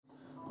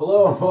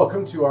Hello and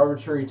welcome to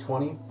Arbitrary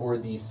 20 for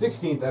the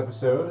 16th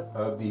episode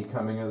of the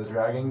Coming of the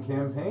Dragon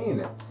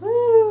campaign.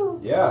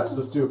 Woo! Yeah, so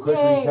let's do a quick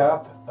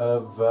recap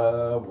of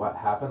what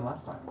happened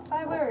last time.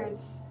 5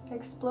 words.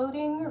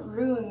 Exploding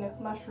rune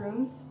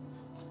mushrooms.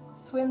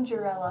 Swim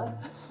Jirella.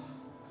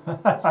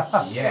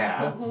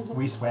 Yeah.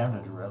 We swam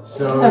to Jirella.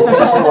 So in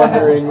case you're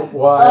wondering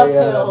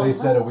why they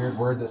said a weird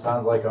word that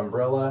sounds like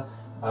umbrella,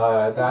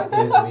 that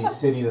is the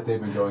city that they've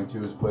been going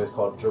to, is a place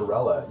called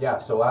Jirella. Yeah,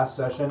 so last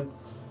session,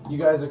 you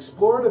guys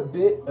explored a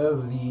bit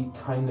of the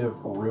kind of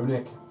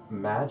runic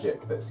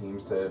magic that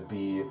seems to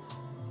be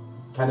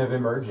kind of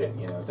emerging.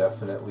 You know,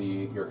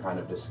 definitely you're kind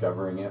of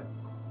discovering it.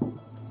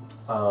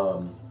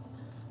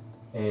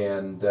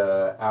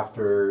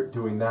 After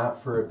doing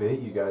that for a bit,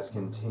 you guys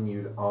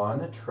continued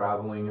on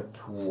traveling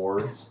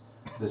towards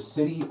the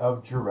city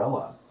of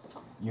Jirella.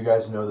 You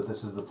guys know that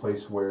this is the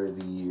place where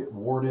the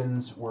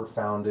wardens were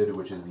founded,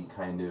 which is the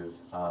kind of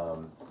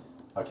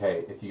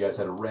okay, if you guys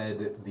had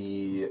read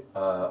the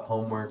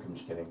homework, I'm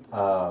just kidding.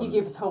 You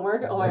gave us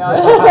homework? Oh my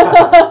god.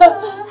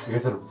 you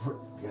guys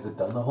had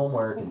done the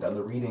homework and done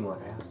the reading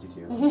like I asked you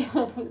to.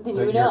 Then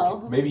you would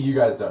know. Maybe you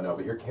guys don't know,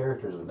 but your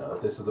characters would know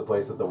that this is the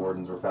place that the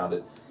wardens were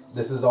founded.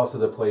 This is also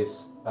the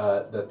place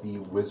that the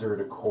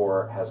Wizard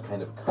Corps has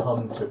kind of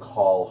come to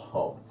call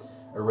home.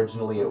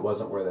 Originally, it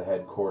wasn't where the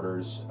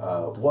headquarters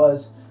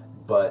was,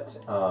 but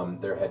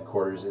their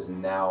headquarters is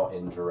now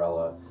in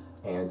Jirella,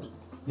 and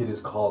it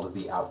is called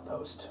the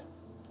Outpost.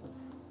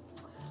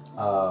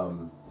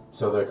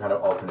 So they're kind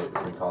of alternate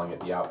between calling it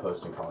the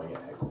Outpost and calling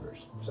it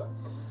headquarters. So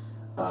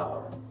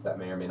that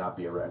may or may not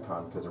be a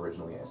retcon, because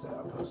originally I said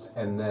Outpost.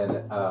 And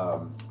then,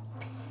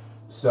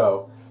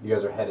 so you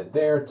guys are headed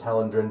there.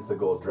 Telendrinth, the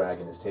Gold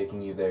Dragon, is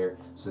taking you there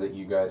so that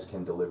you guys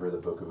can deliver the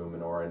Book of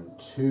Umanoran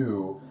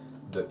to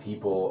the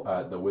people,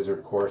 the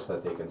Wizard Corps, so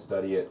that they can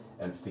study it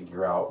and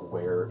figure out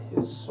where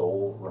his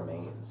soul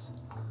remains.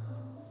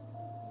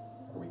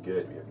 Are we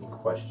good? Do we have any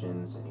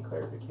questions, any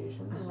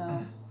clarifications?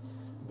 No.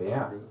 But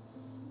yeah.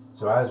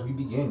 So as we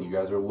begin, you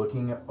guys are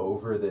looking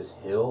over this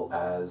hill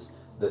as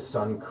the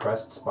sun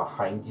crests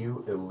behind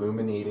you,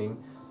 illuminating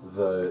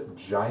the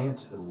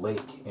giant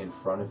lake in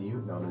front of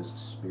you, known as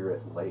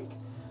Spirit Lake.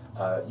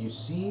 You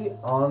see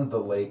on the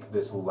lake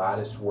this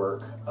lattice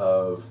work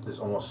of this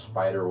almost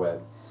spider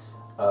web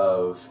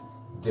of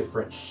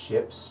different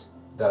ships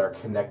that are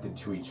connected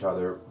to each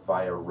other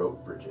via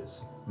rope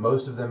bridges.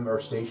 Most of them are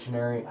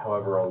stationary,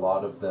 however, a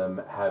lot of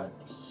them have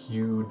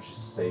huge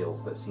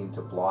sails that seem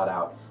to blot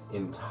out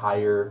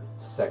entire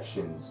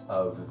sections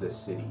of the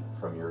city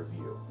from your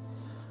view.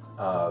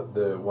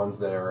 The ones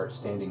that are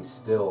standing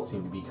still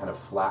seem to be kind of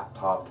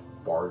flat-topped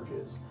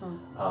barges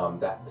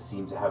that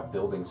seem to have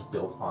buildings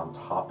built on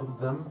top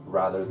of them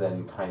rather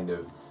than kind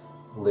of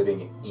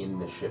living in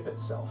the ship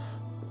itself.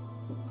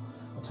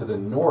 To the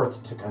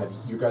north, to kind of,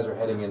 you guys are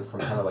heading in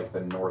from kind of like the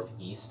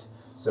northeast,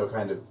 so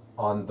kind of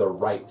on the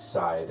right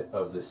side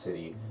of the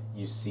city,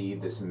 you see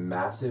this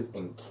massive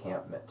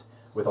encampment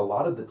with a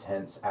lot of the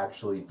tents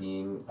actually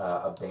being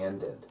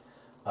abandoned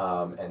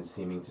and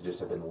seeming to just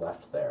have been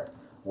left there,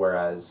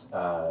 whereas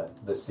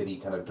the city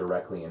kind of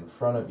directly in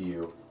front of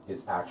you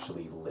is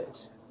actually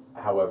lit.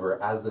 However,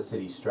 as the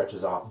city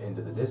stretches off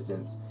into the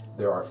distance,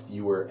 there are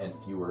fewer and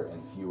fewer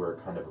and fewer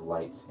kind of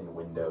lights in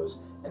windows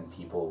and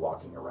people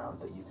walking around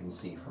that you can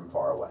see from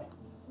far away.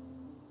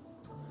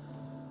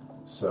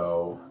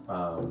 So,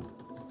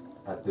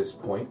 at this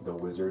point, the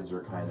wizards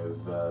are kind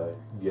of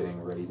getting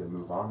ready to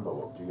move on, but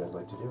what would you guys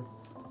like to do?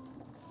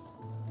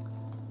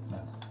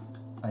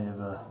 I have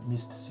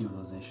missed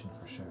civilization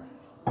for sure.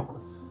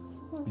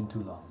 It's been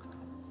too long.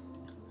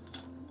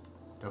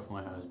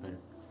 Definitely has been.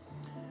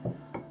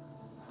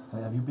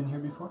 Have you been here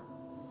before?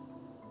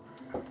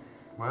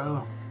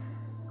 Well,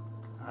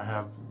 I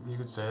have, you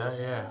could say that,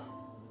 yeah.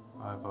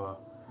 I've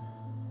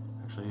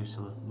actually used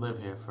to live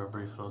here for a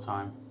brief little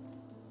time.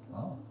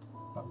 Oh,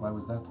 why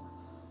was that?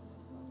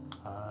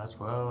 That's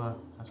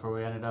where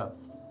we ended up.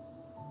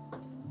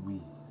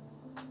 We.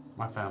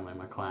 My family,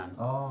 my clan.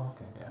 Oh,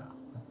 okay. Yeah.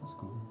 That's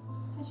cool.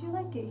 Did you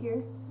like it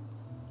here?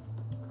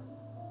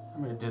 I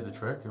mean, it did the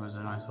trick. It was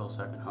a nice little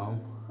second home.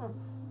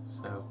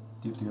 So.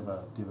 Do you have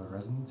a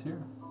residence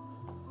here?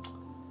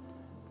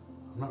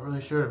 I'm not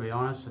really sure, to be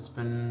honest. It's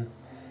been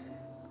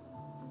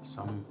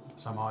some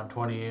odd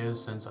 20 years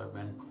since I've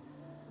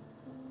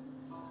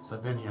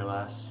been here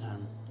last.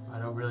 I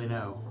don't really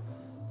know.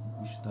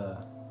 We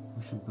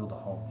should build a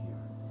home here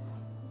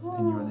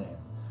in your name.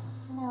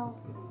 No.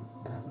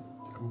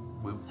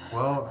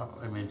 Well,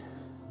 I mean.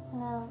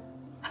 No.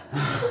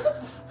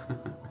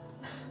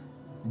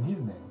 In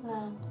his name.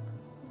 No.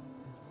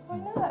 Why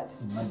not?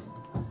 In my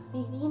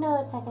name. You know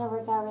it's not going to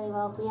work out really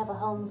well if we have a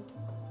home.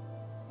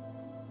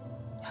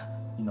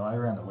 You know, I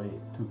ran away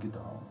to get the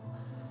home.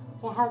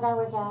 Yeah, how'd that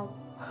work out?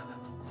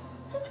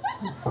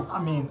 I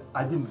mean,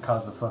 I didn't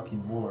cause a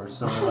fucking war,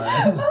 so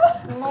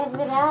Neither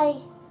did I.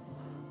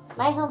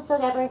 My home still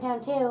got burnt down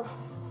too.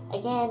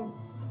 Again.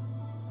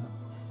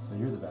 So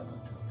you're the bad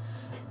luck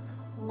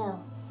charm.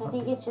 No. I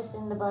think it's just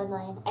in the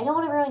bloodline. I don't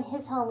want to ruin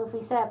his home if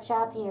we set up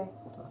shop here.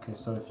 Okay,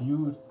 so if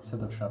you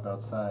set up shop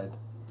outside,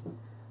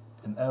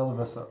 and all of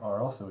us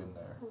are also in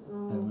there,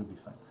 then we'd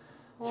be fine.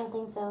 I don't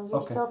think so. You're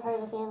Okay. still part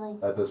of the family.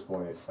 At this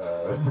point,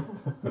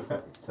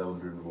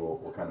 Telendrin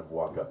will kind of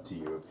walk up to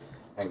you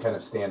and kind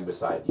of stand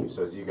beside you.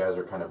 So as you guys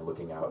are kind of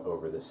looking out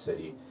over the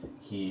city,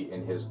 he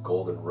in his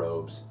golden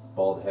robes,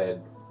 bald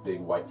head, big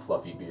white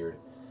fluffy beard,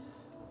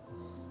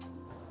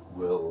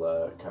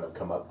 will kind of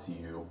come up to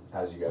you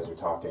as you guys are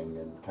talking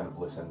and kind of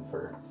listen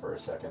for a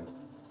second.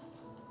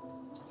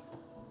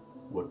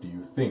 What do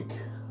you think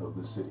of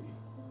the city?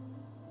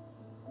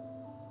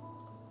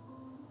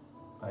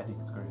 I think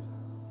it's great.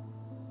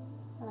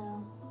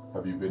 No.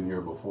 Have you been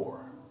here before?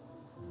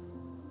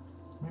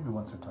 Maybe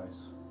once or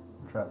twice,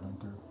 traveling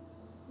through.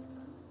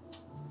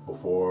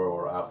 Before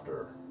or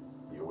after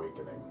the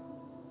awakening?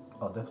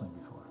 Oh, definitely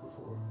before.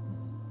 Before.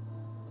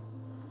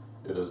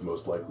 It has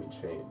most likely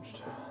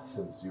changed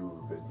since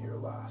you've been here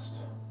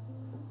last.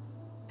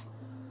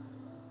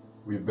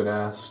 We've been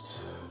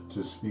asked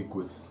to speak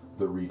with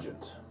the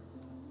Regent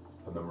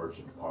and the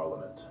Merchant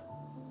Parliament.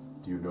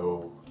 Do you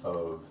know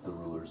of the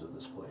rulers of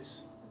this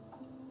place?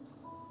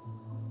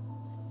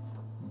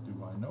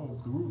 Do I know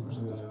of the rulers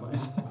of this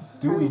place?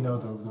 Do we know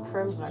the rulers?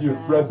 Prim's not You've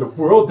gonna- read the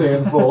World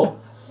Anvil.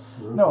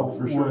 No,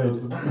 for sure.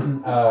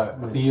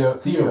 would.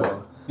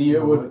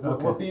 Theo would.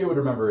 Okay. Well, Theo would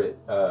remember it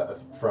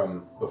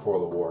from before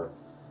the war.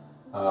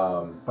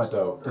 But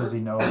so does he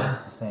know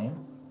it's the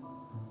same?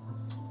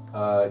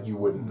 you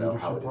wouldn't know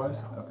how it is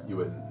Leadership-wise? now. Okay. You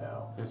wouldn't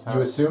know. Is You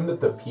how, assume that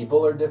the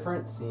people are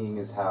different, seeing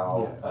as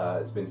how Yeah.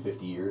 it's been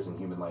 50 years and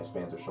human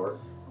lifespans are short.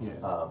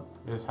 Yeah.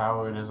 is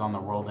how it is on the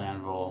World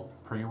Anvil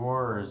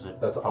pre-war, or is it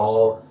That's post-war?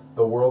 all.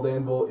 The World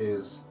Anvil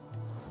is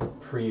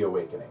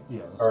pre-awakening,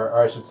 Yeah. or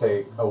I should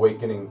say,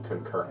 awakening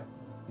concurrent.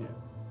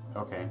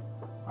 Okay.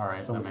 All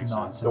right, So that it's makes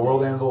not sense. The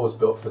World Anvil was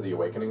built for the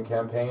Awakening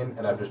campaign,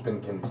 and I've just been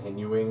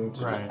continuing to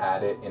just Right.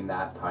 add it in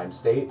that time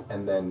state,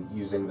 and then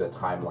using the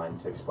timeline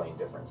to explain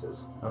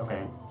differences.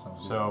 Okay. Sounds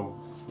good. So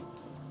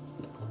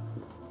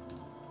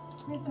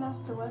We've been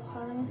asked to what,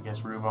 sorry? I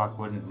guess Ruvok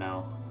wouldn't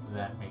know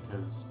that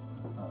because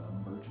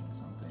merchant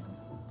something.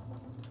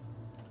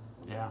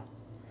 yeah.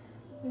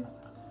 Yeah.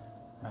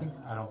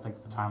 I don't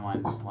think the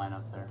timelines line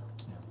up there.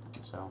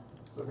 Yeah. So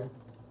It's okay.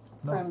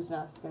 No. Prim's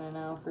not gonna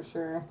know for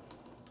sure.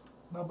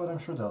 No, but I'm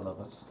sure they'll love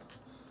us.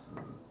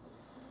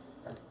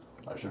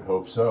 I should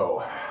hope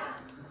so.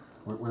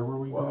 Where were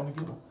we Well. going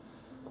again?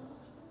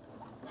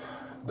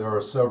 There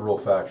are several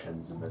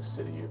factions in this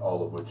city,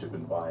 all of which have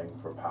been vying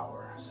for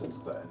power since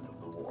the end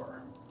of the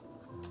war.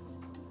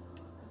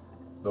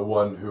 The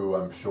one who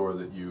I'm sure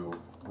that you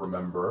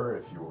remember,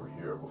 if you were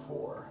here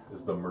before,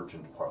 is the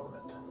Merchant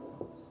Parliament.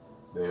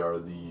 They are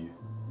the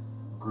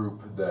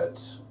group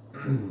that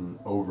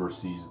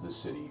oversees the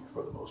city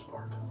for the most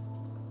part.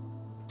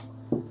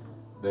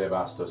 They have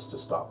asked us to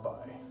stop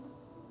by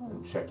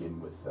and check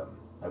in with them.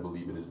 I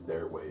believe it is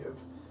their way of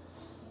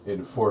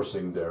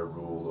enforcing their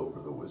rule over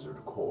the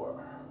Wizard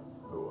Corps,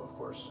 who, of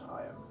course,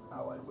 I am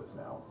allied with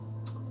now.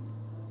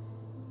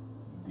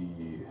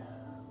 The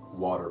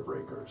Water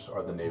Breakers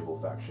are the naval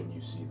faction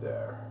you see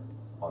there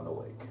on the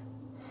lake.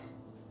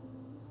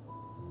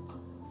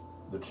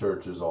 The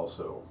church is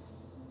also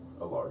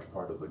a large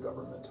part of the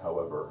government.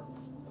 However,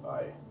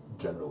 I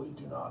generally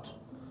do not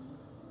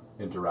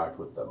interact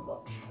with them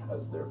much,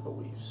 as their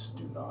beliefs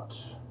do not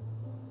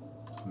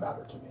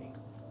matter to me.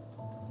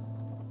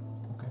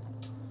 Okay.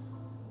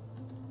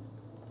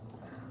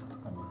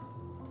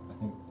 I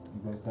think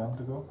you guys down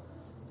to go?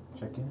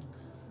 Check in?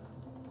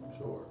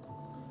 Sure.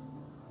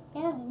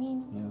 Yeah, I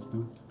mean, Yeah, let's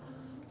do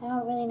it. I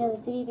don't really know the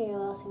city very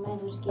well, so we might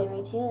as well just get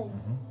right to it.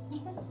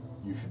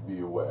 You should be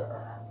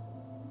aware.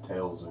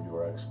 Tales of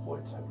your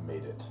exploits have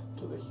made it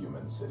to the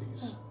human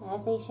cities.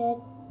 As they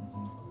should.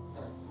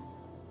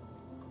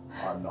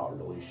 I'm not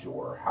really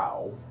sure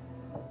how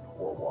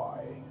or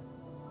why,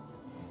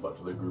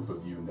 but the group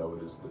of you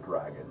known as the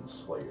Dragon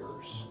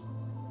Slayers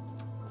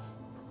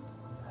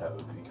have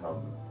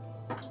become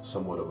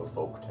somewhat of a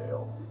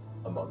folktale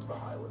among the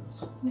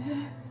Highlands.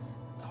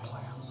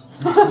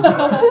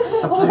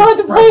 Oh my god,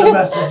 the Spread the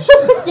plants! message.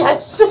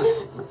 Yes!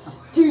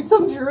 Dude,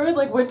 some druid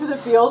like went to the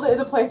field and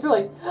the plants were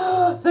like,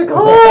 the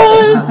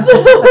gods!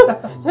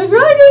 The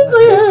dragon It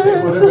would have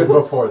been slayers!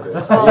 before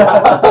this. But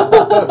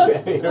yeah.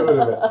 Okay, it would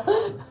have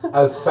been.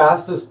 As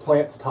fast as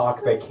plants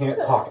talk, they can't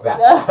talk that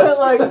fast.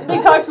 Like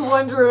they talked to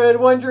one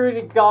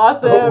druid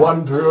gossips.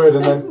 One druid,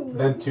 and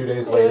then 2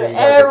 days later, you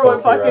guys are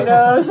Everyone folk fucking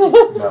heroes.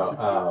 knows. No,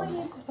 I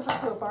need to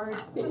talk to a bard.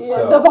 Just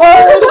So- The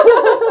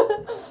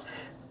bard!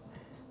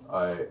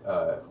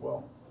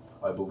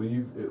 I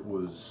believe it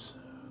was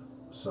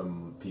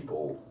some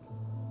people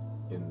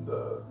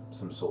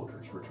some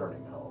soldiers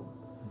returning home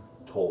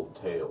told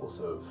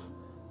tales of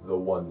the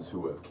ones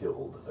who have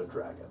killed a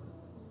dragon.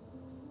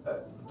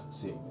 And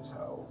seeing as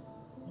how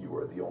you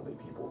are the only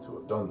people to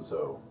have done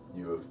so,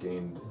 you have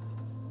gained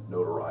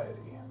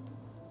notoriety.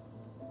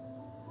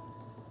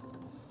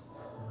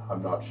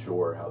 I'm not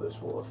sure how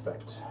this will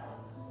affect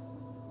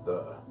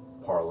the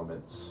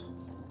Parliament's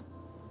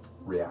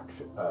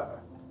reaction,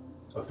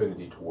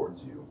 affinity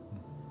towards you.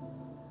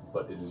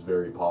 But it is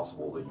very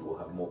possible that you will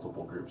have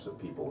multiple groups of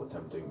people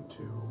attempting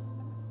to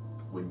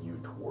win you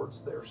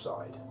towards their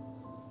side.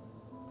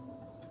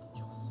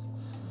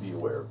 Be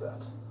aware of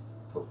that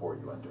before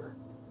you enter.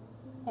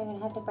 They're gonna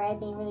have to bribe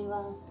me really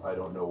well. I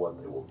don't know what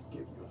they will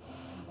give you.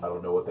 I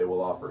don't know what they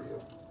will offer you.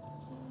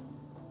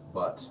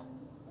 But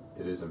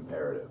it is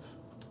imperative.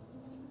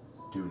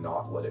 Do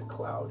not let it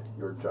cloud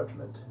your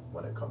judgment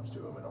when it comes to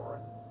a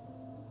Minoran.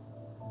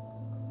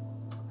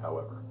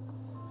 However,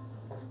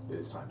 it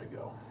is time to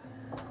go.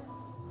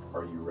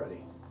 Are you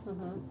ready?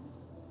 Mm-hmm.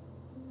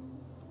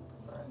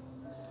 Alright.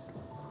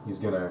 He's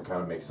gonna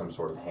kind of make some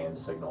sort of hand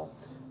signal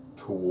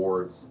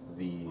towards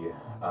the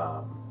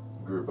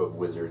group of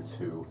wizards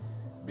who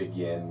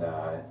begin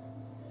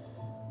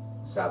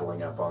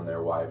saddling up on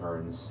their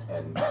wyverns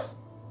and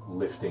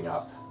lifting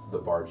up the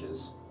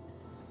barges.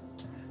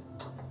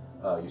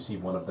 You see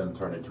one of them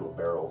turn into a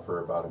barrel for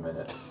about a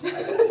minute.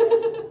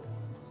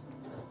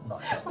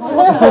 Nice.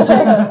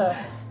 I've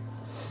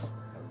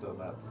done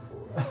that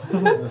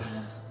before.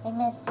 I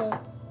missed it.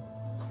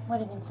 Would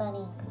have been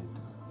funny.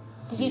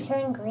 Did you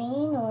turn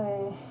green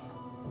or?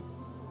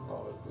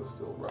 Oh, it was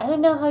still I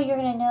don't know how you're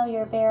gonna know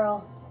you're a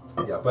barrel.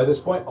 Yeah, by this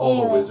point, all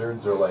the Anyway.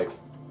 wizards are like,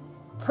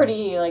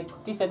 Pretty, like,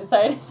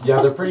 desensitized. yeah,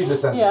 they're pretty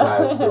desensitized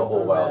Yeah. to the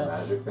whole wild Yeah.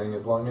 magic thing.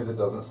 As long as it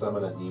doesn't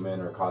summon a demon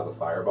or cause a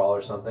fireball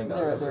or something, They're,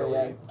 doesn't they're,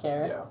 really yeah,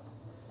 care. Yeah.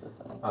 That's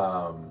funny.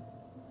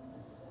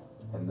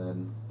 And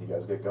then you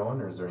guys get going,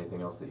 or is there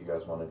anything else that you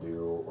guys want to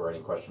do, or any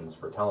questions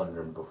for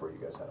Telendrin before you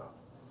guys head off?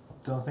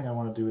 The only thing I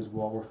want to do is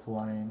while we're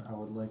flying, I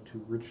would like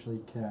to ritually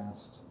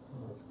cast.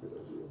 Oh, that's a good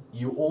idea.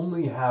 You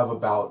only have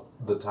about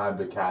the time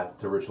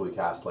to ritually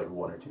cast like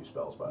 1 or 2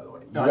 spells, by the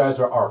way. You No, I guys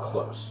just- are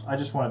close. I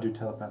just want to do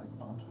telepathic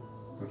bond.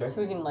 Okay?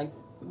 So we can, like,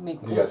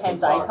 make You guys can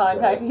intense eye talk,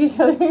 contact with each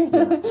other.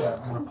 Yeah.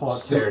 I'm gonna pull out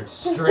two. Stared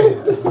straight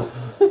at him,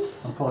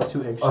 I'll pull out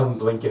 2 eggshells.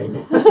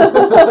 unblinking.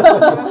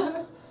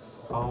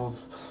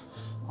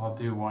 I'll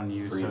do one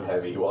use Breathe of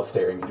heavy while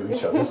staring into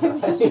each other's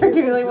Just eyes. start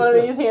doing like one of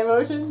these hand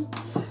motions.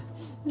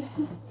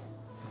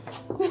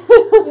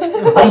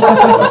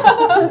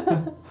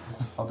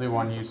 I'll do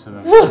one use of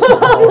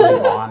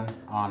emboldening bond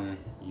on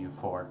you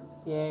 4.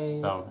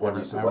 Yay. So One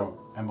use of what?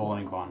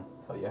 emboldening bond.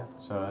 Oh yeah.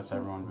 So that's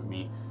everyone but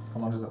me. How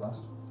long does it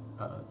last?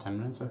 10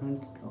 minutes, I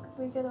think.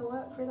 We get a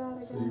what for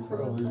that So again? you For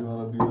the- probably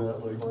want to do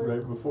that like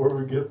right before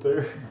we get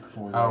there.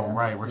 Before we Oh, land?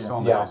 right, we're still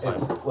on the Yeah, outside.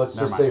 it's, let's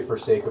Never just mind. say for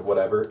sake of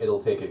whatever,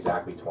 it'll take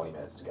exactly 20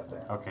 minutes to get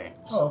there. Okay.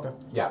 Oh, okay.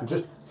 Yeah,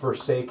 just for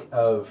sake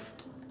of,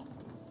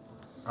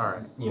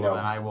 Alright. You well, know,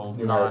 then I will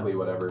numerically, nod.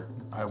 whatever.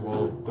 I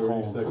will 30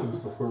 hold. seconds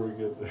before we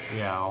get there.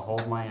 Yeah, I'll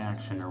hold my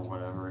action or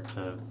whatever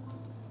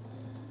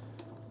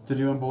to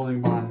do emboldening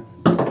bond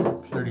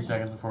 30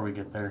 seconds before we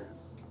get there.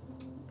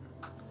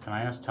 Can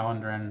I ask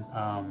Telendrin,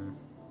 how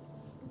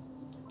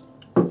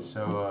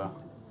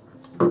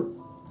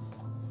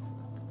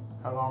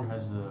long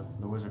has the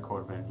Wizard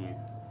Court been here?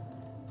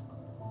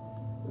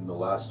 In the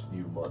last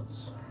few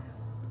months,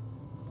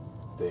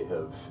 they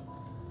have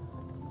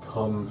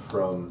come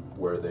from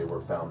where they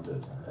were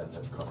founded and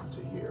have come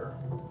to here.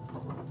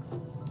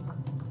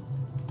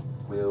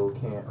 Will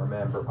can't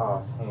remember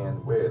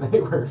offhand where they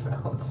were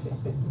founded.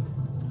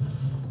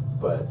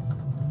 But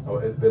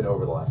it's been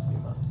over the last few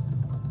months.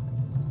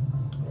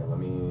 Here, let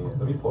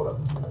me pull it up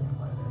and see if I can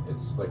find it.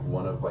 It's like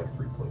one of like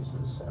 3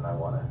 places, and I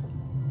wanna.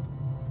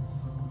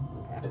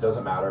 It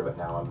doesn't matter, but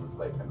now I'm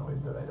like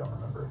annoyed that I don't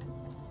remember.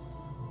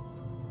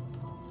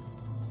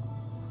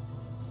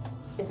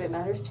 If it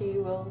matters to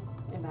you, Will,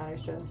 it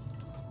matters to us.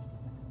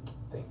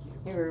 Thank you.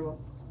 You're very well.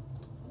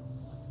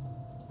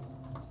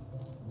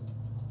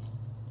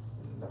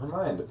 Never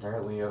mind.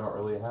 Apparently, I don't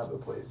really have a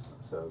place.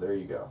 So there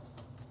you go.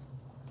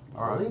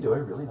 Alright. Really? Do I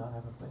really not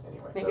have a place?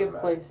 Anyway, Make doesn't it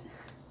matter. place.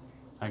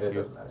 Thank It you.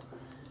 doesn't matter.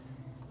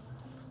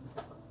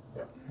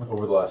 Yeah.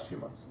 Over the last few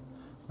months.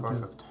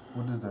 Perfect.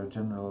 What is their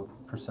general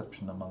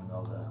perception among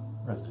all the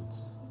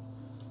residents?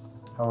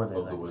 How are they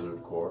Of the liked?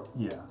 Wizard Corps.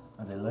 Yeah.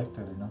 Are they liked?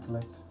 Are they not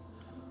liked?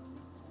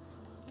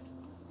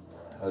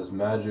 As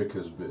magic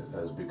has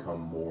become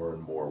more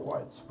and more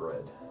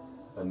widespread,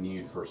 a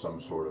need for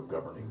some sort of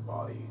governing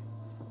body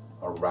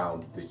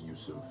around the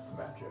use of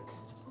magic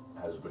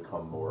has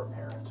become more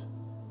apparent.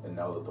 And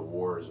now that the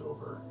war is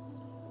over,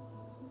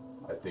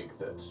 I think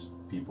that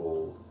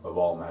people of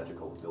all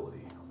magical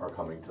ability are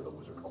coming to the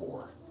Wizard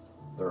Corps.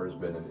 There has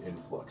been an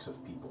influx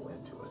of people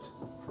into it,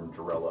 from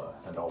Jarella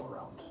and all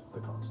around the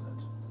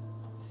continent.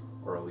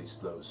 Or at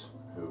least those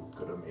who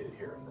could have made it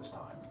here in this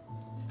time.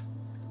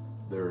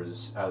 There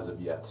is, as of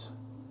yet,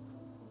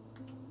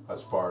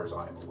 as far as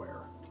I am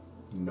aware,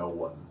 no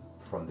one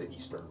from the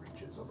eastern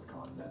reaches of the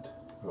continent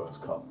who has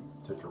come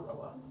to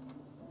Jarella.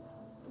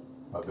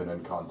 I've been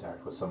in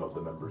contact with some of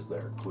the members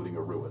there, including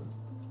a ruin,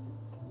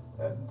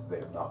 and they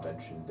have not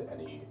mentioned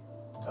any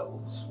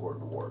elves or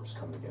dwarves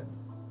coming in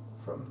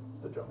from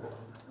the jungle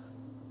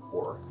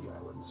or the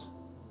islands.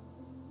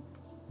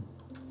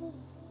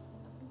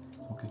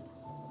 Okay.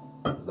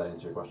 Does that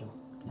answer your question?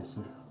 Yes,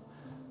 sir.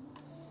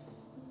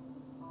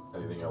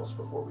 Anything else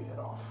before we head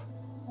off?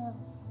 No.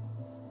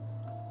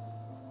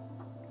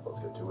 Let's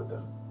get to it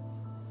then.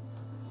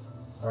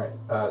 All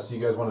right. So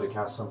you guys wanted to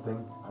cast something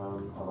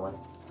on the way.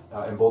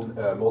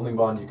 Molding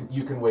Bond,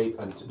 you can wait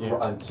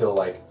until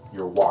like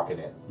you're walking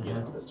in. You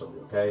know, that's totally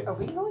okay. Are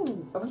we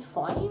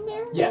flying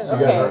there? Yes,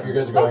 Okay. you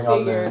guys are going I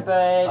on figured,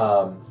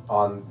 the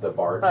on the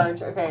barge.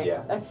 Barge, okay.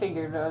 Yeah. I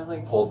figured. I was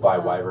like... Pulled by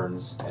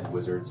wyverns and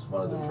wizards.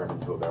 One of them turned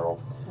into a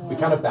barrel. We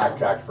kind of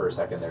backtracked for a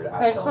second there to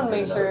ask I just Helen wanna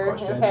make another sure,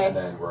 question, okay. and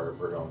then we're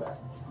going back.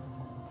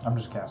 I'm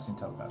just casting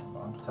telepathic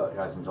bond.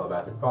 Casting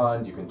telepathic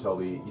bond. You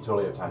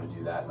totally have time to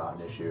do that. Not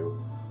an issue.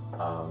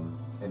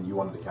 And you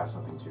wanted to cast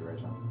something too, right,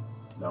 John?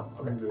 No.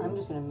 Okay. I'm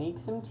just gonna make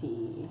some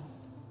tea.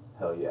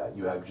 Hell yeah!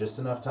 You have just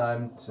enough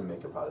time to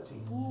make a pot of tea.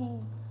 Yay.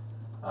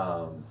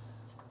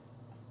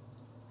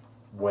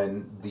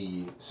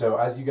 So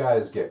as you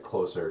guys get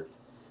closer,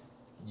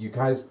 you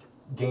guys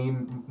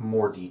gain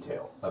more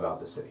detail about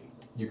the city.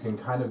 You can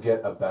kind of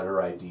get a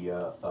better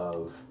idea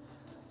of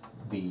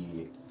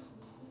the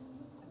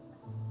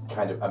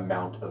kind of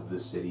amount of the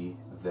city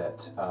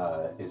that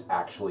is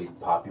actually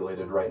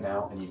populated right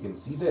now, and you can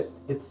see that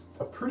it's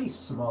a pretty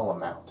small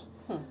amount.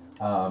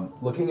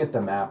 Looking at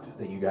the map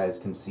that you guys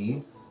can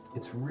see,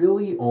 it's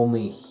really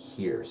only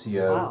here. So you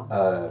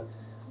have,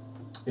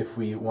 if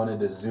we wanted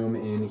to zoom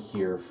in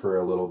here for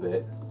a little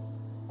bit.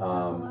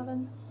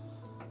 11.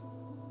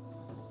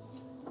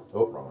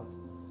 Oh, wrong one.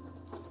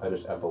 I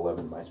just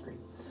F11 my screen.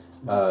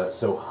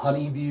 So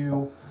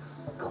Honeyview,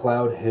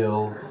 Cloud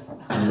Hill,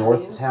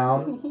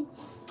 Northtown,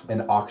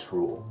 and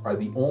Oxrule are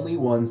the only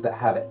ones that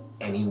have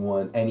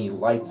any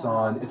lights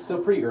on. It's still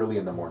pretty early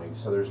in the morning,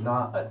 so there's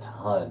not a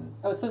ton.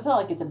 Oh, so it's not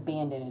like it's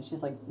abandoned. It's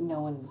just like no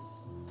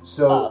one's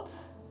So up.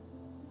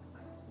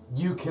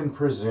 you can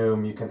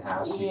presume, you can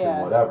ask, you Yeah.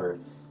 can whatever.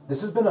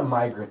 This has been a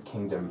migrant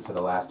kingdom for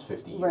the last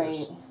 50 years.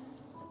 Right.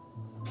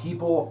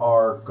 People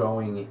are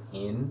going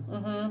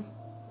in,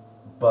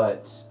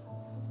 but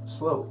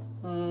slowly.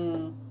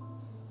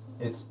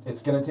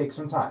 It's going to take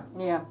some time.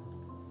 Yeah.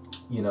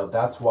 You know,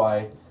 that's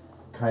why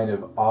kind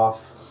of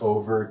off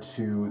over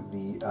to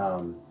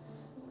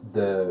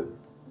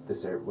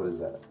this area, what is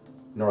that?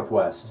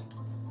 Northwest,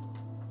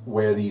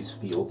 where these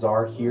fields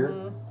are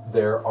here,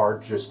 there are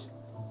just,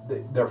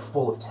 they're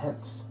full of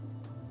tents.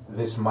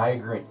 This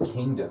migrant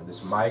kingdom,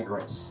 this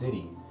migrant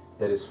city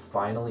that is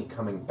finally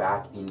coming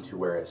back into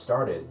where it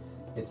started,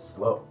 it's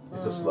slow.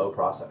 It's a slow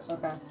process.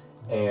 Okay.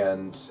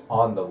 And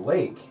on the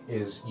lake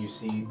is you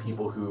see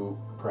people who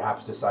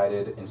perhaps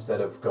decided instead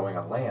of going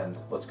on land,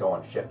 let's go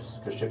on ships,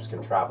 because ships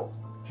can travel,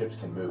 ships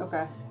can move.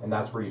 Okay. And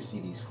that's where you see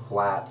these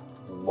flat,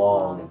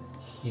 long,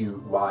 huge,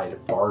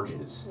 wide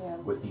barges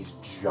with these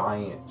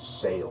giant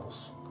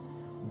sails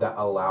that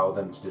allow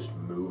them to just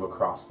move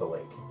across the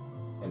lake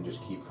and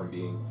just keep from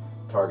being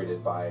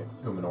targeted by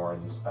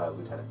Umanoran's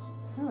lieutenants,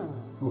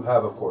 who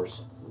have, of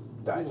course,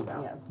 died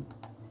now. Yeah.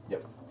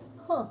 Yep.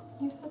 Huh.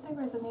 You said they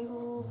were the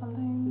naval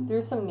something?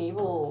 There's some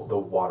naval. The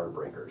water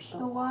breakers.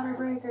 The water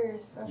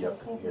breakers. Okay,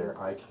 Yep. thank Here,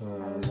 you. I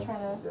can I was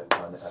trying to- get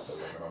an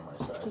F11 on my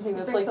Do you side. think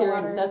that's Break like the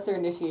water. that's their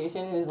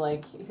initiation? Who's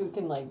like who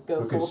can like go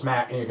Who can full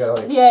smack and you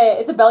gotta like. Yeah,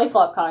 it's a belly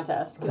flop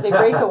contest because they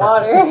break the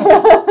water.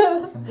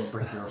 And you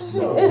break your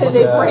soul. And then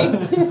they Yeah.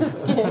 break through the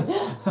skin.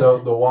 So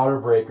the water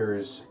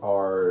breakers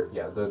are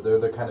they're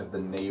the kind of the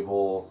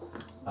naval.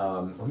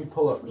 Let me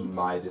pull up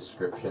my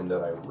description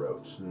that I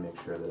wrote and make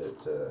sure that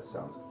it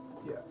sounds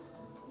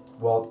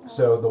Well,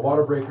 so the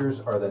water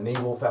breakers are the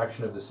naval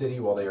faction of the city.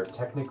 While they are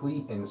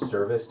technically in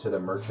service to the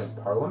merchant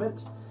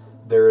parliament,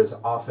 there is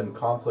often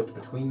conflict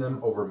between them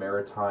over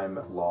maritime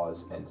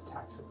laws and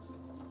taxes.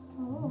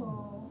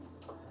 Oh.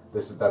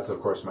 That's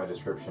of course my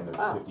description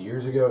of 50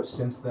 years ago.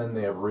 Since then,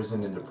 they have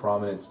risen into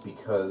prominence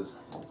because,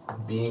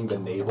 being the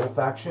naval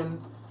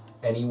faction,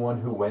 anyone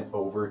who went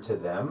over to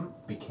them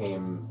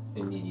became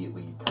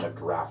immediately kind of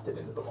drafted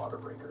into the water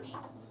breakers.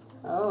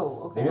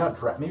 Oh, okay.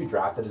 Maybe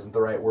drafted isn't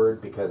the right word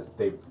because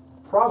they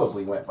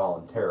probably went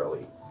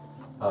voluntarily,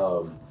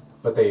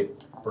 but they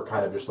were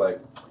kind of just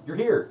like, "You're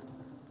here,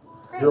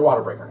 you're a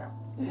water breaker now."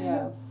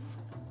 Yeah.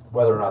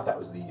 Whether or not that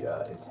was the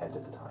intent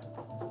at the time.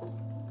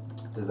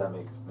 Does that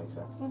make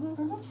sense?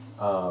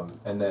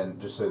 And then,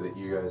 just so that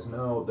you guys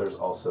know, there's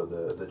also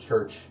the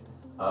church,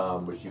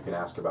 which you can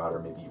ask about, or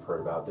maybe you've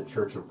heard about, the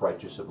Church of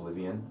Righteous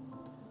Oblivion,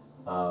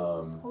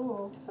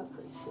 Ooh. Sounds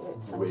pretty sick.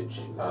 which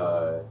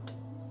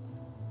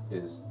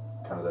is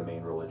kind of the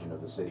main religion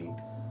of the city.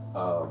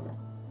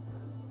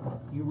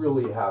 You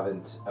really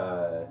haven't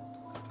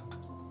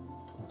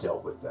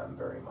dealt with them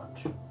very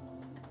much.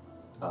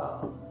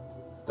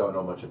 Don't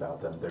know much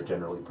about them. They're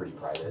generally pretty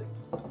private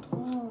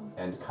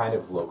and kind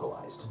of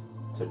localized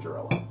to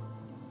Jarella.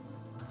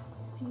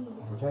 See.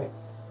 Okay,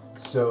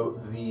 so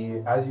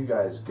as you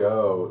guys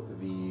go,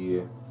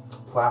 the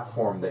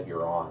platform that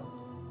you're on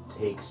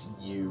takes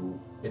you.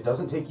 It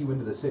doesn't take you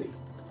into the city.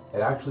 It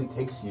actually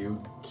takes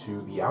you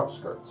to the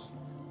outskirts,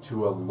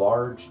 to a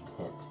large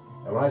tent.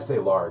 And when I say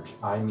large,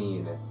 I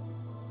mean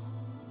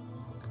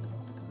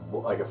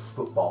like a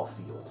football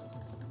field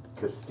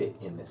could fit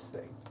in this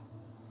thing,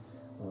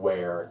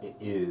 where it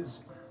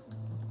is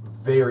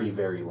very,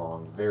 very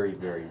long, very,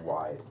 very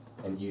wide.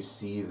 And you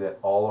see that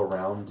all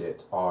around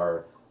it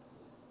are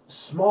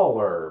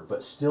smaller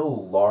but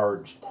still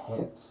large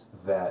tents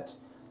that,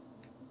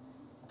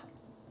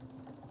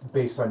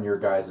 based on your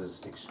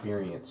guys'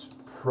 experience,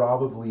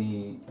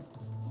 probably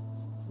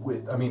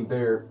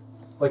they're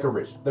like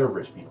they're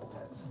rich people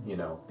tents. You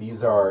know,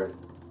 these are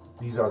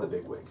the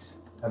bigwigs,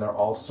 and they're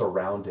all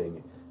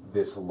surrounding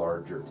this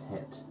larger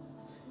tent.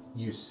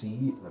 You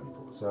see, let me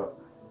pull this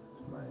out.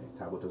 If my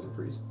tablet doesn't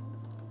freeze.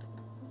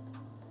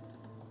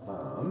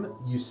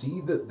 You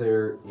see that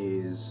there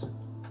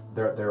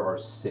are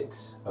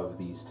 6 of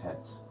these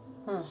tents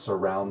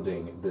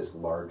surrounding this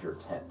larger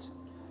tent,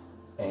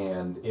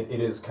 and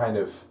it is kind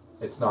of,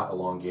 it's not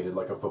elongated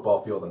like a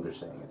football field. I'm just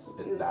saying it's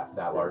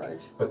that large.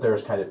 But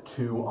there's kind of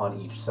 2 on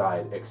each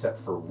side, except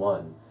for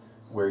one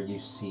where you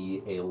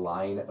see a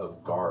line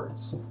of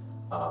guards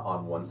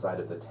on one side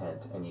of the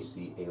tent, and you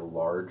see a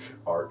large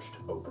arched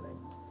opening.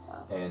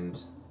 Wow. And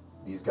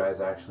these guys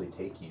actually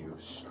take you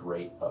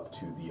straight up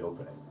to the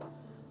opening.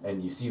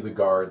 And you see the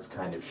guards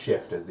kind of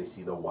shift as they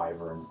see the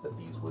wyverns that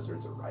these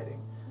wizards are riding.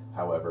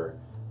 However,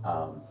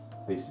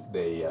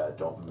 they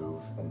don't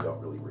move and don't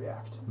really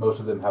react. Most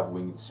of them have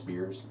winged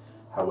spears.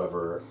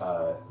 However,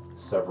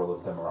 several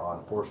of them are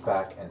on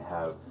horseback and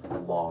have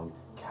long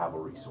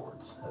cavalry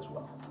swords as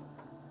well.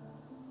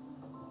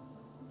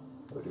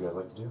 What would you guys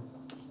like to do?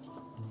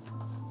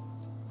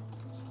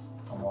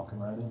 I'm walking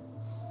right in.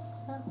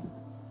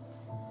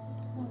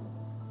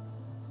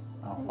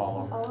 I'll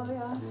follow. Oh,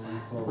 yeah.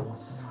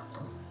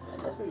 I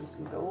guess we just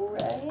go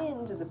right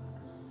into the.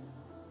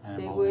 And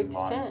Big emboldening Wig's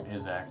bond tent.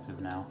 is active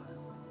now.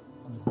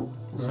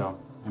 So,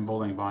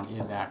 emboldening bond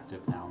is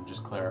active now. I'm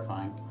just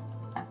clarifying.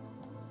 I'm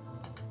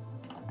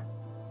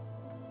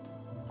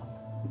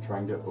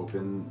trying to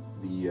open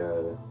the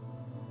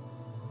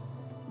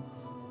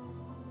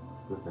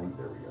thing.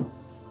 There we go.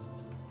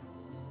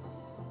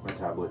 My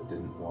tablet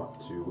didn't want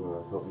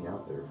to help me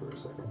out there for a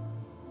second.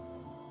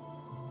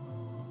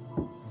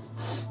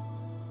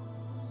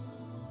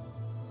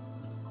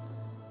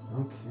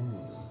 Okay.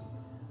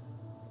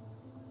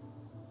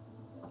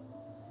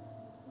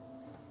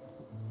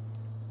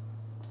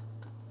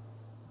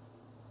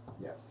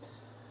 Yeah.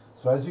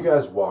 So as you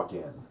guys walk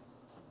in,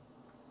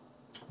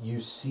 you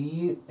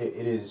see it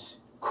is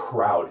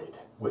crowded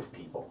with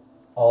people.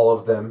 All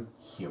of them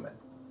human.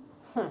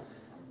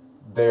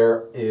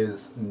 There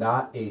is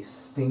not a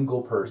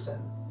single person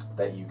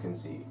that you can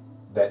see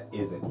that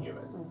isn't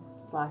human.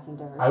 Lacking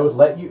diversity. I would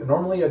let you,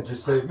 normally I'd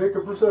just say, make a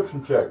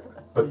perception check.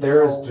 But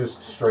there is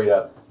just straight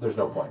up, there's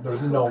no point.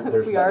 There's we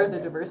nothing are the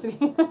there. diversity.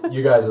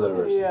 You guys are the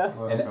diversity. Yeah.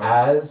 And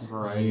as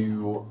Variety.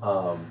 you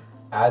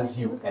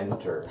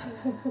enter,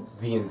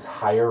 the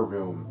entire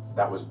room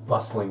that was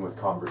bustling with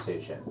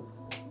conversation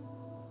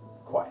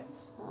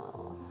quiets.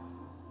 Oh,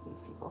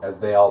 these people. As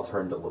they all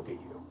turn to look at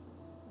you.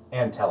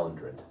 And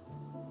Telendrid,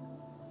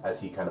 as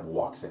he kind of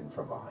walks in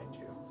from behind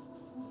you.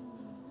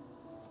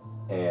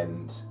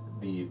 And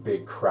the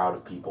big crowd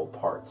of people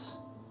parts,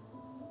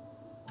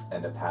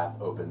 and a path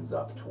opens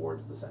up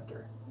towards the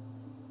center.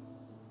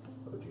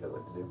 What would you guys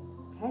like to do?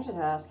 Can I just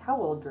ask, how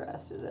well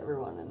dressed is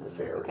everyone in this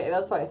room? Very. Okay,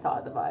 that's what I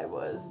thought the vibe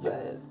was,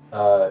 Yeah.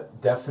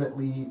 but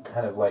Definitely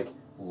kind of like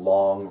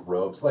long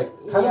robes, like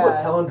kind of what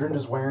Yeah. Telendrin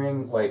is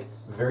wearing, like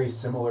very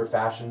similar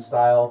fashion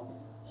style.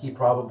 He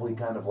probably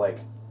kind of like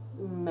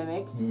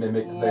mimicked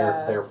mimicked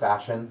their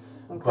fashion,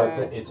 Okay.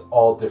 but it's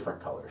all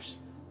different colors.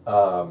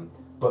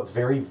 But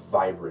very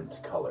vibrant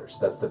colors.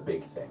 That's the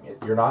big thing.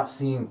 You're not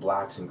seeing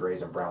blacks and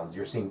grays and browns.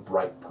 You're seeing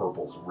bright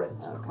purples,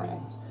 reds, and Okay.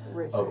 greens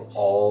Rich. of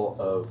all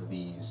of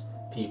these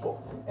people.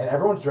 And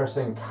everyone's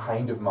dressing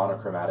kind of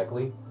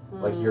monochromatically.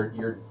 Like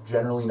you're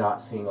generally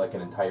not seeing like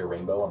an entire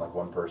rainbow on like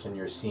one person.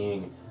 You're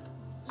seeing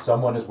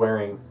someone is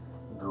wearing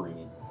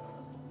green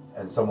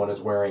and someone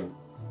is wearing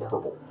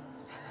purple.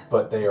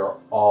 But they are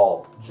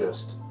all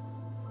just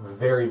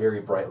very, very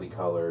brightly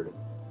colored.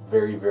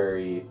 Very,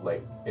 very,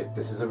 like,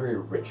 this is a very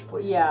rich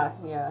place. Yeah,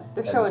 yeah.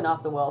 They're And- showing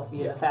off the wealth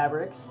via yeah. the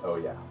fabrics. Oh,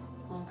 yeah.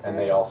 Okay. And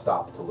they all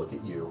stop to look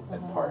at you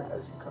and part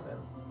as you come in.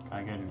 Can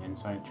I get an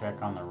insight check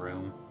on the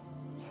room?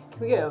 Can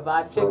we get a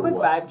vibe check? For Quick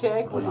what? vibe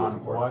check. What are you On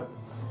looking for? what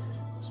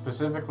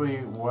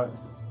specifically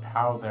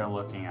how they're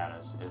looking at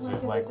us? Is Like, it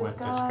is like it with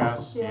disgust?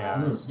 disgust?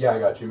 Yeah. Yeah, I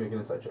got you. Make an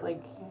insight check.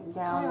 Like I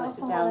down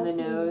also down the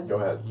wanna see. nose. Go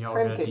ahead. Y'all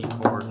Fred get a could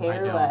D4. I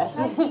care don't. less.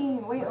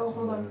 19. Wait, oh,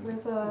 hold on. With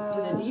With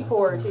a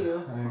D4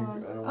 too.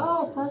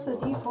 Oh, plus a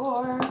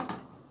D4.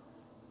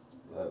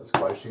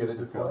 Why should you get a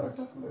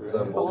D4? Is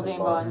that Emboldening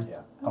bond. Yeah.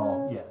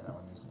 Oh, yeah, that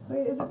one is.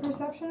 Wait, is it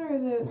perception or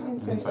is it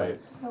insight? Insight.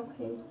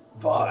 Okay.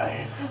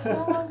 5. It's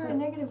no longer a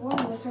 -1.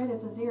 That's right.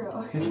 It's a 0.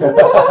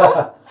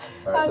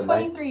 Alright, so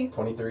 23.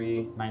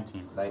 23,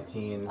 19.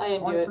 19. I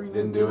didn't do it.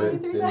 Didn't do it.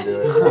 23 Didn't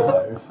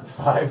do it.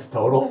 5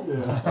 total?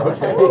 Yeah.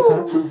 Okay.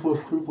 2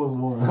 plus 2 plus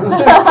 1.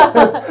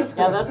 Yeah,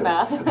 that's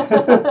math.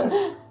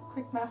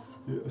 Quick math.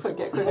 Yes. Quick,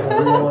 get quick.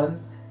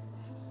 Everyone,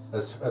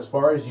 as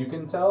far as you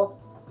can tell,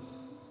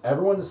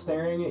 everyone is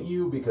staring at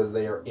you because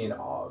they are in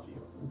awe of you.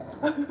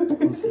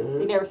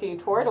 You never seen a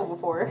turtle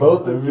before.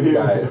 Both of you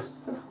guys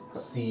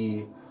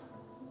see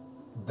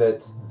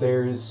that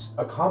there's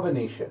a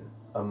combination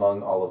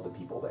among all of the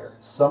people there.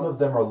 Some of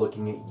them are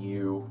looking at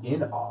you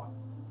in awe.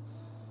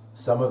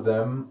 Some of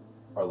them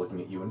are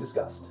looking at you in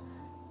disgust.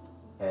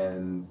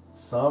 And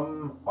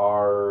some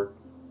are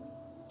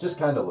just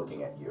kind of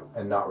looking at you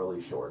and not really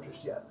sure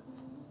just yet.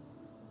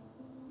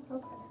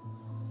 Okay.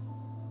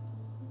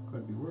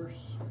 Could be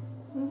worse.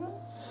 Mm-hmm.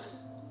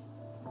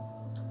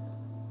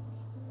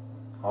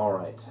 All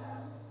right.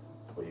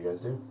 What do you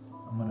guys do?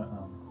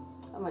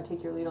 I'm gonna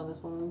take your lead on this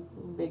one,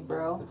 big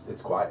bro.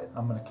 It's quiet.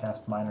 I'm gonna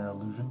cast minor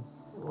illusion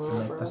to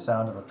make Bro. the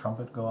sound of a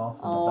trumpet go off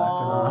in Oh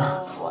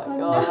the my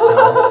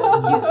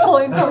god.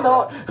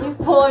 He's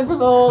pulling from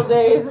the old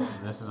days.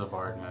 This is a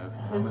bard move.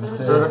 This gonna is, say- this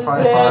is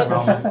Certified bard it.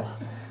 moment.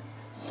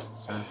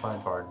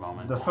 Certified bard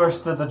moment. back. The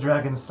first of the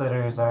dragon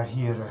slayers are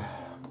here.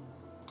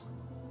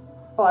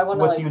 Oh, I want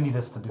to What like. do you need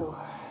us to do?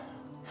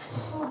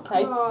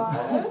 Okay.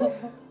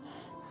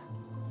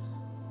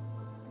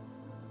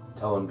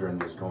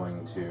 Telendrind is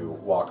going to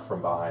walk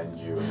from behind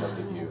you and look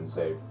at you and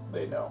say,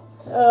 they know.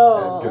 Oh.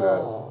 And is going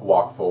to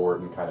walk forward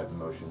and kind of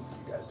motion for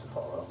you guys to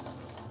follow.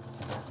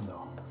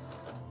 No.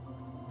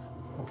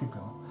 We'll keep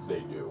going. They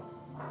do.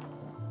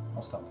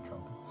 I'll stop the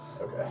trumpet.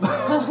 Okay.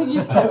 You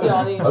just kept it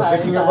on the I entire was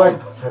thinking time. of like,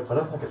 should I put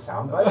up like a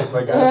sound bite?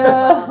 Like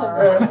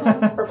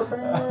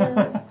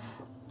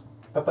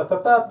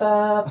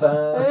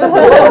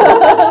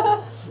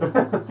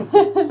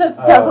That's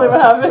definitely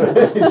what happened.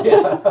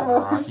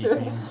 Rocky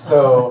theme.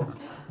 So,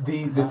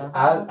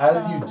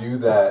 as you do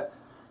that,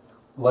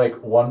 like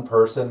one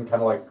person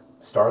kind of like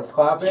starts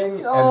clapping and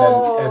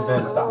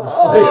then stops.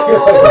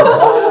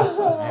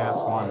 Yeah, that's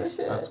one.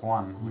 shit. That's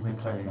one. You may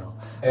tell you know.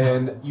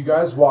 And you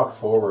guys walk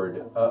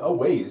forward a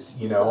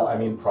ways, I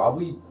mean,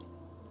 probably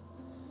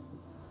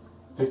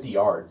 50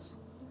 yards.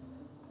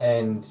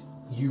 And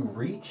you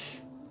reach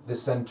the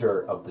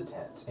center of the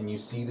tent, and you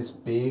see this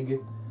big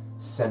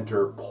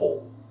center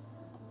pole.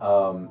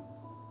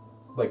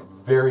 Like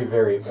very,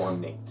 very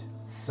ornate.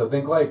 So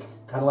think like,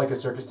 kind of like a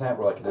circus tent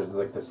where like there's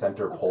like the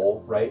center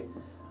pole, right?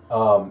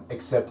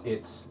 Except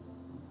it's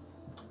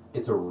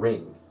a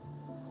ring.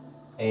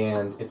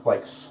 And it's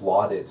like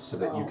slotted so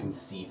that you can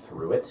see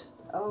through it.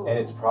 Oh. And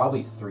it's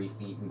probably 3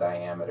 feet in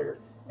diameter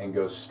and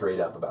goes straight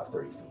up about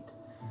 30 feet.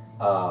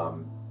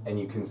 And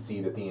you can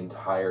see that the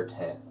entire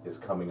tent is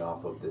coming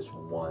off of this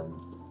one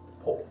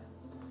pole.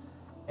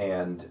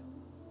 And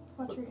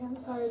Watch your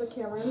hands. Sorry, the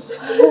cameras.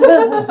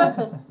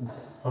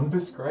 I'm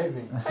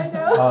describing. I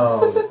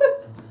know.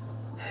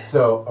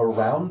 So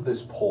around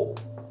this pole,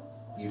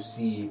 you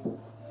see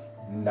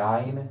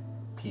 9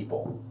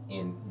 people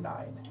in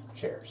 9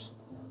 chairs.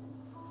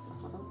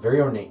 Very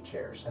ornate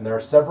chairs. And there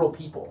are several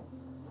people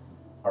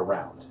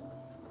around.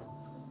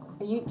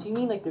 Do you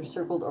mean like they're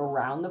circled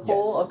around the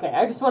pole? Yes. Okay,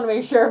 I just want to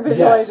make sure I'm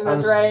visualizing Yes,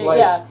 this I'm right. like-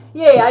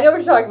 Yeah, I know what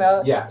you're talking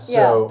about. Yeah,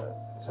 so...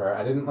 Sorry,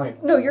 I didn't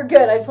like... No, you're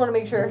good. I just want to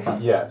make sure.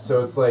 Yeah,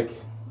 so it's like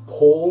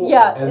pole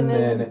Yeah, and and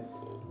then then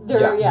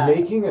They're, yeah.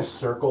 making a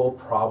circle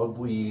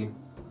probably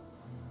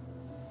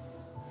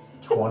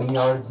 20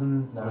 yards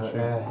and... Bless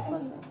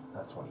you.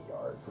 not 20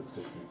 yards, that's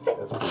 60 feet.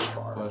 That's pretty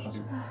far. Thank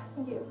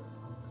you.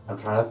 I'm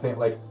trying to think,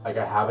 like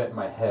I have it in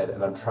my head,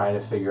 and I'm trying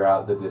to figure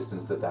out the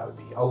distance that would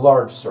be. A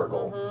large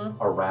circle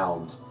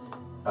around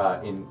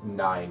in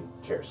 9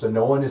 chairs. So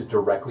no one is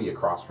directly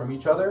across from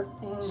each other.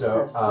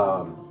 So,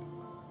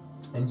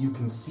 and you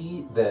can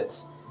see that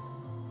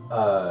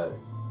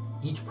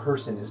each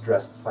person is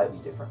dressed slightly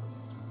differently.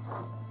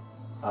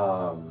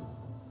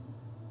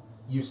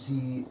 You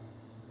see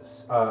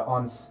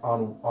on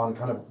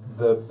kind of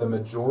the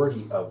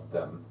majority of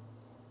them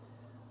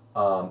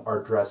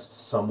are dressed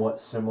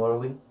somewhat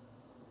similarly,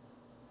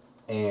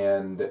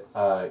 and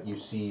you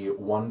see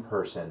one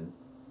person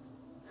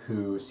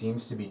who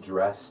seems to be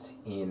dressed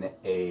in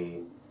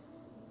a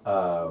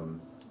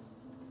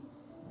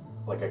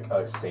like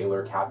a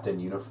sailor captain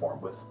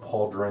uniform with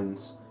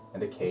pauldrons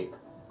and a cape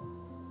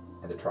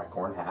and a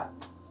tricorn hat,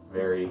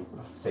 very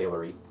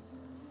sailory.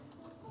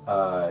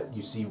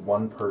 You see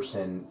one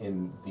person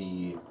in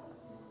the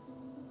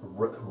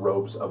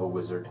robes of a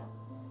wizard,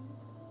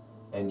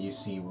 and you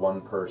see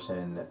one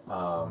person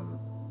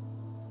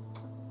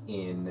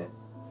in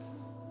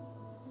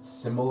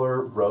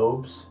similar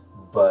robes,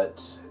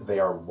 but they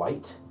are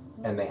white,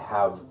 and they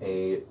have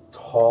a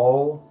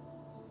tall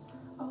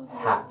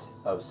hat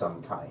of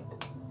some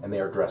kind, and they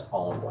are dressed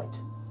all in white.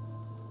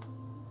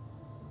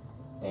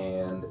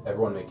 And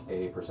everyone make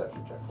a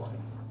perception check for me.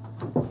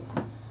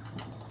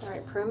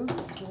 Alright, Prim,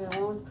 give me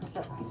one with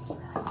perception. I just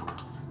realized.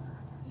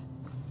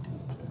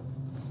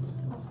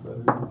 It's better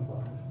than 5.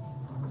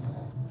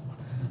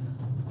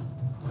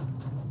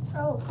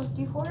 Oh, plus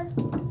D4?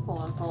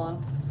 Hold on.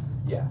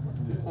 Yeah.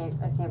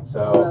 I can't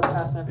So, pull it up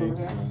fast enough over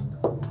here.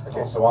 18.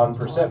 Okay, so on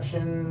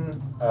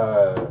perception,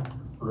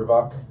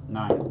 Rubak,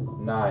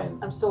 9. 9.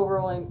 I'm still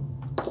rolling.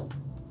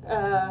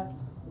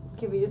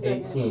 Give me a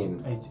second.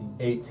 18.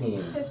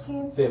 18.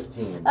 15.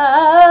 15.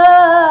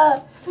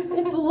 Ah!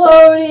 It's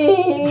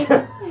loading!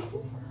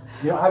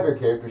 You don't have your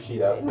character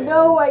sheet up.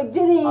 No, I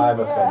didn't. I'm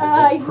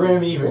offended. Does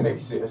Prim even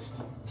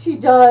exist? She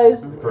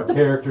does. Her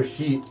character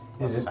sheet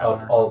isn't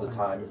up all the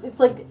time. It's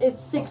like,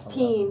 it's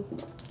 16.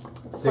 It's a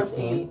plus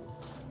 16? 8.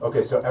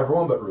 Okay, so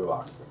everyone but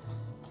Ruach.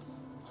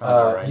 Sounds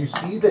about right. You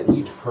see that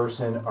each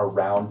person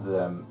around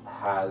them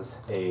has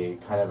a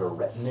kind of a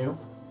retinue.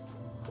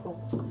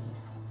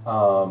 So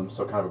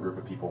kind of a group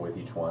of people with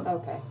each one.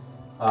 Okay.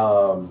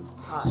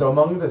 So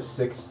among the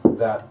 6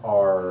 that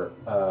are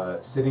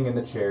sitting in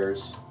the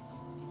chairs,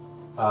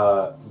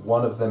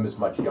 one of them is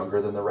much younger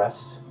than the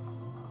rest.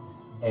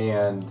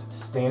 And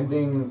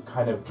standing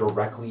kind of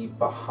directly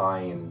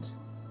behind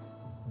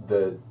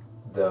the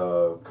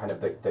kind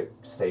of the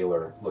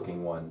sailor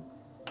looking one,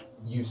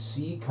 you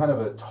see kind of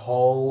a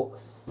tall,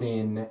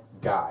 thin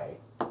guy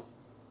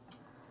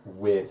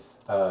with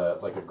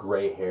like a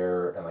gray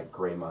hair and like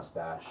gray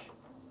mustache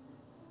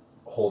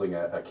holding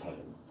a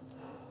cane.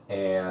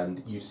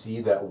 And you see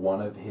that one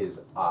of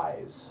his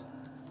eyes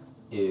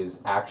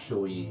is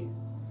actually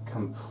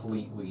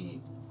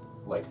completely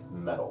like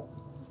metal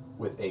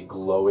with a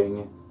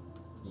glowing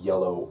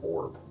yellow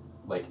orb,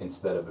 like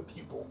instead of a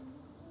pupil.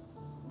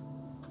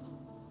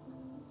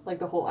 Like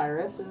the whole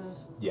iris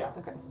is... Yeah.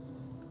 Okay.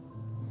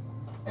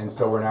 And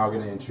so we're now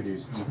going to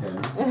introduce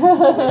Ethan.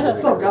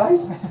 What's up,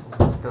 guys?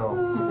 Let's go.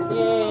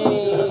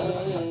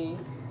 Yay!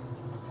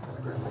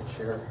 Gotta grab my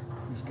chair.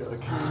 He's got a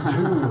cane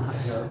too.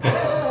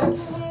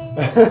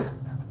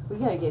 We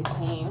gotta get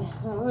Kane.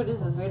 What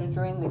is this? We gotta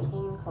join the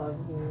Kane Club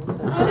here.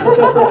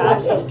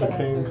 The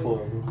cane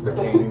club. The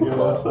cane Yeah,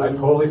 club. so- I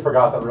totally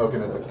forgot that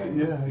Rogan is a cane.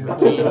 Yeah, he's cane got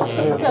gang.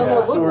 It's got a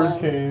little sword wood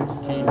cane.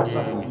 Cane or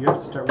something. You have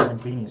to start wearing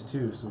beanies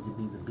too, so we could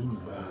be the beanie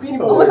boy. Beanie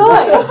Oh my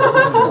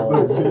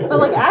Boys. god! But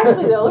like,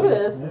 actually though, look at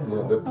this. Yeah,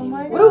 the Oh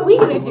my What are we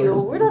gonna do?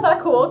 We're not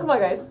that cool. Come on,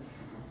 guys.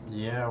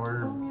 Yeah,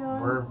 we're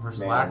Man.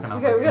 slacking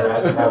on We gotta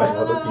Imagine having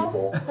slow other down.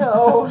 people.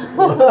 No.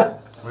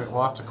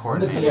 We'll have to I'm the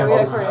coordinate. TM. we I'll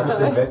gotta just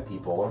coordinate invent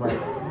people. What am I?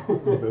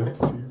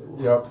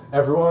 Yep.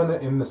 Everyone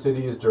in the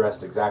city is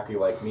dressed exactly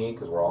like me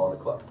because we're all in a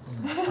club.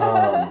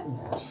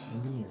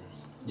 Engineers.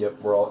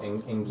 Yep, we're all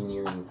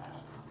engineering.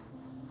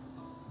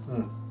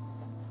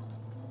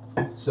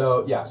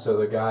 So yeah, so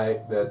the guy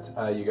that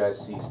you guys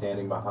see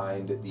standing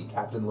behind the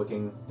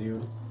captain-looking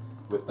dude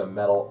with the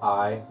metal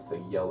eye, the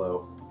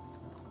yellow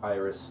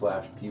iris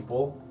 /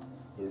 pupil,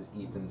 is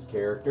Ethan's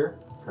character,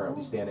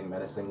 currently standing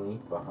menacingly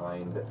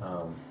behind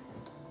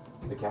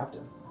the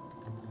captain.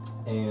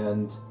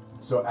 And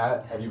so,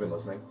 have you been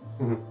listening?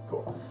 Mhm.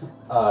 Cool.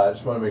 I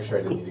just want to make sure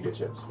I didn't need to get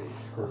you up to speed.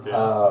 Okay.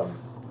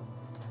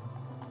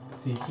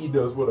 See, he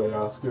does what I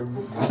ask him.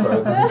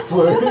 Besides me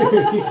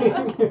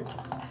playing.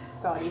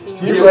 God, you think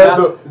He you're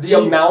read The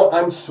amount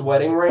I'm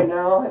sweating right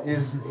now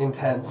is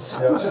intense.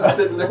 Yeah. Just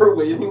sitting there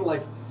waiting,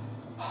 like,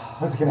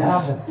 What's gonna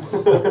happen?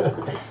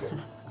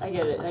 I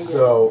get it. I get it.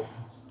 So,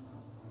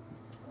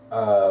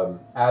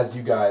 as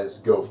you guys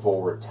go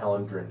forward,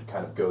 Telendrin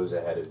kind of goes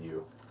ahead of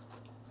you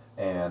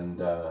and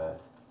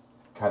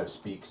kind of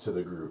speaks to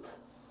the group.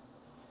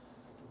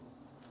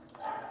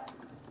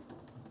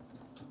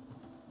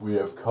 We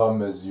have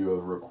come as you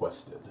have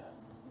requested.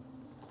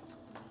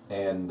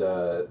 And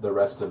the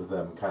rest of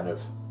them kind of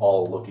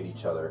all look at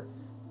each other.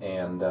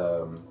 And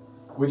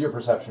with your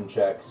perception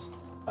checks,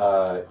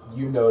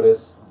 you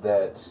notice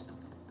that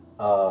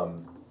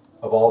of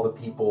all the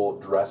people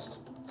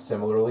dressed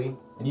similarly,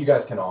 and you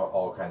guys can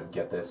all kind of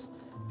get this,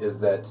 is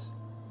that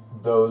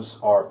those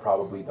are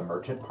probably the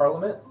merchant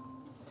parliament.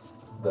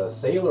 The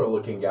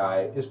sailor-looking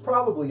guy is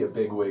probably a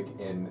bigwig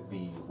in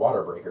the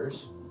water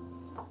breakers.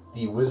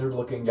 The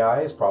wizard-looking guy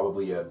is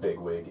probably a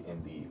bigwig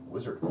in the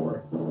wizard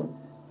corps.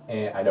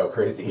 And I know,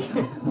 crazy.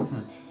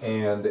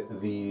 And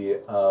the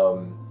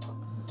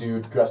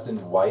dude dressed in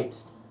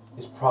white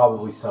is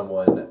probably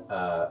someone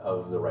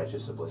of the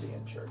Righteous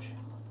Oblivion Church.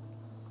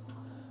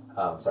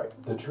 Sorry,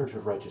 the Church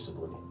of Righteous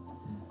Oblivion.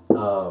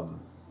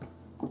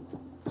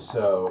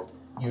 So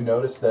you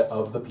notice that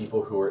of the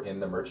people who are in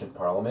the Merchant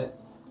Parliament,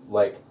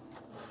 like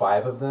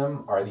 5 of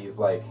them are these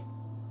like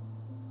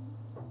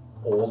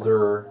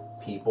older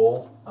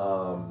people.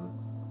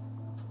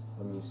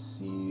 Let me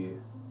see.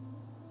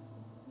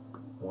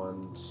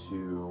 1,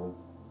 2.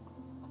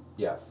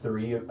 Yeah,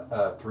 3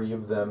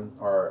 of them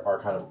are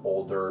kind of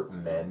older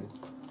men.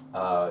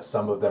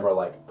 Some of them are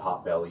like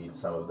pot-bellied.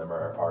 Some of them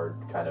are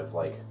kind of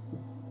like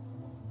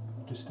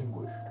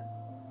distinguished,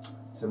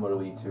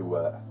 similarly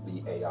to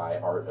the AI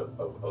art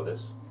of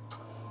Otis.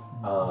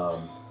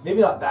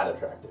 Maybe not that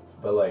attractive,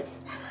 but like,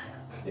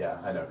 yeah,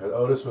 I know, because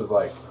Otis was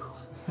like,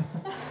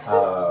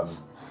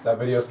 that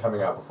video's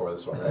coming out before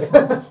this one, right?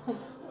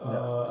 I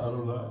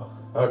don't know.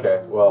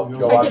 Okay, well,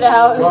 go Check watch, it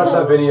out. watch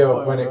that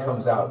video when it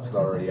comes out. It's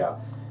not already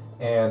out.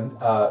 And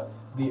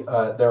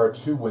there are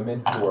 2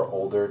 women who are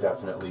older,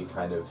 definitely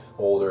kind of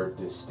older,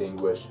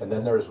 distinguished, and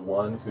then there's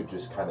one who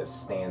just kind of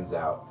stands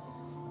out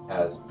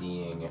as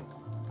being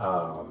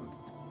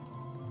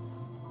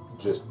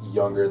just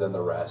younger than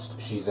the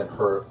rest. She's in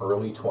her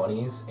early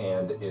 20s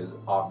and is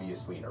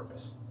obviously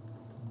nervous.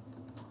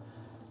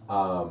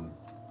 And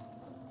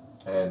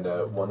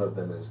one of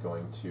them is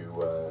going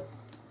to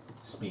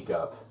speak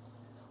up,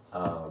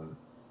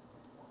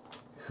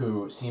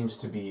 who seems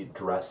to be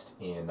dressed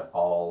in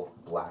all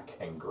black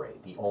and gray.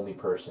 The only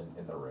person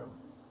in the room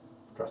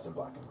dressed in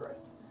black and gray.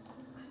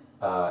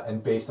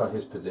 And based on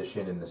his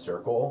position in the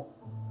circle,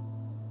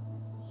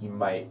 he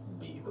might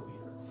be the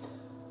leader.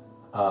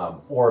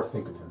 Or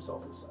think of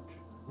himself as such.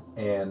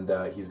 And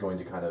he's going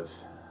to kind of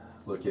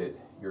look at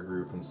your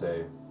group and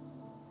say,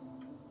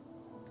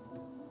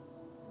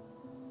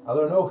 are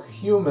there no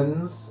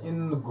humans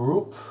in the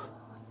group?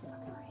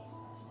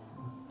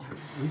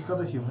 We've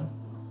got a human.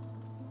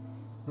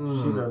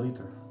 She's our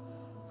leader.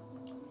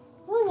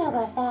 I don't know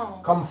about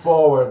that. Come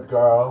forward,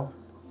 girl.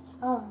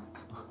 Oh,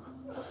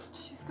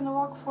 She's gonna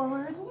walk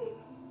forward.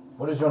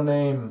 What is your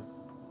name?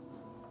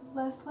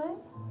 Leslie?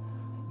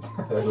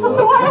 That She look.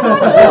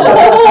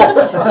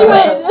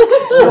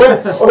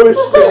 went. Oh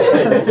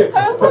shit!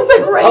 It's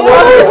like right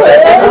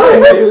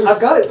over I've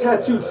got it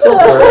tattooed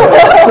somewhere.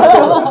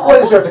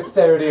 What is your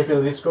dexterity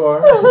ability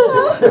score?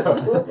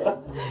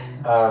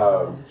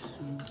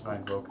 I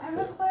invoke I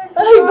was like, I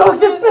both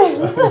the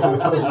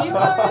is it you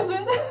or is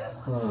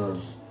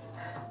it?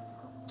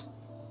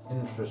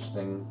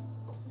 Interesting.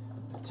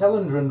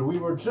 Telendrin, we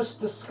were just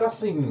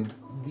discussing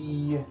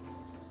the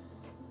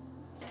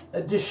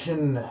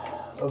addition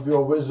of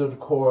your wizard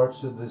core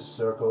to this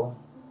circle.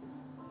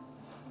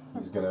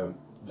 He's gonna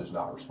just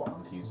not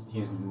respond.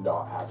 He's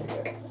not having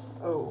it.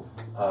 Oh.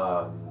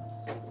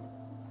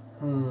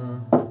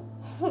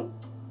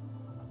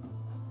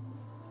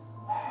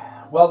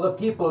 Well, the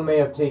people may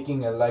have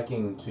taken a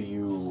liking to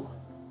you.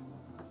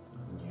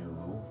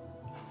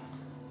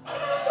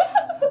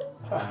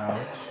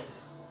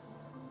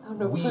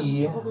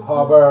 We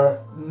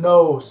harbor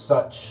no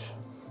such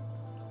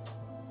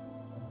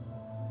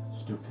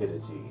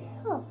stupidity.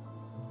 oh.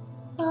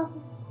 Well,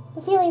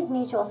 the feeling's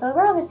mutual, so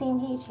we're on the same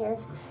page here.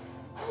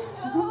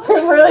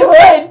 Prim really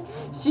would.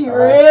 She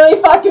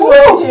really fucking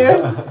would,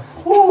 dude.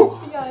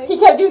 Yikes. He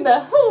kept doing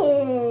the.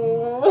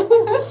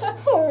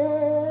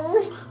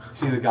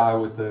 See the guy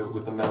with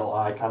the metal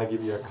eye kind of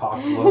give you a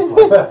cocked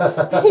look like,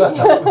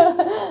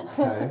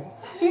 okay.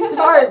 She's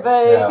smart,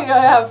 but Yeah. she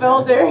don't have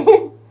filter.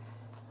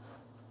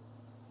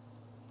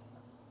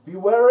 Be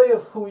wary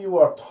of who you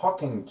are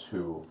talking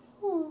to,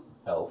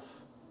 elf.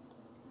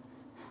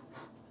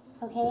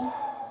 Okay?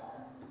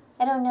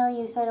 I don't know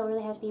you, so I don't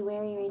really have to be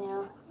wary right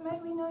now.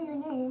 Might we know your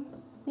name?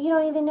 You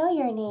don't even know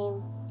your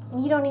name.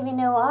 And you don't even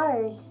know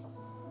ours.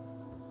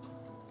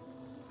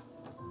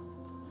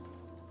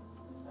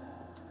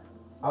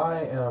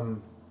 I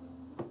am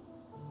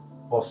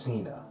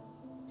Bosina.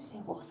 Say,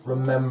 we'll see.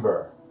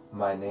 Remember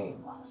my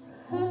name. We'll see.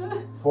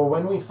 For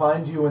when we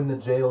find you in the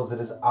jails, it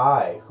is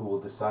I who will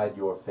decide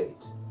your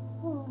fate.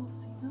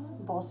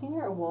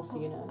 Bolsina or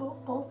Wolsina?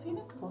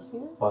 Bolsina?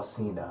 Bolsina?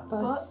 Bosina.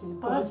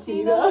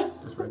 Bolsina?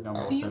 Just right now,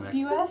 Wolsinic.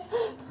 B.U.S.?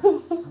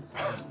 Hold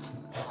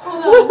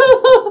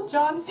on.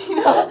 John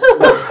Cena.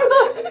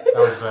 That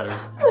was better.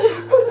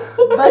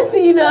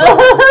 Bolsina.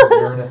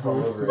 Uranus all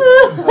over it.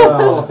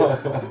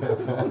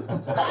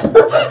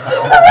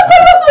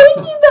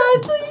 Thinking that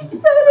until you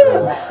said it.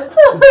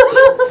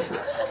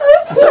 I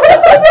was just trying to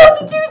find out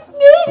the dude's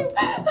name.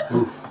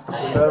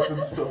 What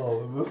happens to all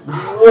of us? I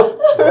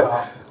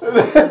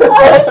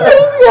was trying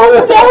to figure out how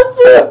to pronounce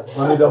it.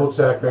 Let me double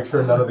check, make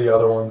sure none of the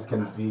other ones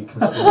can be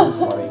construed as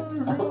funny.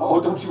 Oh,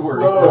 don't you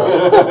worry. No,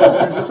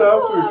 you just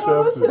have to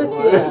accept it.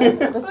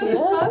 Bolsina.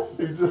 Bolsina? Us?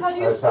 You just, How do I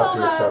you just have spell to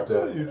that? accept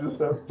it. you just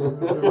have to. No,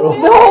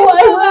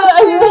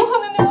 I really.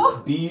 want to know.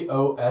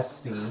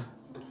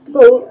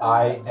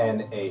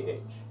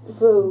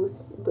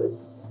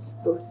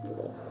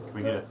 Boscinah. Can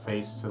we get a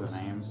face to the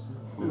names?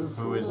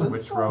 Who is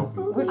which row?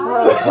 Which I-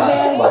 row?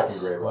 Black and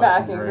gray.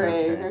 Back in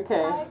Gray, grade.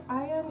 Okay.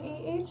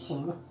 I-N-A-H?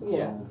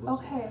 Yeah.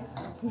 Okay.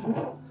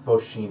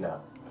 Boshina.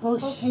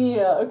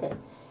 Bolsina. Okay.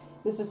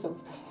 This is so.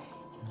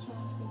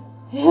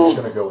 I'm just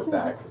gonna go with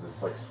that because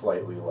it's like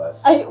slightly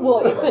less.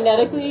 Well, like,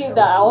 phonetically, you know,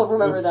 that it's- I'll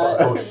remember it's that.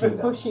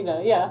 Boshina.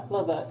 Boshina. Yeah,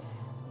 love that.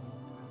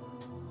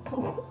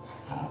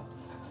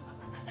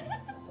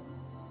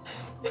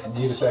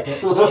 Need a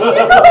second?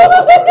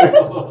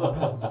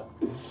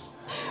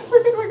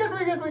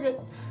 We're good.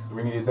 Do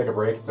we need to take a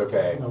break? It's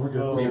okay. No, we're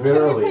good. Be a bit Can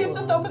you early. please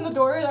just open the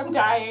door? I'm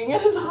dying.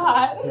 It's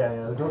hot.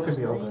 Yeah, the door could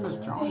be open.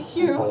 Thank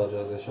you.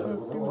 Apologize, I should have.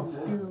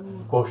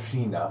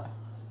 Boshina.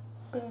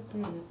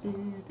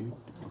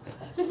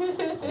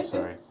 I'm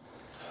sorry.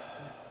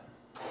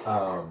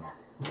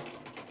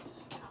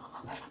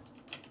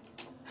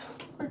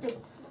 We're good.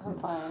 I'm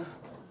fine.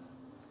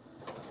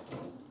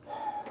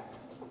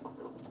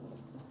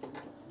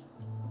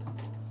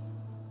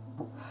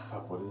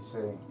 Fuck, what did he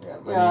say? Yeah,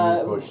 my Yeah,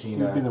 name is He'd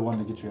be Boshina. the one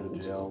to get you out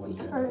of jail when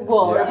you.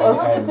 Well, Yeah,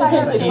 or and- decides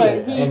and the he-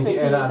 fate. He and-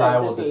 fixes and I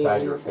decides will the decide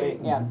fate. your fate.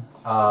 Yeah,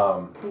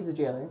 he's the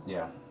jailer.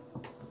 Yeah.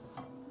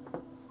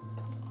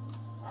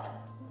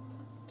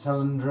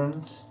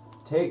 Telendrint,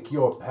 take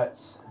your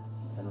pets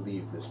and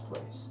leave this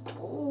place.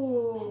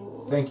 Ooh.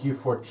 Thank you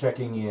for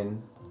checking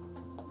in,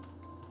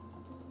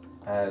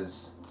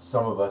 as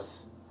some of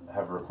us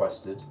have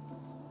requested.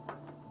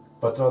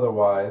 But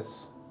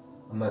otherwise,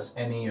 unless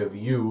any of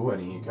you,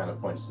 and he kind of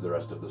points to the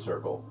rest of the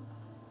circle,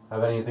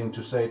 have anything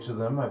to say to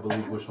them, I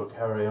believe we shall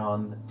carry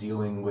on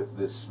dealing with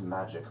this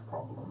magic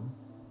problem.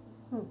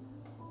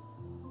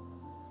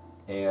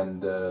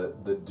 And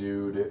the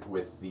dude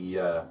with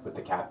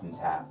the captain's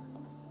hat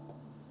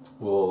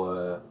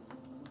will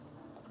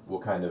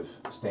kind of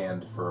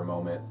stand for a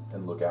moment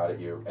and look out at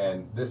you.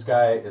 And this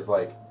guy is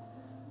like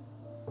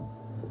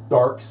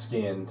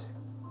dark-skinned,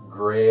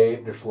 gray,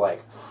 just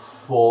like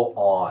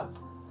full-on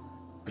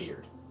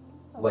beard,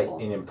 like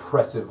an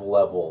impressive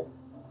level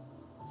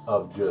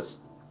of just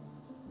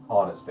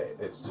on his face.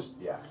 It's just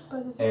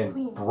But is it and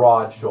clean?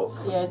 broad shoulder.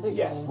 Yeah, is it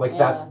yes, clean? like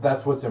Yeah.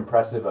 that's what's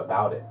impressive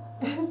about it.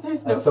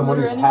 There's no As someone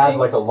food or who's had anything?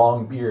 like a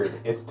long beard,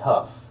 it's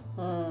tough.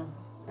 And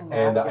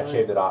I Immaculate.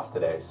 shaved it off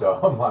today, so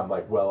I'm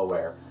like well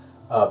aware.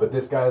 But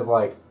this guy's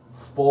like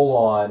full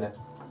on,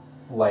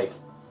 like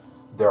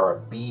there are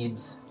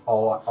beads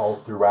all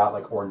throughout,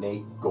 like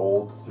ornate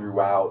gold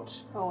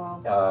throughout. Oh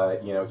wow.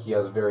 You know, he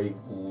has very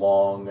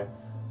long,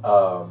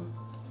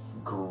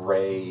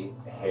 gray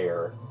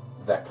hair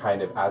that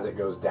kind of, as it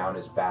goes down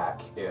his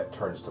back, it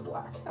turns to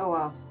black. Oh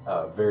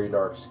wow. Very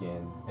dark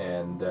skin,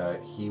 and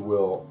he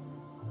will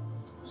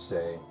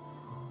say,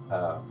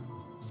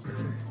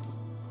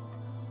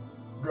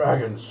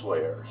 Dragon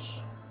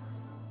Slayers,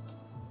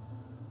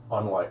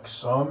 unlike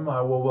some,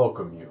 I will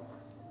welcome you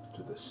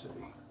to this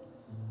city.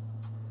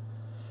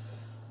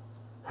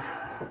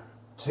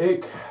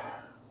 Take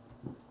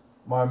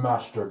my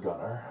master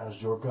gunner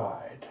as your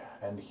guide,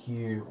 and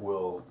he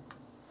will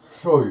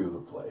show you the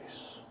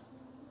place.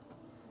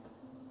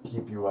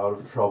 Keep you out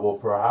of trouble,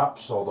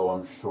 perhaps, although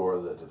I'm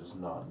sure that it is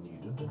not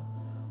needed.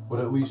 But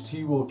at least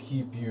he will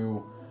keep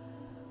you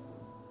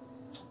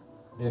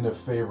in a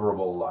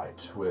favorable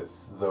light with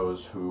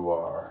those who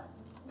are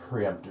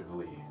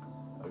preemptively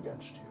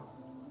against you.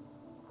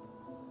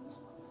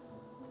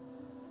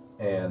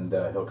 And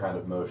he'll kind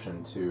of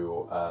motion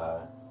to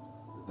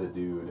the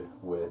dude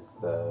with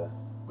the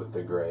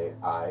gray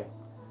eye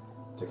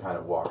to kind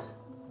of walk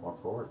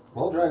forward.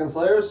 Well, Dragon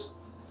Slayers,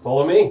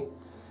 follow me.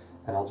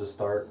 And I'll just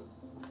start.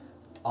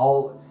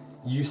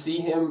 You see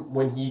him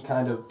when he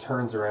kind of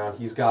turns around.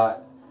 He's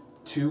got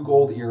 2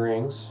 gold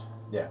earrings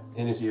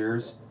in his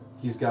ears.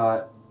 He's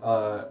got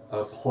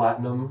a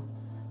platinum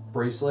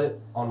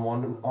bracelet on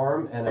one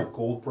arm and a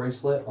gold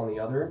bracelet on the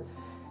other.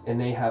 And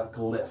they have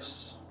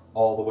glyphs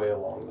all the way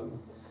along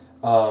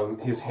them.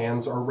 His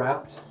hands are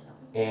wrapped,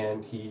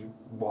 and he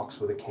walks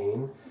with a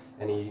cane,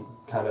 and he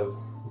kind of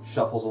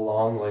shuffles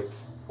along like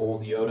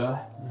old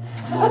Yoda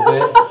a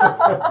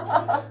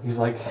little bit. He's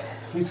like,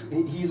 he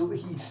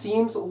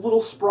seems a little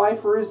spry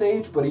for his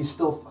age, but he's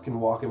still fucking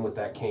walking with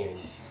that cane.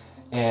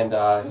 And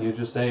he'll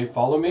just say,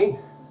 follow me,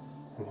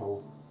 and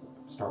he'll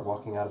start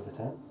walking out of the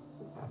tent.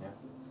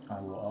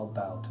 I'll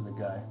bow to the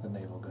guy, the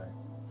naval guy.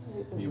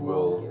 He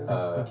will.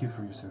 Thank you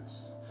for your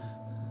service.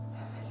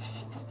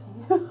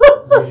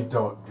 We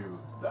don't do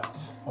that.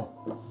 Oh,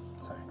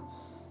 sorry.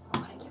 I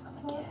want to give him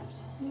a gift.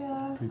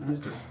 Yeah. Please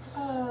do.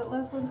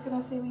 Leslie's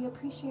gonna say we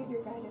appreciate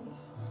your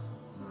guidance.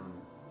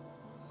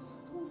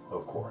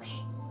 Of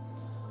course.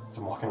 As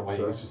I'm walking away,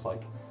 Sure. he's just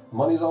like,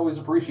 money's always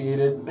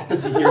appreciated,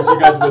 as he hears you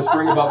guys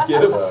whispering about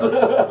gifts.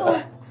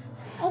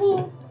 I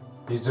mean,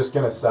 He's just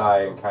gonna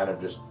sigh and kind of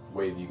just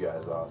wave you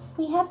guys off.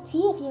 we have tea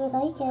if you would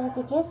like it as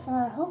a gift from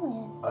our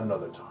homeland.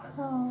 Another time.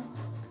 Oh,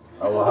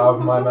 I will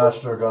have my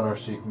master gunner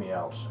seek me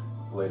out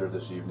later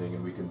this evening,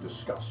 and we can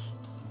discuss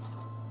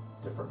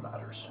different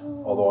matters.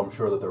 Although I'm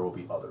sure that there will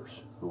be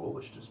others who will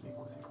wish to speak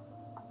with you.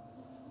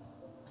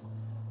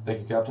 Thank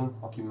you, Captain.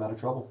 I'll keep him out of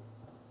trouble.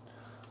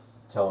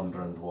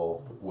 Telendrind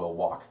will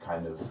walk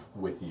kind of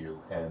with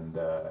you and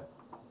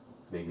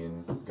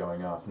begin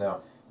going off.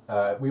 Now,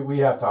 we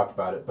have talked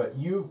about it, but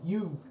you've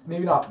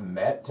maybe not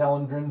met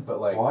Telendrind, but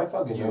like Oh, I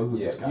fucking know who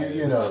yeah, this guy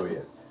you is. know who he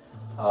is.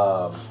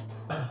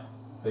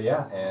 But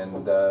yeah,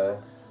 and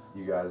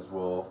you guys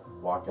will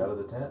walk out of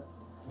the tent.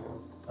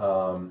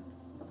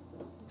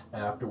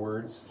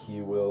 Afterwards,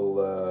 he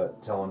will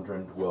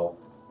Telendrind will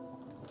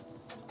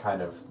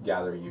kind of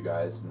gather you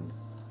guys and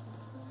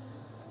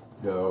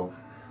go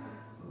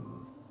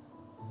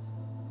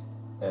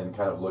and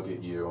kind of look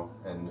at you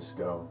and just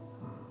go,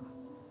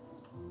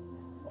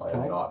 I Can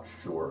am I- not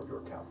sure of your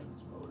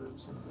captain's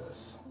motives in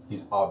this.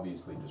 He's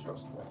obviously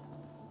distrustful.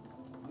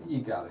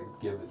 You gotta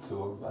give it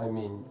to him. I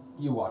mean,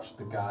 you watched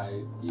the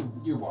guy,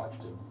 you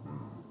watched him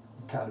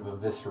kind of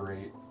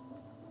eviscerate.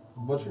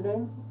 What's your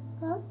name?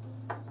 Huh?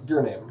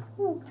 Your name.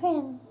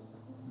 Prim.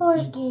 Orb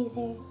He-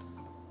 gazer.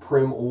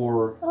 Prim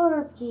or...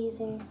 Orb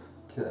gazer.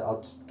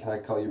 Can I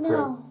call you Prim?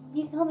 No,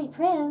 you can call me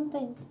Prim,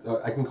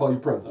 but I can call you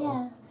Prim, though.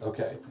 yeah.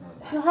 Okay.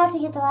 You'll have to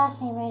get the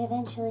last name right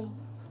eventually.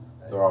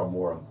 There are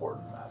more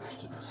important matters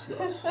to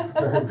discuss.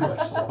 Very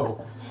much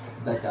so.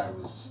 That guy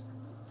was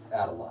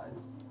out of line.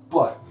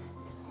 But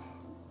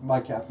my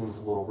captain's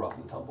a little rough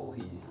and tumble.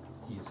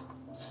 He's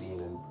seen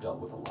and dealt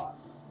with a lot.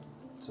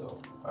 So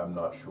I'm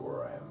not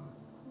sure I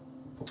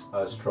am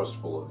as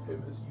trustful of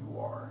him as you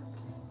are.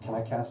 can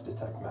I cast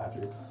Detect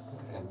Magic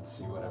and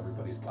see what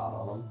everybody's got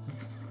on them?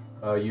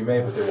 You may,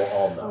 but they will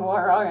all know.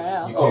 We're all right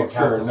now. You Oh, can't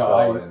cast sure, a no, spell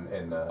I-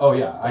 in Oh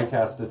yeah, in I stealth.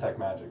 cast detect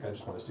magic. I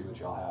just want to see what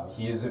y'all have.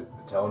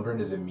 Telendrin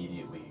is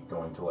immediately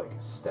going to like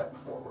step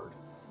forward.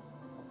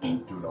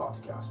 Do not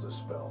cast a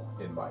spell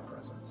in my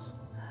presence.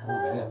 Oh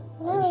man,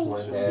 I just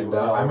wanted to see And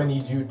what y'all. I'm gonna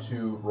need you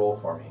to roll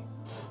for me.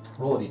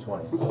 Roll a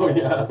d20. Oh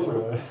yeah, that's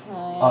right.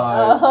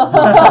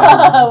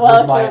 Well,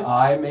 Would my true.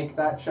 eye make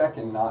that check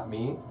and not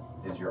me?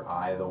 Is your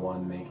eye the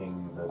one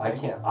making the? I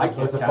thing? can't- I So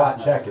can't It's a cast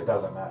flat check. magic. It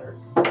doesn't matter.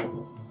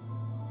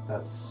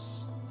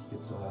 That's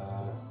it's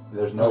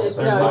There's no. It's-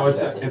 there's no, no,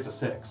 it's it's a- a, it's a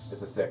 6.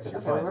 It's a 6. It's You're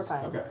a So fine. we're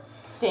fine. Okay.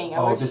 Dang, I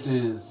Oh, wish. this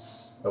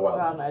is The wild.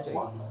 Wild magic.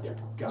 wild magic.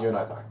 Got You and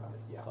it. I talked about it.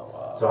 Yeah.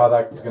 So, So how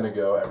that's gonna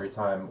go every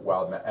time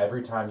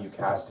every time you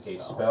cast a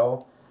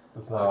spell,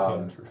 That's not a Um,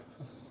 cantrip.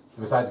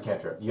 besides a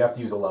cantrip, you have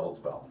to use a leveled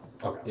spell.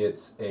 Okay.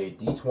 It's a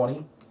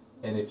d20,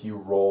 and if you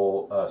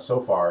roll so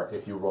far,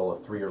 if you roll a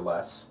 3 or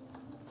less,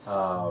 that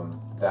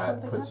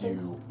Something puts you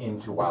happens.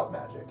 into wild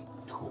magic.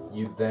 Cool.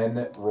 You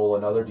then roll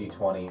another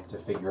d20 to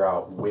figure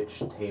out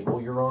which table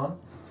you're on,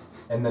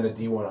 and then a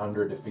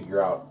d100 to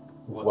figure out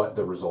what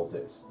the result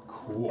is.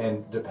 Cool.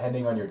 And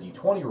depending on your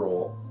d20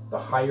 roll, the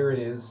higher it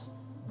is,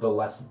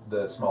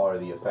 the smaller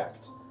the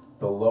effect.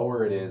 The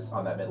lower it is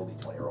on that middle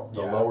d20 roll.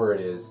 The Yeah. lower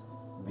it is,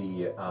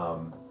 the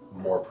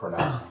more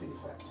pronounced the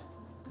effect.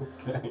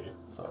 Okay.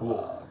 So,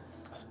 Cool.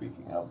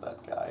 Speaking of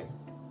that guy,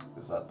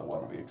 is that the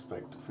one we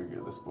expect to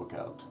figure this book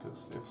out?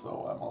 Because if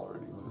so, I'm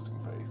already losing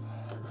faith.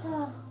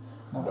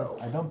 No,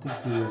 I don't think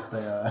he was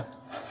the.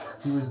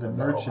 He was the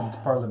merchant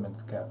parliament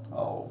captain.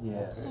 Oh,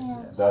 Yes. okay.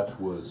 Yeah. Yes.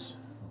 That was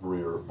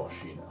Breer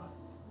Bashina,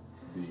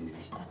 the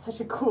That's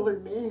such a cooler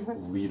name.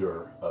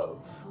 leader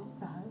of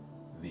That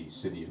the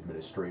city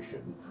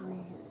administration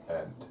rare.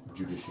 and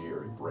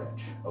judiciary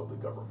branch of the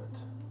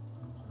government.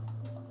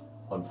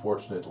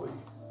 Unfortunately,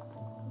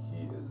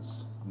 he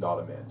is not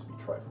a man to be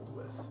trifled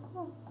with,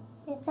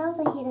 It sounds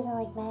like he doesn't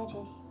like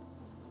magic.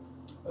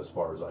 as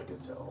far as I can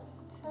tell.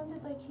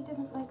 Sounded like he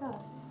didn't like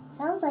us.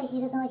 Sounds like he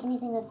doesn't like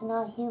anything that's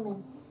not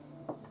human.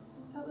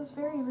 That was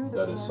very rude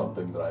That of him. is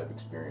something that I've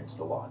experienced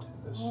a lot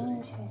in this city.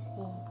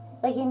 Interesting.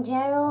 Like in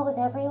general with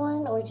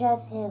everyone or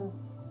just him?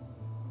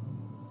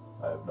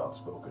 I have not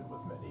spoken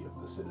with many of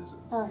the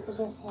citizens Oh, here. so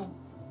just him.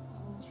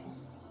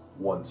 Interesting.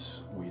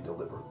 Once we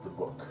deliver the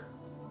book,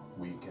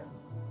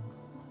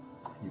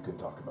 you can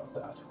talk about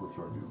that with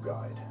your new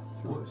guide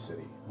through the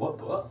city. What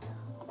book?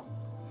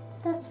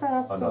 That's for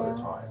us Another to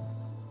know. time.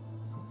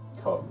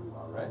 Come.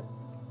 All right. And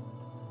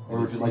Where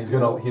would you like he's to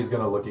go?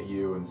 gonna look at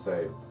you and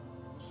say,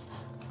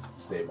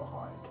 "Stay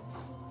behind,"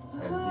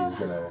 and he's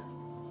gonna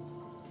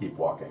keep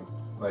walking.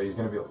 Like he's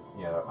gonna be like,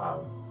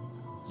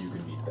 you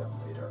can meet them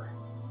later,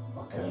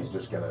 and Okay. he's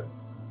just gonna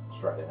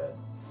stride ahead.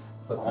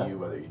 It's up to Alright. you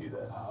whether you do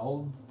that.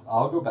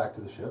 I'll go back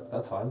to the ship.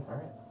 That's fine. All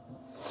right.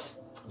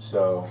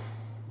 So,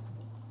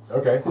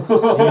 okay.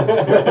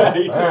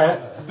 He just-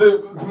 Alright.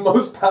 the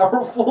most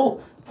powerful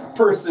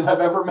person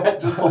I've ever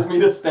met just told me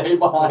to stay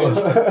behind.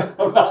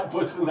 I'm not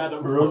pushing that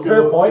up.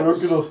 Fair point.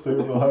 Rogan will stay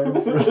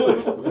behind for a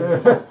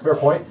second. Fair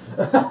point.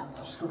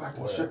 Just go back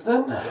to the ship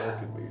then. Where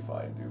can we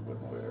find you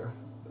and where?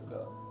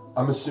 And,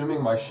 I'm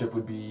assuming my ship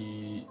would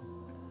be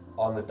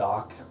on the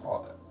dock.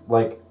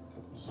 Like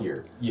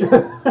here.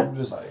 Yeah. I'm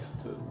just nice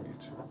to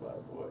meet you, by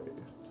the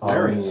way.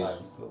 Very Um, nice.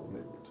 I'm still new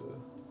to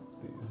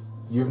these.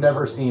 You've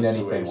never social seen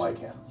anything like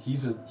him.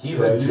 situations. He's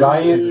He's a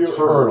giant You-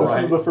 turtle.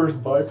 This is the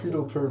first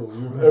bipedal turtle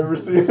you've ever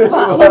seen.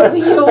 Bipedal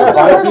Bipedal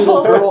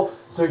turtle. turtle.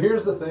 So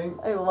here's the thing.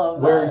 I love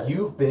Where that.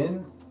 you've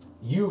been,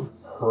 you've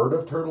heard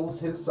of turtles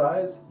his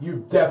size.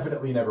 You've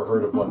definitely never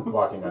heard of one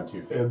walking on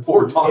 2 feet. And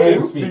Or speak- talking.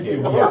 And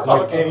speaking. Or Yeah, like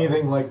talking.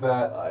 anything like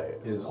that. I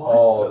Is what?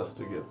 all- just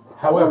to get.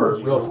 However,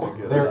 just real to quick,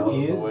 get there out of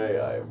the is- way.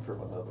 I am from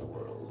another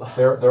world.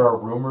 There are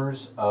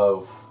rumors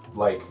of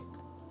like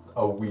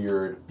a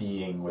weird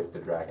being with the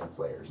dragon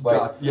slayers. Like,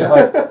 God, yeah.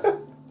 like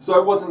So I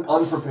wasn't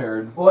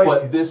unprepared, Like-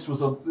 but this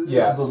was a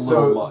yeah. this is a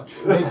So little much.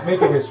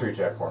 make a history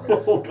check for me.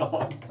 Oh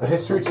god. A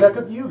history check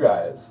of you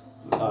guys.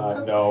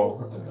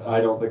 No,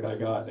 I don't think I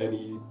got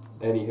any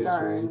history.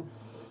 Darn.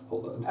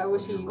 Hold on. I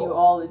wish he knew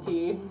all the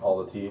tea.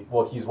 All the tea.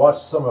 Well, he's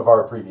watched some of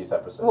our previous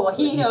episodes. Well, so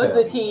he knows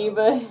the definitely tea,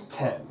 knows. but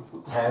 10.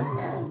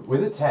 10.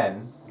 With a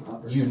 10,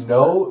 you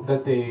know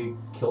that they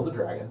killed a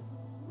dragon,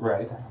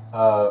 Right.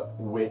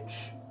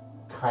 which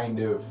kind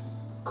of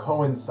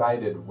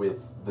coincided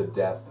with the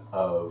death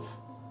of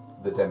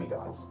the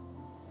demigods.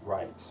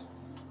 Right.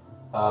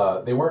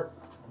 They weren't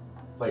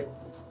like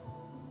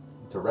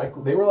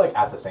directly. They were like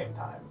at the same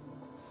time,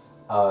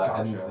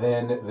 and Gotcha.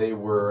 then they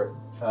were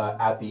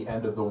at the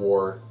end of the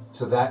war.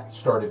 So that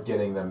started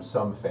getting them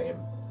some fame,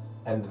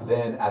 and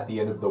then at the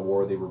end of the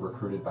war, they were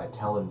recruited by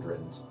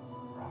Telendrind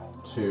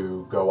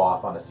to go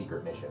off on a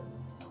secret mission.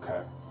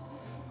 Okay.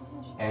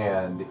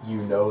 And you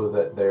know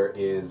that there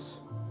is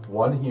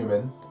one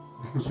human,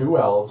 2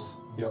 elves,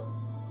 Yep.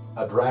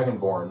 a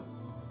dragonborn,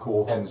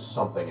 Cool. and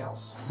something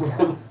else.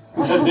 Yeah.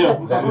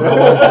 That no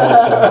one's ever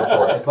seen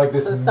before. It's like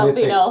this So something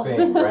mythic else.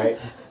 thing, right?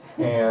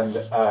 And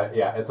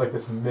yeah, it's like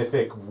this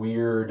mythic,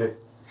 weird,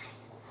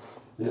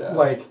 Yeah.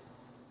 like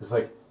it's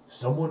like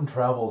someone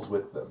travels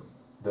with them,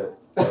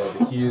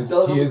 He is.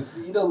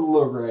 He doesn't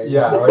look right.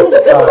 Yeah,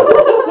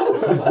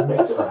 he's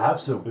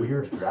perhaps a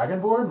weird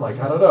dragonborn. Like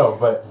I don't know,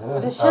 but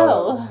With a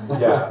shell.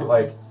 yeah,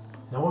 like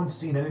no one's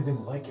seen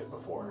anything like it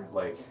before.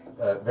 Like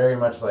very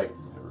much like.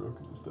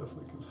 Roken is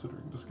definitely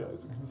considering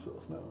disguising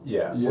himself now.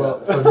 Yeah. Yeah.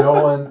 Well, so no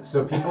one.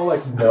 So people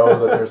like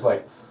know that there's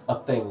like A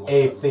thing.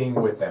 thing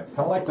with them, kind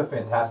of like the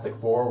Fantastic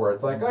Four, where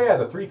it's like, oh yeah,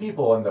 the 3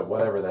 people and the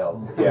whatever the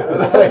hell. Yeah.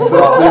 It's like,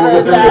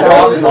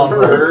 Dog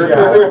monster.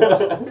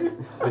 Yeah.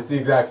 It's the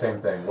exact same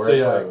thing. Where So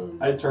it's yeah,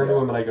 like, I turn to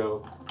him and I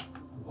go,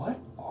 "What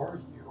are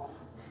you?"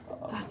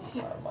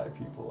 My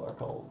people are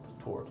called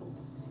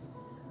turtles.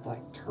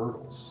 Like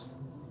turtles.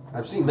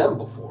 I've seen them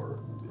before.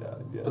 Yeah,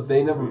 yes. But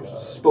they never we are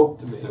spoke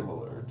to me.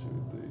 Similar to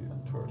the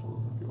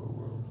turtles of your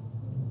world.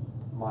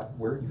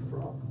 Where are you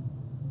from?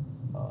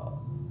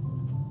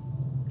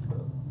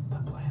 the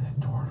planet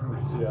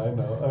Tortorella. Yeah, I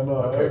know.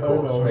 Okay,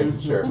 cool. Just making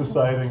He's sure. just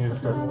deciding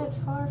if you're Planet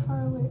far,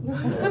 far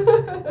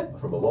away.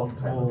 From a long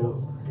time Oh. ago.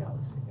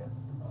 Galaxy, yeah.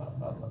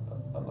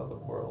 another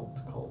world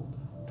called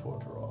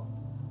Tortorella.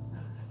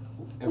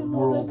 A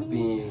world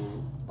being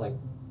like,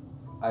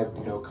 I have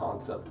no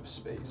concept of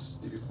space,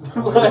 dude.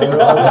 Well,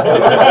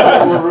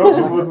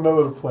 Roken wouldn't know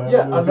what a planet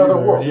Yeah, is another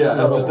either. world. Yeah,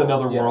 Another just world.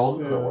 another Yeah, world.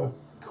 just another world.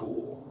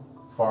 Cool.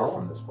 Far Well,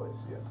 from this place,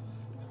 yeah.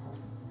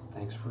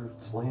 Thanks for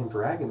slaying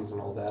dragons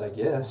and all that, I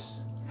guess.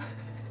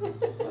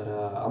 But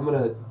I'm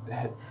gonna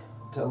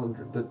tell him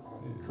the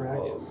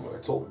dragon.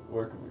 Well,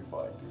 where can we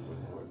find you when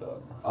we're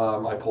done?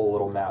 I pull a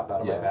little map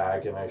out of my Yeah.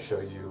 bag and I show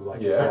you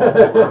like Yeah.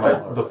 exactly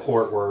where the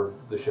port where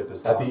the ship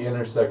is At docked. the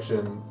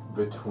intersection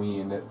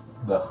between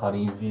the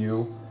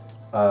Honeyview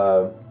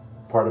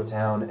part of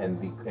town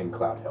and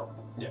Cloud Hill.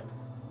 Yeah.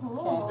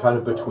 Okay. Kind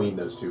of between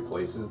those two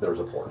places, there's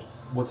a port.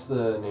 What's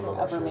the name of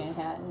my Upper ship?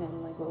 Manhattan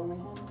and like Lower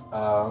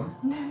Manhattan.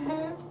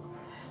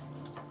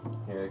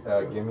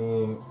 Give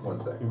me 1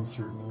 second.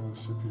 Insert name of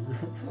ship here.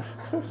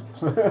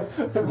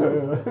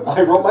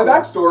 I wrote my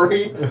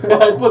backstory and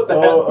I put that.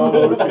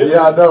 Okay.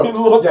 Yeah, no. In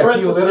little Yeah,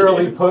 he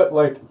literally parentheses. put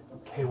like,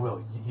 "Hey,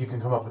 Will, you can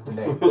come up with the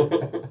name."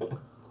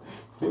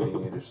 And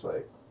you just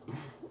like,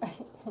 I'm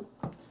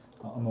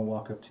gonna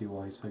walk up to you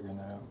while he's figuring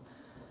that out.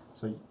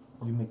 So you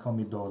may call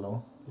me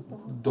Dolo.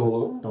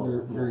 Dolo.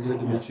 Dolo, Very yes. good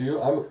to meet you.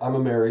 I'm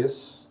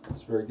Amarius.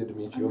 It's very good to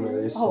meet you,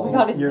 Amarius. Oh, we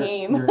got his You're-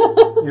 name.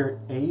 You're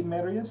a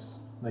Marius?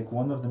 Like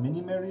one of the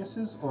mini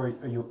Mariuses? Or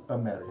are you a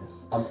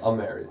Marius? I'm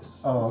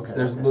Amarius. Oh, okay.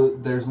 There's okay.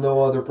 there's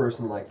no other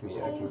person like me.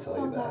 I How do can you tell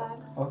spell you that.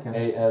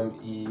 Okay.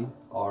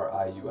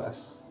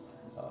 Amerius.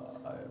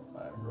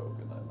 I'm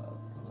Roken. I'm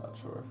not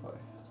sure if I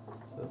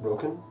said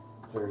Roken.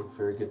 Very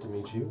very good to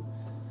meet you.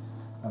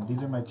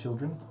 These are my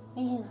children.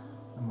 Yeah.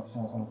 I'm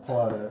gonna pull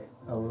out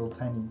a little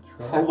tiny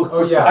shrub. I look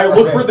Oh, for yeah, I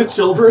look okay. for the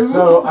children.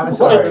 So I'm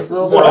sorry.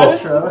 Little What?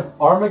 shrub.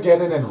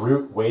 Armageddon and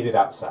Root waited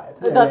outside.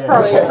 That's yeah,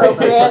 probably yeah.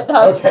 appropriate.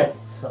 That's Okay.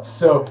 So,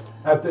 So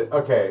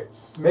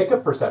make a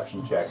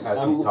perception check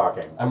as he's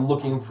talking. I'm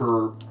looking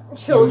for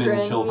children.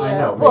 human children. Yeah. I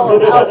know, Well,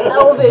 maybe.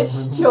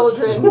 elvish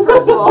children,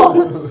 first of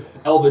all.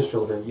 Elvish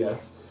children,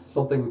 yes.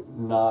 Something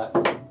not.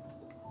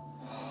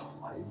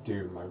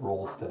 Dude, my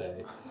rolls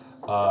today.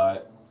 10.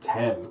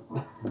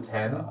 10.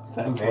 10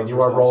 And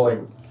you are perception.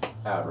 rolling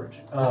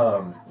average.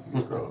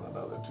 he's grown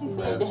another 2 He's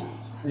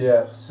inches.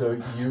 Yeah. So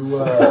you.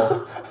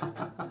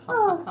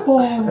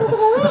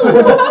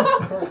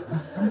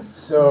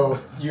 So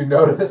you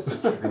notice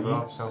a Grew tree,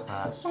 up so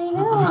fast. I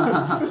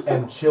know.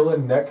 and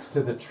chilling next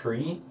to the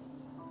tree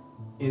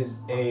is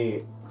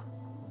a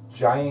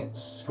giant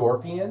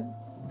scorpion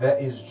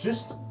that is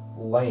just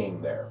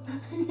laying there,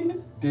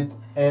 Did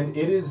and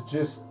it is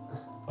just.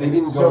 they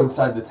didn't so- go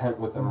inside the tent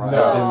with him, right?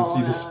 No. I didn't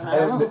see this.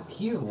 And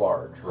he's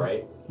large,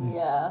 right?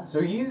 Yeah.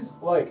 So he's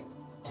like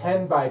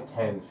 10 by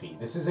 10 feet.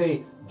 This is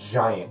a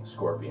giant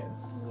scorpion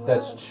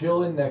that's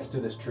chilling next to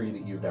this tree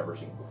that you've never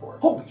seen before.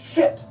 Holy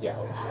shit! Yeah.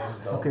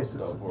 Okay, so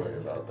Don't worry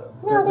about that.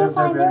 No, they're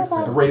fine. They're very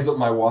fine. Raise up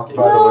my walking.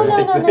 By the No, way. no,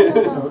 no, no,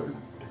 no, no.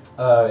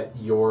 So,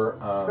 Your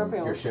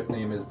Scorpions. ship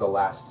name is the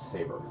Last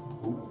Saber.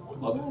 Ooh,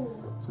 love it.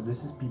 so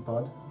this is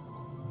Peapod.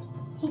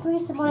 He grew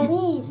some more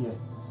leaves.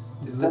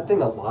 Is that thing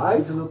He's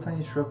alive? a little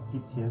tiny shrub.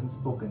 He hasn't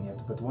spoken yet,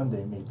 but one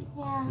day maybe.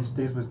 Yeah. He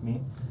stays with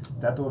me.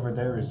 That over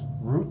there is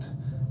Root.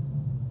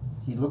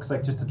 He looks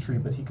like just a tree,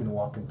 but he can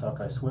walk and talk,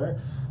 I swear.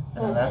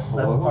 And that's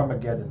Hello?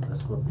 Armageddon, the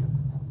scorpion.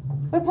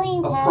 We're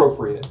playing tag.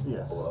 Appropriate.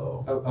 Yes.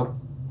 Hello.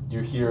 You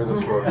hear the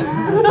scorpion.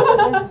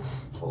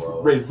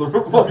 Hello. Raise the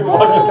fucking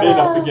walking cane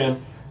up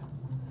again.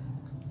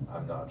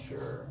 I'm not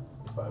sure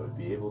if I would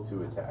be able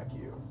to attack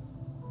you,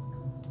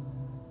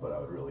 but I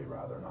would really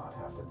rather not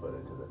have to put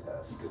it to the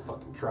test. You could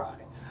fucking try.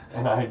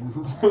 And I.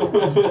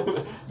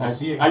 You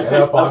see it I get take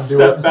up a onto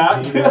step its,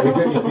 back.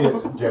 You see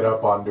it get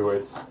up onto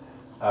its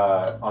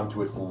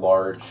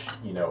large,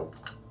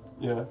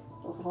 Yeah.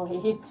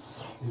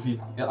 Legs. If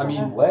you, I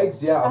mean,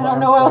 legs. Yeah, I don't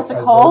know what else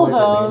to call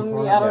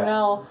them. Yeah, I don't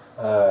know.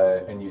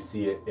 And you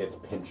see its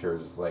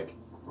pinchers like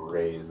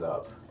raise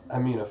up. I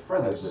mean, a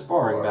friendly As this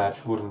sparring large.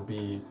 match wouldn't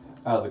be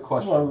out of the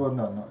question. Well,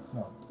 no.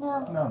 No.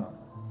 No.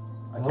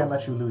 I can't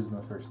let you lose on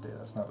the first day.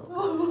 That's not okay.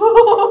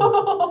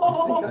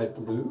 You think I'd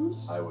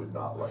lose? I would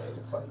not like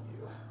to fight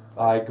you.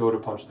 I go to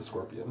punch the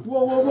scorpion.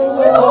 Whoa, whoa,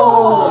 whoa,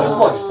 Oh. Just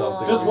once.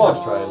 Something Just we once.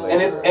 should try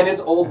later. And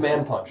it's old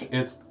man punch.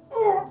 It's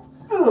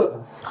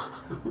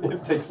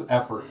it takes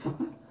effort.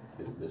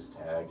 Is this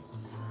tag?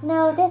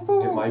 No, this It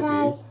isn't might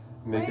tag. be.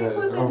 Make Wait, a.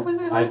 who's it? Who's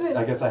it? I, Who's it?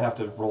 I guess I have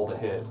to roll to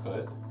hit,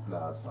 but No,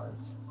 that's fine.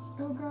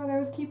 Oh god, I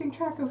was keeping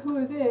track of who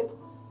is it.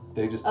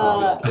 they just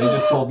told me. They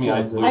just told me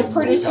I'd lose. I'm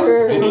pretty Got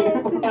sure to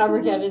me.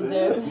 Armageddon's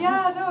it.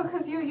 Yeah, no,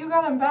 because you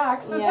got him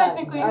back, so Yeah,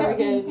 technically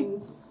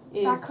Armageddon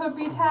is. that could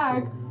be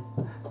tag.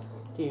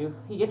 Dude,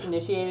 he gets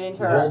initiated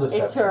into Roll our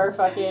deception.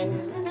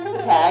 fucking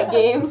tag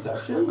game.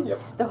 Deception. Yep.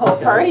 The whole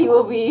party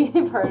will be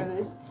part of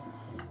this.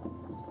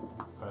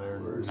 Better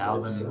Where's now my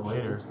than perception?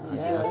 later. I Did you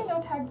Yes. say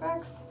no tag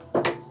backs?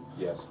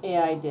 Yes.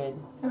 Yeah, I did.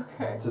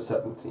 Okay. It's a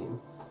 17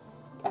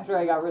 After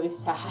I got really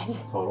sad.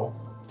 Total.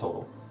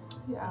 total.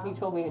 Yeah. He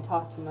told me to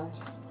talk too much.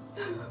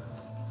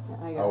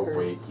 I got Oh hurt.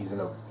 wait, he's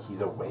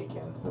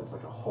awakened. That's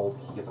like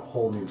he gets a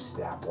whole new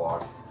stat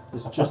block.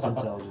 It's just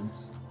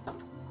intelligence.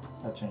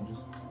 That changes.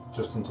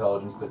 Just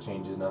intelligence that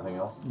changes, nothing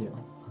else. Yeah.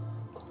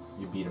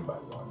 You beat him by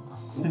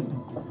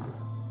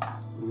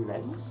 1.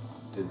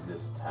 Nice. Is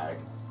this tag?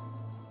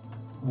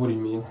 What do you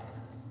mean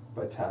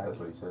by tag? That's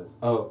what he says.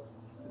 Oh,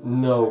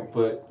 no,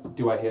 but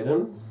do I hit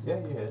him? Yeah,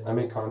 you hit. I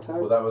make contact?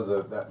 Well, that was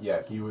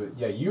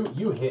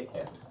you hit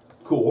him.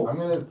 Cool. I'm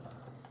gonna. Do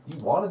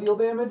you want to deal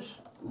damage?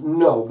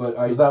 No, but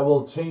 'Cause that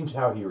will change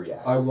how he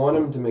reacts. I want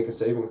him to make a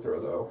saving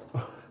throw, though.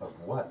 Of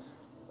what?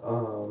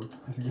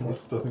 You're gonna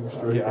stunning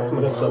strike. Yeah, I'm him?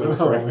 gonna stunning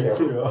strike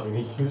him. Yeah. Can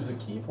you use a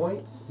key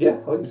point? Yeah,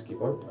 I'll use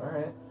keep on. All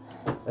right.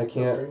 I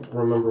can't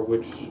remember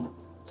which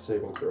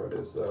saving throw it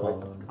is, though.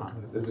 Con.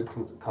 Is it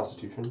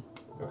Constitution?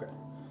 Okay.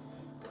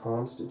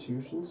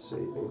 Constitution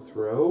saving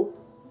throw.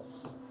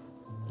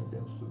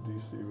 Against the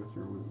DC with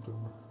your wisdom.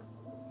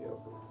 Yep.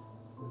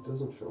 It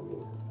doesn't show me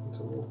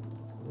until.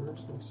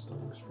 Where's my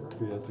stunning strike?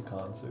 Yeah, it's a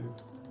con save.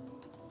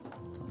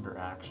 Under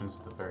actions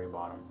at the very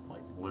bottom.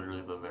 Like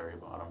literally the very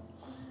bottom.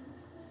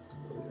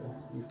 Oh, yeah,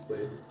 you've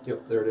played.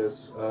 Yep, there it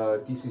is.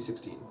 DC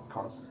 16.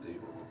 Con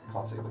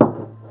saving throw.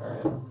 All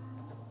right.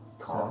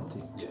 Con.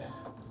 17. Yeah.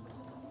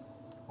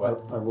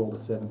 What? I rolled a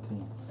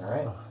 17. All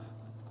right.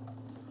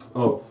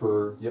 Oh,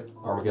 for Yep.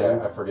 Armageddon?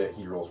 Yeah, I forget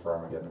he rolls for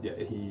Armageddon. Yeah,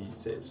 he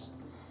saves,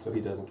 so he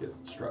doesn't get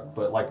struck.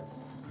 But like,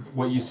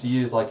 what you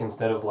see is like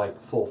instead of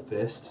like full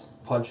fist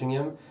punching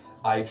him,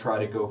 I try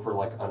to go for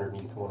like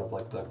underneath one of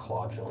like the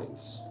claw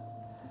joints,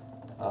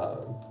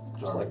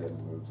 just like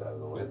Armageddon moves out of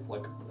the way. with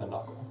like a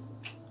knuckle.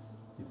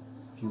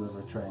 If you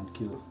ever try and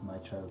kill my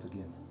child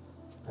again,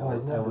 Oh, I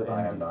never. would I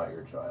end am you. not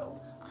your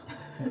child.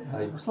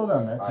 Slow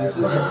down there. I This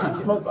have is- never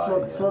been Slow, by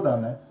slow, him. slow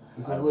down there.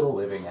 This is I a was little.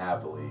 living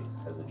happily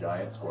as a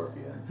giant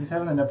scorpion, He's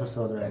having an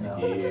episode right and now.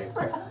 he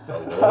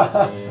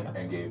awoke me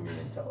and gave me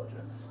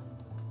intelligence.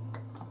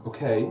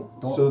 Okay,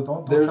 Don't, so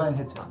don't there's try and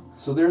hit him.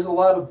 so there's a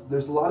lot of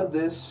this.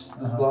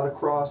 There's a Uh-huh. lot of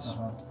cross.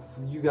 Uh-huh.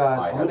 For you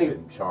guys, I I'm have gonna.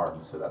 been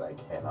charmed so that I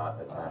cannot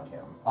attack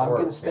him. I'm or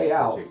gonna stay think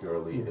out.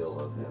 particularly Yes. ill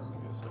of him,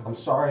 I'm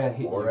sorry I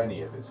hit or you.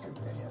 any of his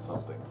companions.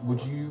 Something.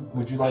 Would you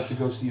like to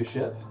go see a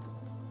ship?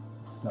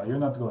 No, you're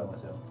not going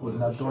with him. What He's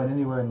is not a going ship?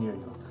 anywhere near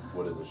you.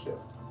 What is a ship?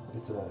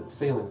 It's a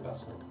sailing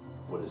vessel.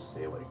 What is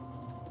sailing?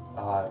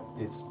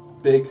 It's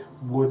big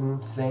wooden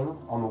thing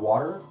on the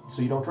water,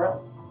 so you don't drown.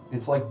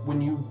 It's like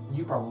when you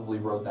probably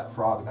rode that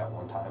frog that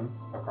one time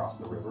across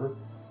the river.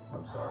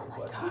 I'm sorry,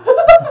 but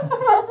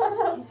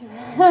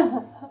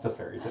It's a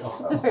fairy tale.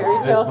 It's a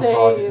fairy tale the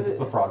frog, thing. it's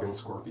the frog and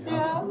scorpion.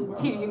 Yeah.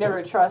 Teaches you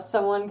never to trust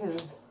someone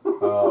because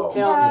oh, they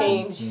don't Yeah.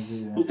 change.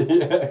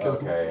 Yeah, 'cause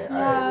okay.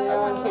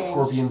 Yeah. Okay.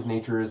 Scorpion's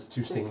nature is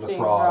to sting the sting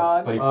frog,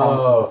 frog. but he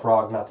promises Oh. the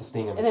frog not to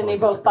sting him. And then until they he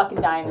gets both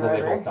fucking die in and the then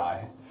they river. both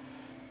die.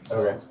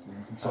 Okay.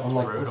 So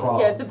unlike the brutal.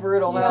 frog, Yeah, it's a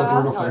brutal. it's a Yeah.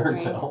 brutal That's fairy to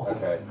me. tale.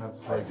 Okay.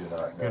 That's I like do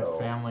not good know.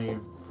 family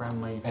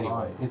friendly Anyway,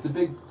 fun. it's a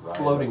big Ryan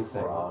floating the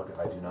thing. Frog.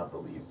 I do not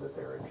believe that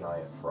there are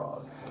giant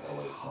frogs in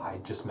the lake. I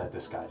just met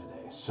this guy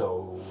today,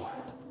 so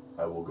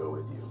I will go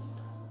with you.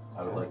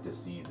 I would Okay. like to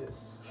see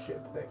this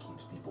ship that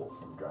keeps people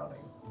from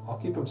drowning. I'll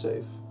keep him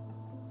safe.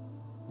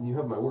 You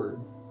have my word.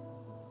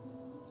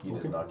 He does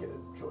Okay. not get a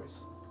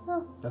choice.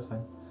 That's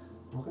fine.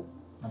 Okay.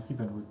 I'm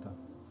keeping it with them.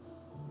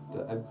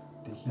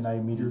 He's And I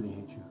immediately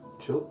hate you.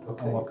 chill.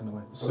 Okay. I'm walking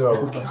away. So,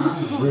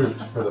 Root,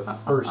 for the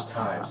first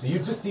time. So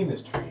you've just seen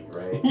this tree,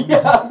 right?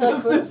 Yeah,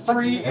 just this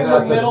tree in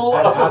the middle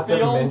of at a the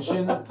field.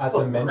 mention, That's at so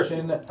the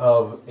mention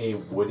of a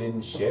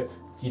wooden ship,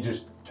 he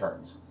just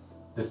turns.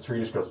 This tree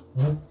just goes.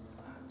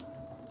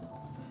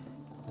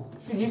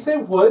 Did you say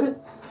wood?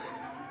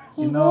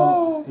 He You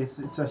know, did.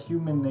 it's a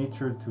human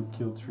nature to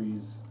kill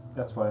trees.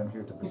 That's why I'm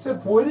here to You protect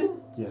said you.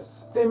 wooden?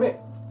 Yes. They.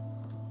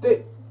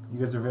 You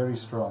guys are very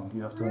strong.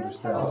 You have to Rude, I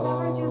understand. would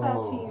never do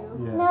that to you.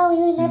 Yes. No, we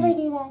would See- never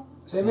do that.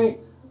 They make.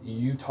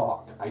 You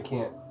talk. I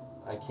can't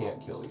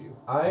kill you.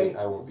 I-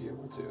 I won't be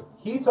able to.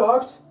 He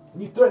talked.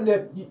 You threatened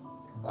him.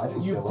 I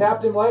didn't You kill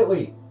tapped him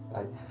lightly.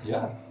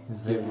 Yeah.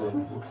 Give you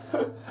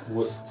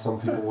what some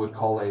people would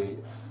call a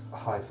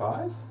high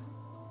five.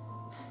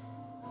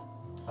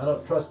 I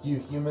don't trust you,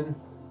 human.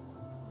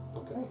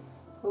 Okay.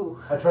 Ooh.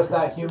 I trust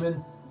that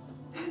human.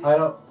 I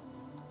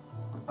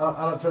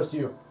don't trust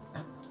you.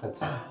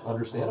 That's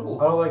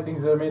understandable. I don't like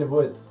things that are made of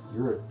wood.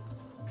 You're a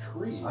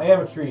tree. I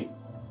am a tree.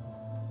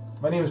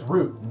 My name is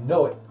Root.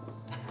 Know it.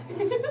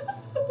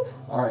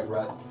 All right,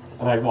 Rat.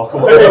 And I walk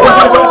away.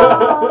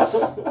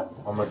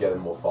 I'm gonna get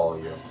him. We'll follow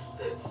you.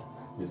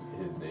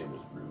 His name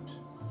is Root.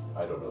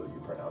 I don't know that you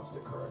pronounced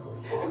it correctly.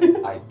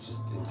 I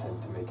just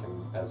intend to make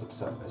him as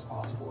upset as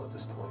possible at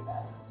this point.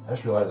 I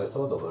just realized I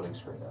still have the loading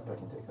screen up. I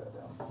can take that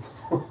down.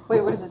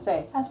 Wait, what does it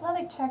say?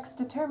 Athletic checks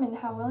determine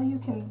how well you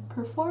can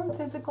perform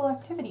physical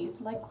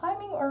activities like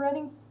climbing or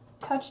running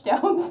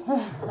touchdowns.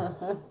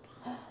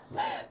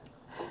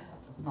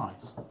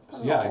 Nice.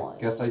 So yeah, I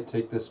guess I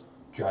take this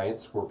giant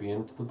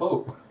scorpion to the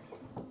boat.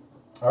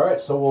 All right,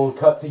 so we'll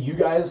cut to you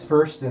guys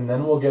first, and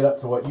then we'll get up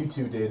to what you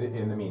two did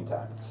in the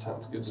meantime.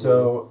 Sounds good to me.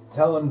 So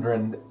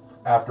Telendrin,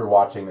 after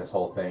watching this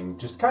whole thing,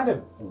 just kind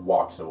of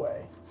walks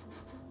away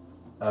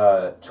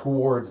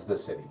towards the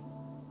city.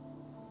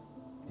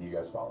 Do you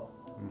guys follow?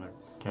 I'm gonna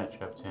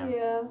catch up to him.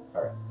 Yeah.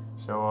 All right.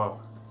 So,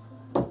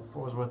 what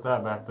was with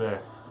that back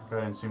there?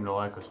 Guy didn't seem to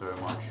like us very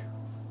much.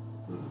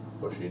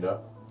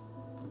 Bushido,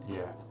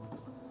 Yeah.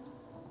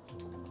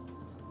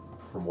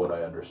 from what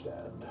I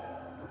understand,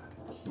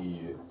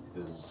 he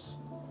is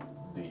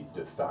the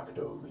de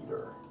facto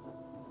leader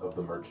of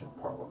the Merchant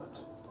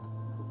Parliament.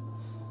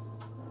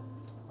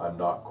 I'm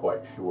not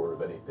quite sure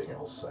of anything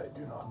else. I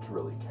do not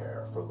really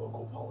care for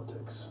local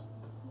politics.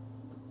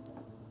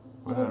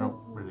 Well, I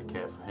don't really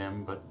care for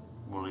him, but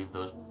we'll leave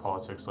those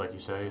politics, like you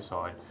say,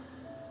 aside.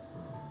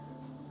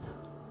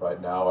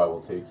 Right now, I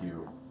will take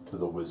you to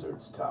the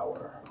Wizard's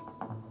Tower,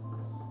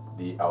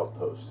 the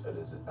outpost,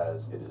 as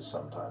it is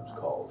sometimes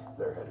called,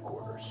 their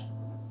headquarters.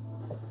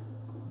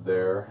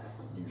 There,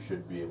 you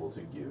should be able to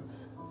give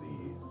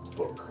the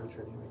book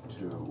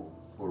to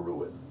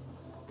Uruin.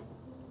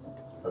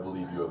 I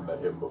believe you have met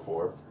him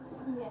before.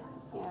 Yeah.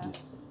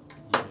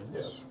 Yeah.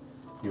 Yes.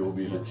 He will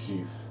be the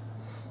chief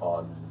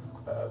on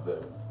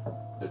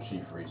the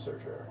chief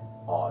researcher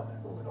on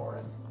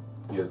Umanoran.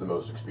 He has the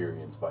most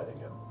experience fighting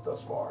him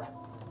thus far,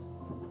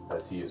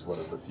 as he is one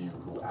of the few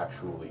who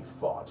actually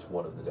fought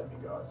one of the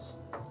demigods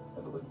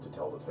and lived to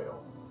tell the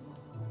tale.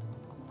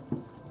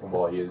 And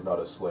while he is not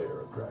a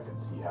slayer of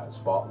dragons, he has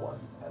fought one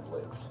and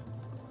lived.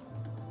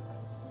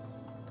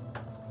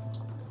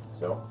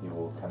 So he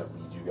will kind of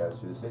lead you guys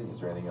through the city. Is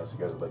there anything else you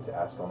guys would like to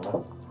ask on the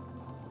way?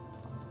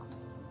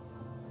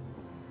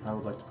 I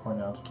would like to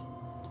point out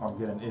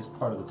Armageddon is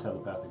part of the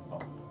telepathic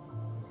bond.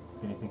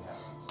 If anything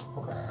happens.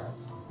 Okay.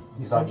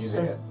 He's not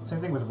using it. Same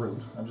thing with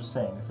Root. I'm just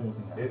saying, if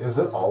anything happens. Is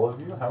it all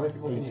of you? How many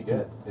people can 8 you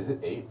get? people. Is it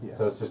 8? Yeah.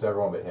 So it's just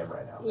everyone but him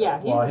right now. Yeah,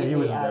 he's Well, the he to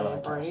wasn't be there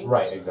added, when I right? cast.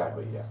 Right,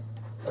 exactly, yeah.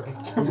 Okay.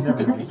 He's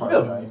never going to be part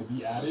of that.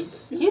 be added.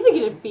 He's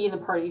going to be in the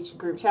party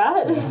group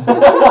chat. There's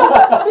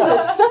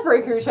a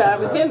separate group chat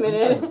with him in He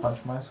tried to it.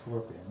 punch my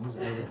scorpion. He's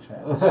out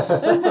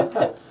of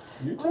chat.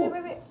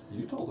 Wait.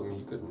 You told him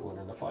he couldn't win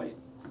in a fight.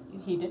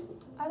 He did.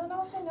 I don't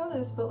know if I know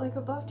this, but like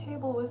above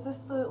table, was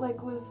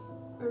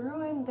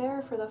Uruin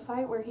there for the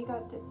fight where he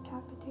got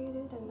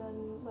decapitated and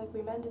then like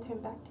we mended him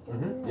back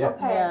together? Mhm, yeah.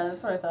 Okay. Yeah,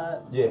 that's what I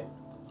thought. Yeah.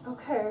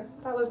 Okay.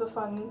 That was a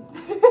fun.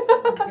 It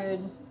was a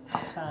good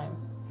time.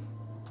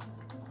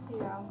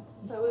 Yeah.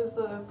 That was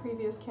the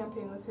previous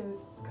campaign with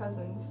his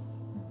cousins.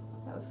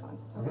 That was fun.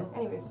 Okay. Mhm.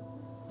 Anyways.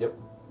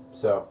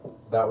 So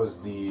that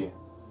was the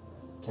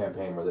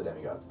campaign where the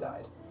demigods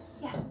died.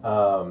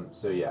 Yeah.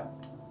 So yeah,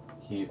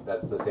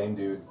 that's the same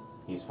dude.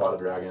 He's fought a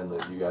dragon and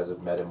lived. You guys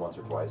have met him once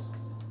or twice.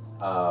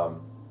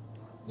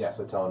 Yeah,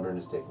 so Telendrin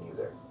is taking you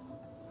there.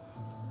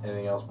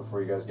 Anything else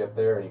before you guys get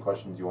there? Any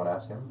questions you want to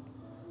ask him?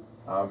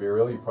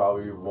 Viril, you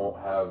probably won't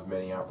have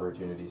many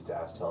opportunities to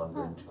ask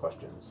Telendrin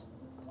questions.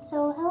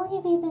 So how long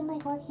have you been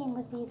like working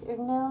with these or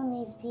known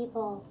these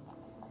people?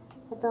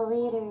 With the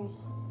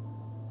leaders?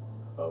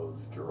 Of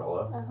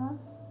Jarella? Uh-huh.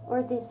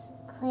 Or this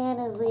clan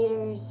of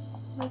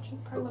leaders,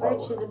 Merchant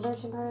Parliament. the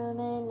Merchant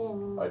Parliament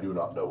and I do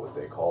not know what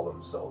they call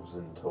themselves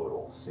in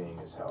total, seeing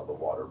as how the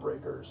Water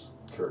Breakers,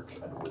 Church,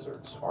 and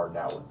Wizards are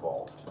now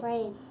involved.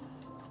 right.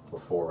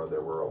 Before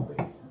there were only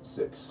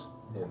 6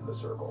 in the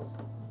circle,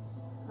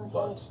 Okay.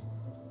 but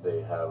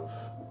they have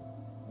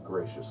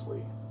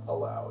graciously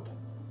allowed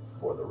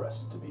for the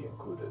rest to be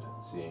included,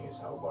 seeing as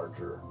how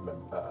larger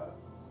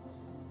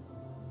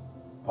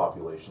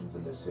populations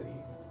in this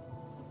city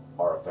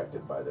are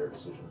affected by their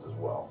decisions as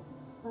well.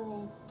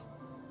 Okay.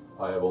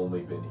 I have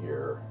only been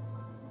here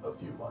a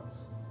few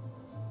months.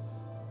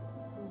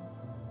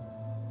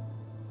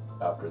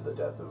 After the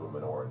death of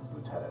Umanoran's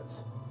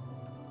lieutenants,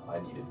 I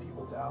needed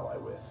people to ally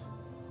with.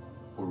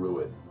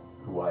 Uruin,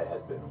 who I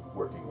had been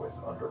working with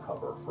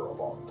undercover for a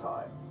long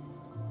time,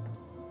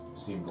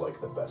 seemed like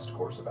the best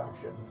course of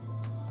action.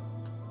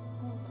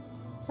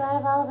 So out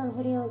of all of them,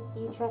 who do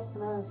you trust the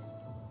most?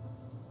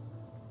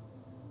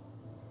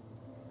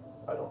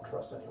 I don't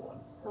trust anyone.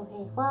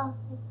 Okay. Well,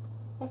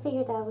 I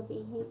figured that would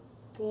be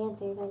the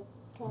answer, but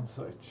yeah.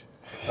 Inside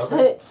check.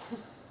 Okay.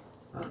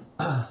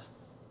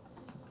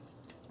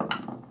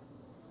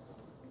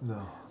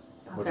 No.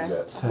 What'd you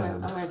get? I'm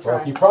gonna Well,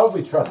 try. he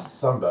probably trusts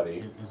somebody.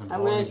 Is I'm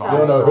emboldening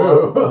gonna You don't try. bond know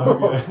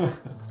who. Okay.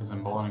 is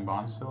emboldening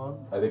bond still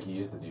up? I think he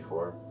used the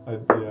D4. I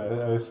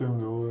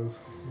assumed it was.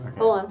 Okay.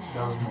 Hold on.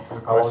 That was the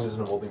How long question. does an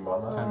emboldening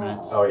bond last? 10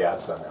 minutes. Oh yeah,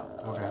 it's done now.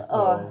 Okay.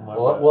 Oh, my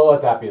We'll, bad. we'll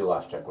let that be the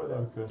last check with it.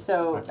 Okay.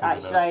 so I figured should that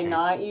was I the case.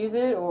 not use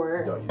it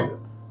or Don't use it.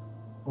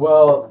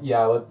 Well,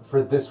 yeah,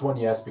 for this one,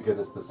 yes, because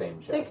it's the same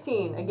check.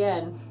 16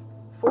 again?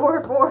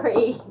 4, 4,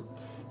 8.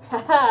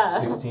 Haha.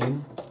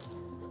 16?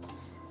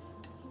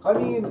 I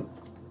mean,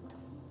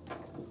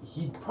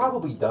 he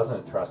probably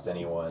doesn't trust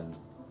anyone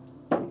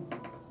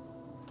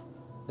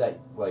that,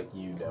 like,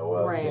 you know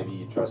of. Right. Maybe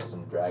you trust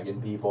some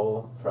dragon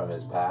people from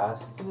his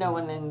past. No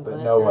one in But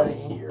this no one really-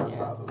 here, yeah,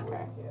 probably.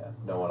 okay. Yeah,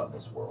 no one on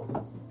this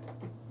world.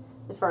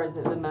 As far as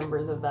the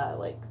members of that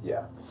like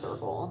Yeah.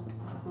 circle.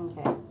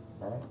 Okay.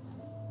 Alright.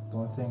 The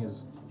only thing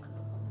is,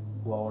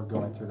 while we're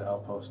going through the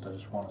outpost, I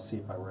just want to see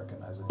if I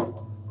recognize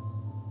anyone.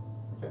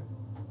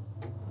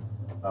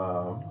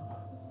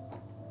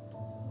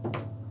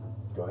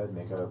 Go ahead and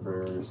make a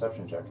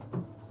perception check.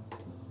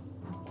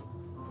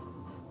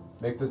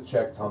 Make this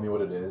check, tell me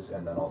what it is,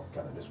 and then I'll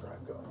kind of describe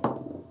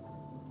going.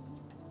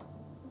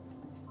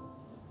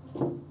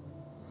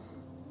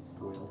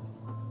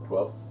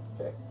 12?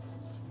 Okay.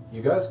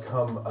 You guys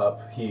come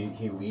up,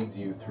 he leads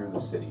you through the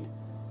city,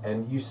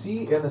 and you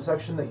see in the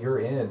section that you're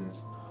in,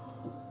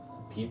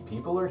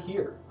 people are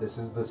here. This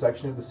is the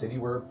section of the city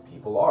where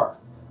people are.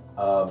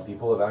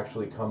 People have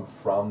actually come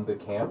from the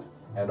camp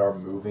and are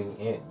moving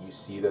in. You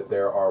see that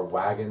there are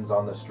wagons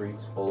on the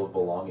streets full of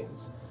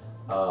belongings.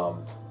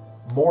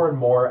 More and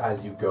more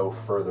as you go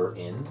further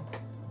in,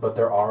 but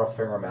there are a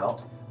fair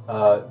amount.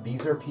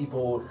 These are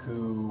people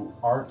who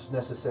aren't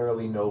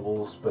necessarily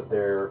nobles, but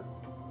they're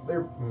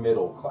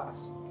middle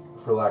class,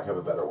 for lack of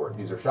a better word.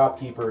 These are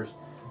shopkeepers,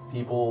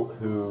 people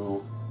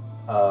who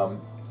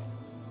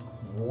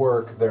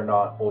work. They're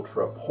not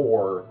ultra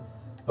poor,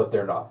 but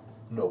they're not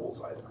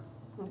nobles either.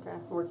 Okay.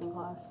 Working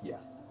class. Yeah.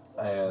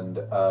 And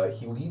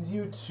he leads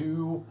you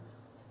to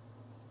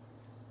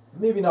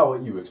maybe not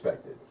what you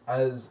expected.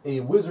 As a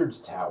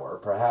wizard's tower,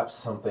 perhaps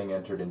something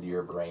entered into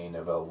your brain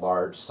of a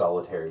large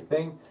solitary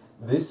thing.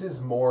 This is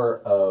more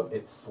of,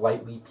 it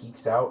slightly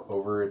peeks out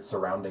over its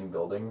surrounding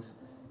buildings.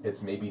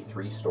 It's maybe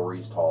 3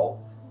 stories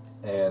tall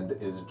and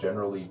is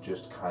generally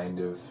just kind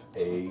of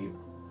a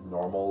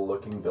normal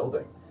looking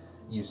building.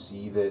 You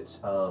see that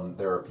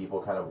there are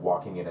people kind of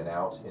walking in and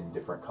out in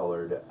different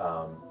colored,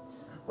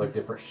 like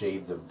different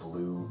shades of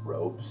blue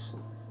robes,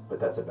 but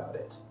that's about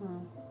it.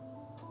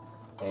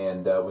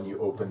 And when you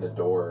open the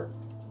door,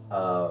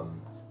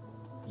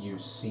 you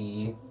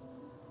see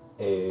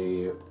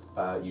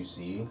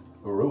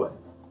Uruin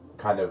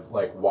kind of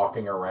like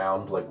walking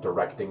around, like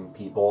directing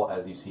people,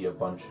 as you see a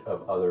bunch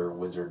of other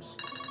wizards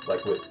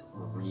like with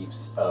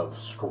reefs of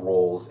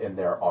scrolls in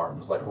their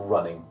arms, like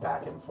running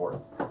back and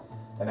forth.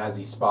 And as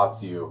he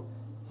spots you,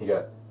 he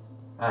goes,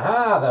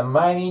 "Aha, the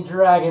mighty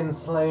dragon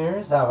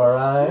slayers have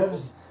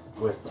arrived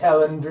with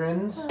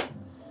Telendrins,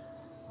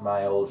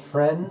 my old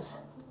friend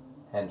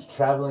and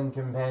traveling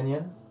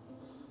companion.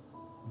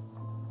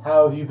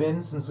 How have you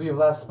been since we have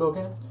last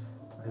spoken?"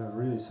 I have a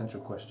really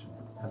essential question.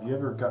 Have you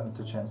ever gotten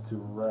the chance to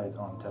ride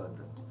on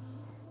Telendrin?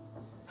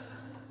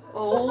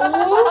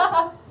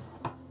 Oh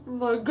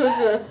my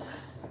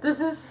goodness. This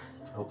is.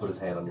 He'll put his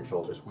hand on your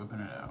shoulders. Whipping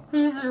it out.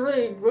 He's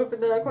really whipping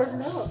that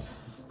question out.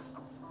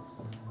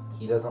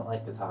 He doesn't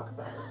like to talk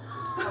about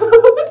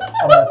it.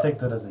 I'm gonna take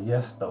that as a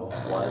yes, though.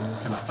 Once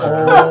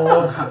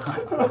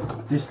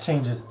Oh, this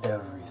changes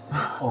everything.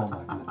 Oh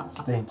my goodness!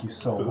 Thank you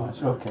so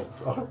much. Okay,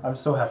 I'm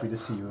so happy to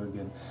see you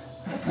again.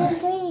 It's so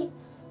great.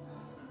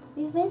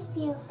 We've missed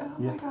you. Oh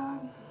Yeah. my god.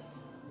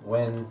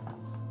 when,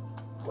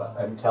 well,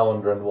 and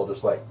Telendrin will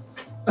just like,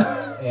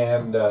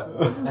 and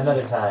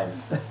another time.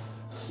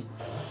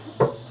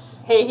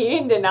 Hey, he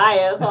didn't deny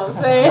it, that's all I'm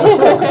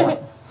saying.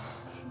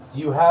 Do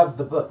you have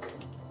the book?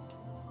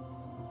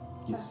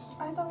 Yes.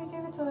 I thought we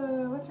gave it to,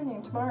 what's her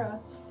name, Tamara.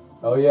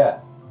 Oh yeah.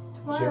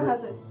 Tamara Sure.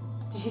 has it.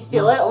 Did you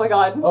steal it? Oh my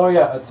god. Oh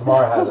yeah.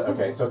 Tamara has it.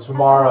 Okay, so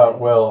Tamara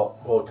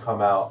will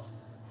come out.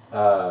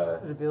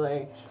 It'd be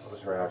like. What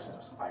was her accent? It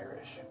was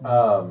Irish.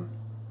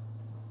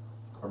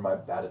 Or my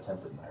bad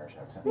attempt at an Irish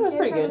accent. It was we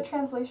pretty gave her good. the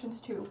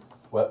translations too.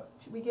 What?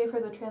 We gave her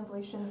the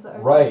translations that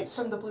are Right.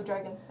 from the Blue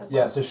Dragon as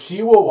well. Yeah, so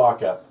she will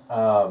walk up,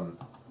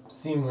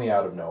 seemingly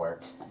out of nowhere,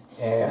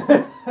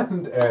 and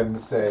and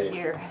say,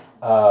 Here.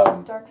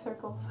 Dark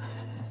circles.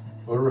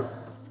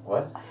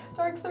 what?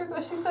 Dark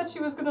circles. She said she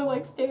was gonna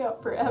like stay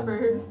up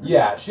forever.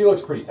 Yeah, she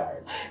looks pretty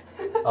tired.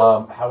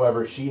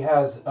 However, she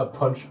has a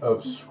bunch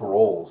of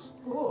scrolls,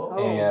 Ooh.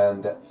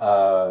 and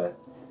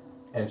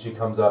she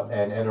comes up,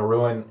 and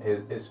Aruin,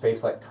 his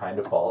face like kind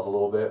of falls a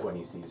little bit when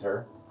he sees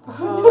her.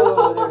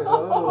 Oh, there.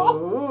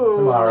 Oh.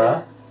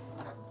 Tamara,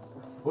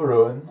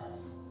 Aruin,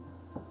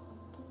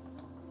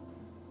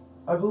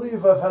 I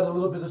believe I've had a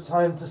little bit of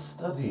time to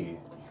study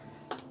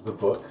the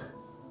book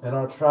in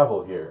our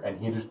travel here, and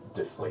he just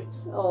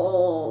deflates.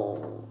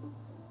 Oh.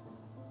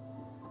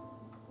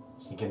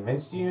 She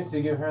convinced you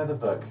to give her the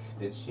book,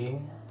 did she?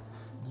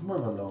 It's more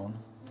of a loan.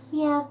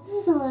 Yeah,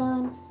 he's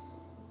alone.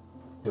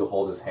 He'll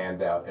hold his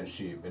hand out, and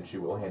she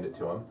will hand it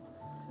to him.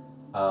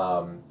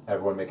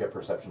 Everyone make a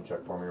perception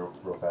check for me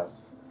real fast.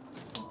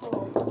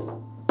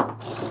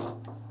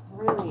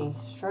 Really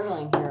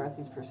struggling here with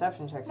these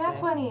perception checks. Nat today.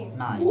 20.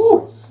 Nice.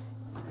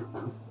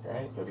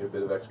 Alright, you'll get a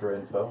bit of extra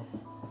info.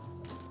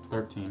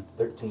 13.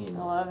 13.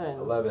 11.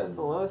 11. That's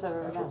the lowest I've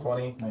ever Natural done.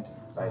 20. 19.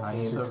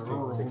 19.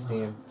 16.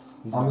 16.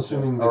 I'm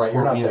assuming the Alright,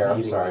 you're not there. I'm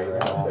eating sorry. it You're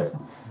right not now. there.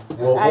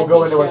 We'll As go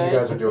he into what you should.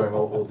 guys are doing.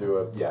 We'll do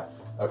a. Yeah.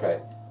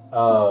 Okay.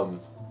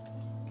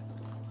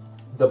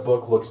 The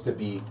book looks to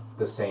be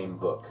the same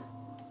book.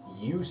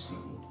 You see,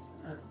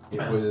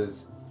 it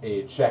was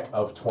a check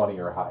of 20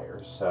 or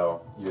higher,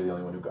 so you're the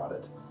only one who got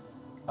it.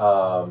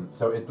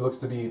 So it looks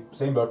to be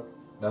same book,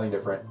 nothing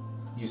different.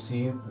 You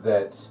see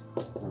that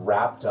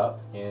wrapped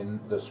up in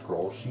the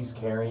scroll she's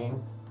carrying,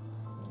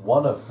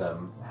 one of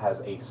them has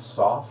a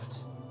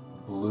soft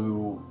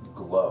blue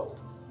glow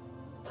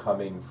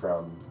coming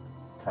from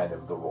kind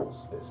of the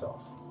rolls itself.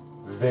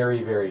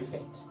 Very, very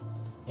faint.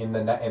 In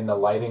the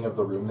lighting of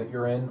the room that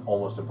you're in,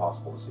 almost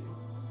impossible to see.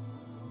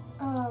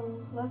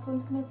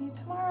 Leslie's gonna be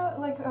tomorrow.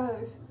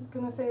 He's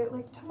gonna say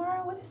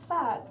tomorrow. What is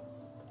that?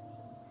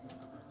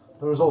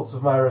 The results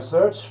of my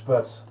research,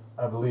 but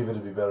I believe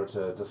it'd be better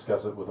to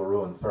discuss it with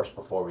Arun first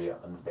before we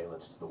unveil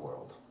it to the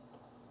world.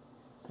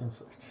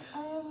 Insight.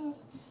 I am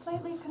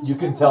slightly concerned. You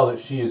can tell that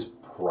she is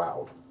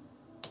proud.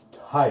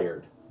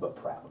 Tired, but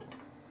proud.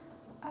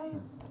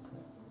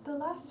 The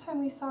last time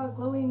we saw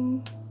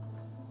glowing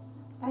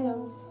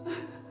items,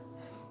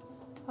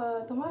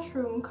 the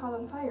mushroom caught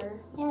on fire.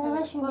 Yeah, the and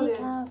mushroom did exploded.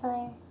 catch on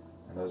fire.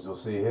 And as you'll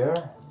see here,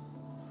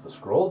 the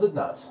scroll did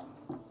not.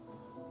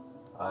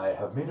 I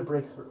have made a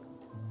breakthrough.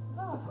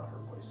 Oh. That's not her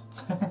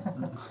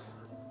voice.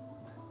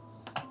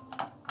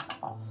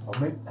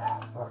 I've made...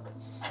 fuck.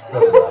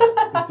 Doesn't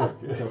matter. It's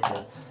okay. It's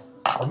okay.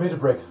 I've made a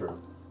breakthrough.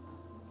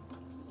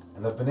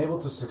 And I've been able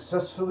to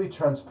successfully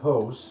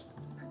transpose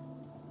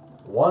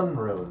one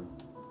rune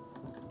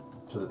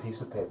to the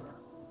piece of paper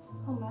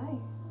Oh my.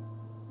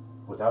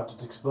 without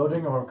it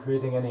exploding or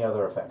creating any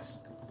other effects.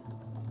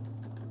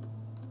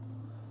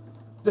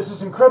 This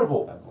is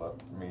incredible! And what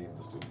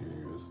means did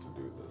you use to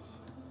do this?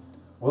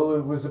 Well,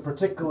 it was a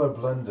particular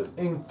blend of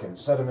ink and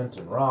sediment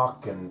and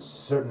rock and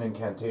certain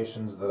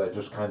incantations that I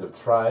just kind of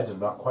tried and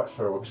not quite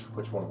sure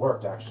which one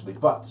worked actually,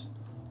 but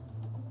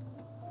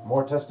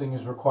more testing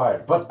is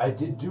required. But I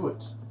did do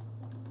it.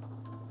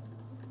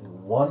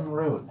 And one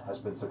rune has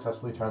been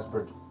successfully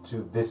transferred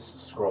to this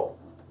scroll.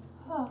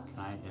 Oh.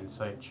 Can I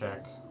insight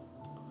check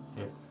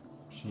if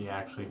she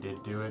actually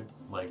did do it?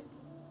 I don't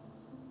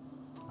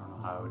know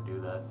how I would do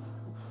that.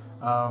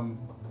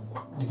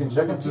 You can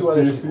check and see Just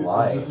whether be- she's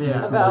lying. just-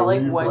 Yeah. About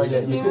Believe what what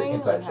she's you could doing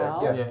insight and check,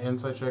 how? yeah. Yeah,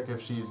 insight check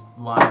if she's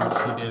lying that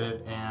she did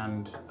it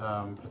and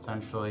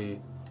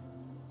potentially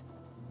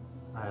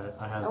I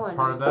had Oh, I part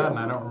know of that too. and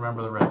I don't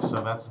remember the rest,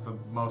 so that's the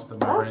most that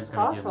Is my that brain's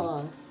gonna give me.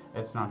 possible?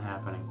 It's not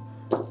happening.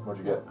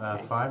 What'd you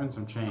get? 5 and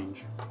some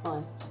change.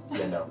 Fine.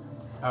 Yeah, no.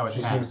 Oh, it's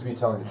She 10. seems to be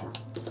telling the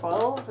truth.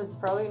 12, it's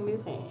probably gonna be the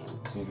same.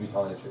 Seems to be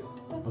telling the truth.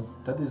 That's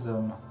But that is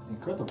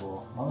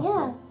incredible,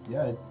 honestly.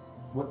 Yeah.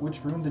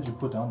 Which rune did you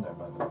put on there,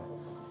 by the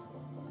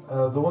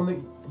way? The one that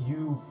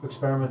you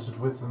experimented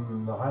with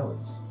in the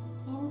Highlands.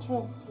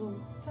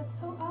 Interesting. that's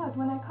so odd.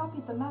 When I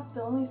copied the map,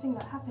 the only thing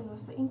that happened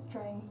was the ink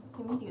drying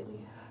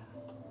immediately.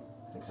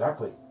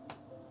 Exactly.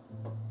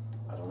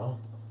 I don't know.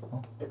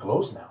 Oh. It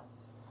glows now.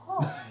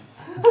 Oh.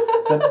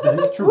 That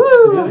is true.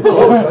 Woo! It It is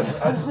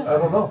glows. I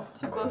don't know.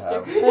 Two glow have-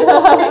 sticks.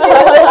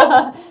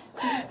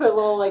 She just put a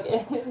little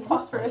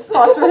Phosphorus.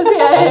 phosphorus.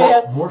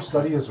 Yeah. More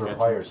study is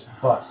required,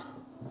 but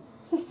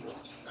Just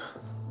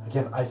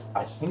again,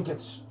 I think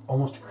it's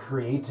almost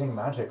creating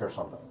magic or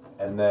something.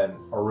 And then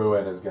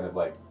Arun is gonna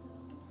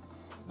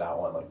that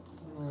one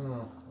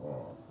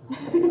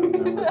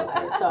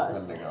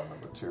Sus. Depending on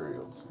the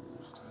materials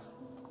used.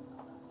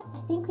 I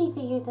think we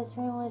figured this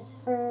room was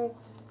for,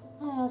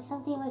 I don't know,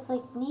 something with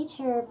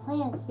nature or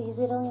plants because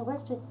it only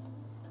worked with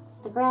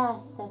the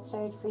grass that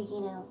started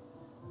freaking out.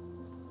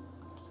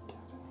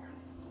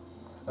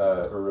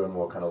 Arun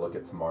will kind of look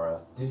at Tamara.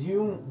 Did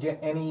you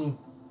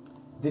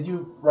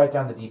write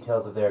down the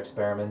details of their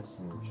experiments?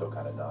 And she'll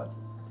kind of nod.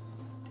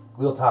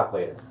 We'll talk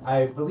later.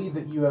 I believe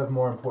that you have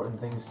more important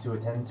things to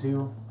attend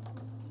to.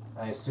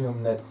 I assume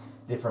that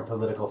different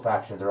political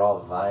factions are all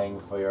vying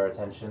for your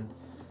attention.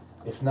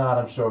 If not,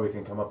 I'm sure we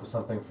can come up with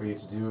something for you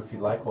to do if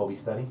you'd like while we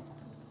study.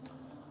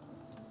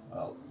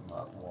 Well,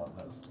 not one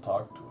has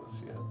talked to us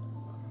yet.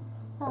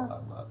 Oh,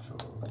 I'm not sure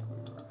what we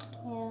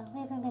were. yeah, we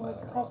haven't been Planning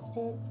on.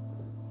 requested.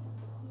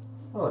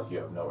 Well, if you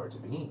have nowhere to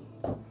be,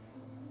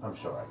 I'm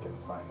sure I can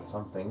find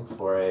something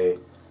for a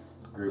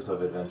group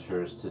of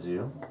adventurers to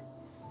do.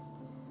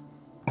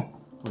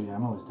 Oh yeah,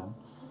 I'm always down.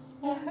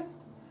 Yeah.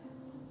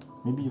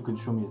 Maybe you could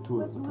show me a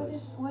tour of the What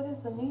place.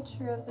 is the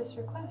nature of this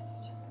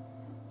request?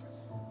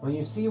 Well,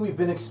 you see, we've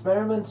been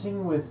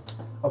experimenting with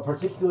a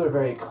particular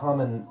very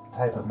common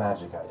type of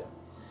magic item.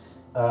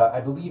 I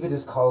believe it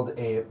is called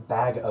a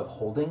bag of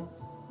holding.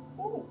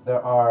 Ooh.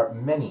 there are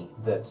many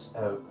that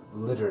have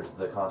littered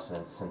the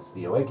continent since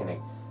the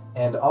awakening,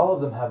 and all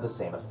of them have the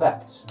same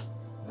effect.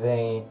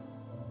 They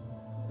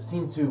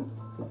seem to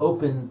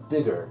open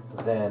bigger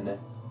than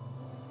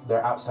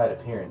their outside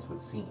appearance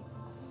would seem.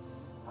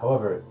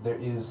 However, there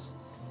is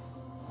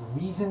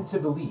reason to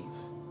believe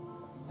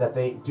that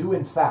they do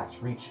in fact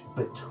reach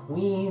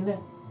between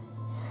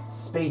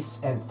space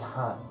and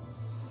time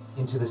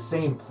into the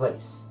same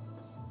place.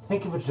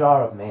 Think of a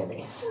jar of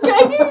mayonnaise.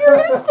 I knew you were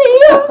going to say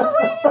it. I was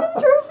waiting with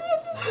trophy.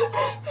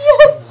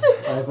 Yes.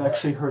 I've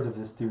actually heard of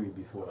this theory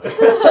before.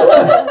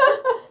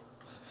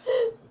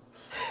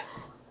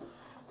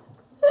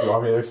 You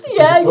want me to explain?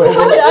 Yeah,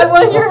 I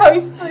want to hear how he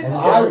explains And it.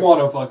 I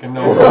want to fucking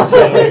know.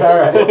 Okay,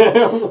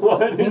 alright.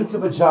 What Think is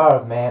of a jar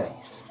of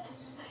mayonnaise.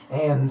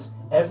 And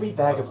every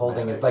bag of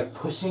holding is like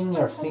pushing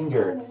your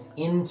finger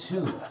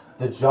into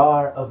the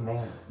jar of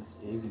mayonnaise.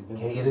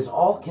 Okay, it is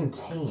all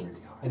contained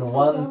in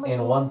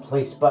one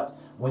place, but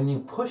when you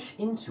push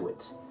into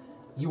it,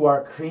 you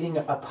are creating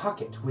a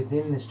pocket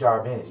within this jar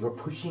of mayonnaise. You're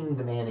pushing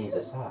the mayonnaise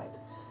aside.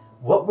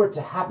 What were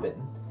to happen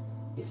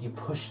if you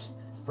pushed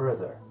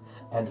further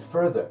and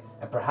further,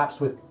 and perhaps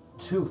with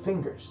 2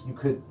 fingers, you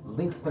could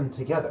link them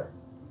together?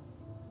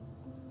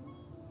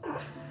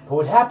 What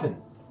would happen?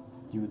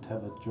 You would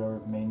have a jar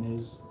of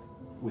mayonnaise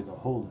with a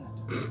hole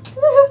in it.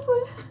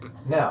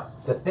 Now,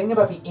 the thing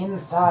about the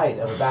inside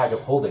of a bag of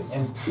holding,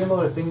 and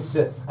similar things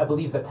to, I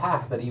believe, the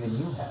pack that even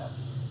you have,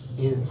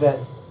 is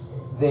that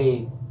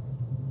they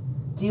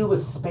deal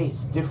with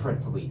space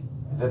differently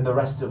than the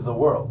rest of the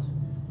world.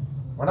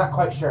 We're not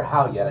quite sure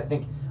how yet. I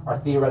think our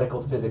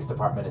theoretical physics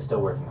department is still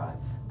working on it.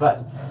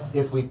 But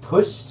if we,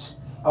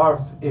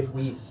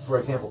 for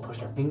example,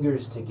 pushed our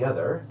fingers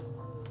together,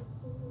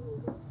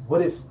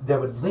 what if that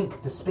would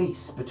link the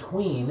space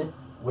between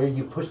where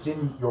you pushed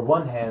in your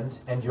one hand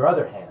and your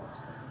other hand?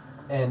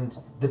 And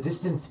the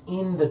distance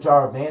in the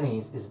jar of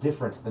mayonnaise is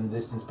different than the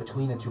distance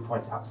between the 2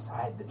 points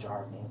outside the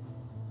jar of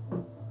mayonnaise.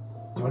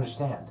 Do you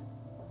understand?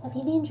 Have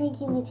you been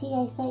drinking the tea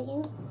I sent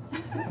you?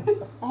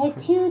 I had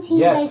 2 teas I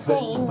Yes,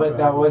 sent you. but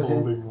that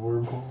wasn't...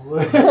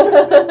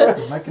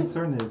 My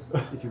concern is,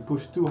 if you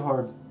push too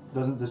hard,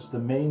 doesn't the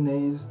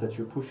mayonnaise that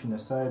you're pushing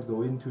aside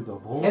go into the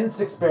bowl? Hence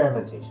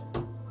experimentation.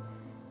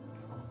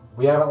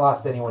 We haven't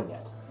lost anyone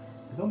yet.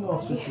 I don't know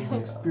if this is an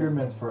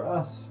experiment for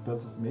us,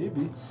 but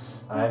maybe.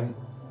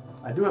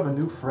 I do have a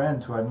new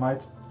friend who I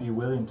might be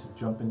willing to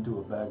jump into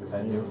a bag of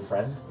a new mayonnaise.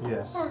 friend?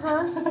 Yes.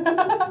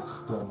 Uh-huh.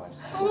 Spill my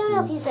I don't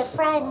know if he's a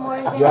friend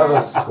more than You have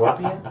a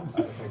scorpion? I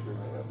think we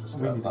may have just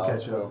We got need to down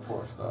catch to a up.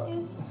 poor start.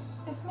 Is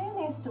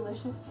mayonnaise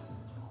delicious?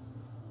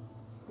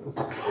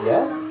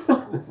 Yes?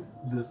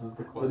 This is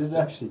the It question. is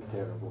actually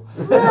terrible.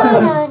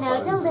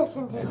 No, don't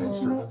listen to An him.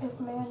 instrument. Is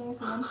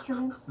mayonnaise an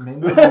instrument?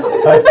 Mayonnaise.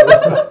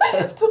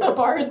 To the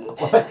bard.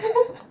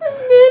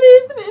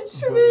 Mayonnaise an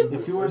instrument.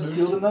 If you are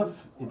skilled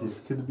enough,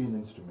 could be an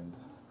instrument.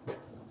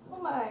 Oh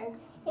my.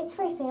 It's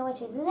for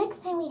sandwiches. The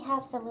next time we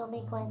have some, we'll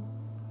make one.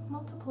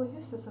 Multiple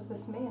uses of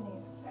this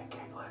mayonnaise. Hey,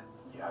 Caitlin,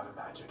 you have a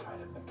magic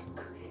item that can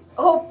create...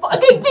 Oh, fuck, I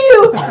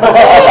do!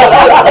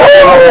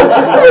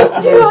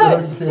 I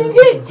do! She's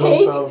gonna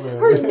take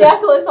her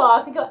necklace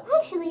off and go,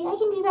 Actually, I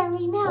can do that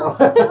right now.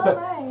 Oh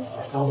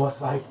my. It's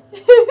almost like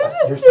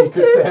your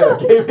secret Santa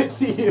gave it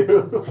to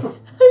you.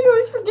 I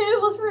always forget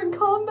unless we're in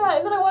combat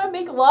and then I want to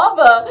make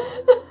lava.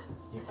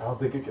 I don't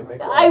think it can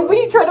make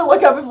We tried to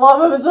look up if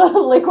lava was a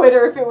liquid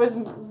or if it was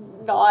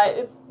not.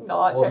 It's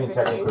not Well, I mean,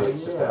 technically. technically,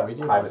 it's just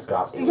a high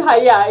viscosity.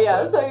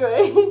 Yeah. So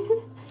anyway.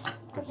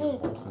 Okay,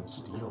 Molten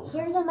steel.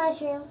 here's a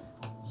mushroom.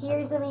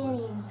 Here's the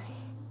mayonnaise.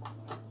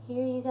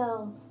 Here you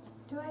go.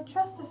 Do I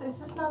trust this? Is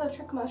this not a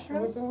trick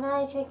mushroom? This is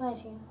not a trick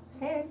mushroom.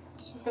 Okay,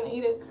 she's gonna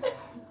eat it.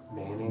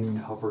 Mayonnaise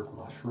covered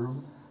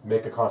mushroom?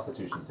 Make a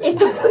constitution save.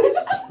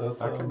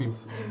 That could be.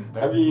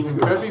 That mean-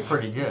 could be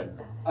pretty good.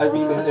 I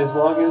mean, as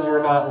long as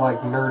you're not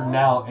like nerding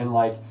out and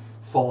like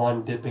full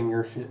on dipping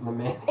your shit in the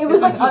mayonnaise. It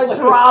was like Just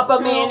a drop of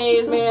scoop.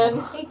 mayonnaise,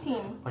 man.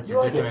 18. Like You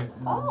you're like dipping it?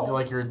 Oh.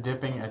 like you're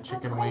dipping a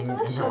chicken quite wing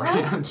into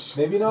delicious. ranch.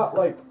 Maybe not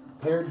like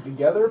paired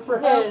together,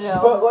 perhaps, No.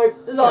 but like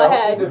This is all I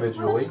had. What a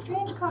individually.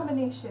 strange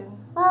combination.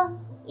 Well,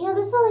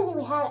 this is the only thing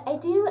we had. I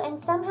do,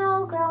 and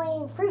somehow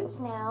growing fruits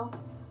now.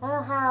 I don't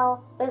know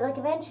how, but like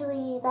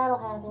eventually that'll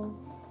happen.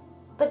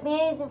 But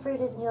mayonnaise and fruit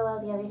doesn't go well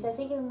together, so I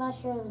figured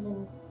mushrooms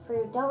and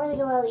fruit don't really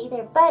go well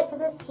either. But for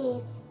this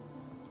case,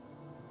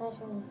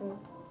 mushrooms and fruit.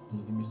 Can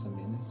you give me some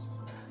mayonnaise?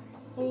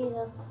 Here you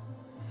go.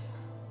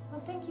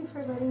 Well, thank you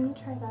for letting me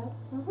try that.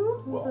 Mm-hmm.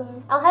 It was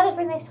I'll have it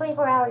for the next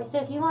 24 hours, so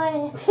if you want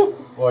it.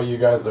 While you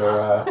guys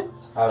are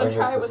having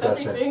try it this with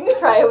discussion, everything.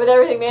 Try it with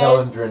everything, man.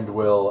 Telendrind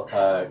will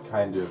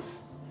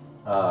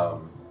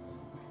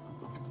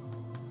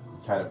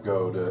kind of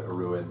go to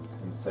Ruin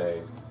and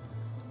say,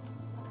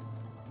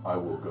 I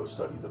will go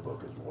study the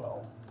book as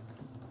well.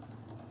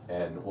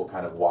 And we'll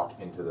kind of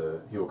walk into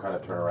the, he will kind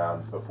of turn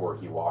around before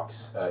he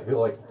walks. He'll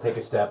like take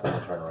a step and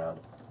then turn around.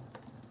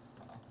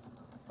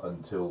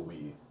 Until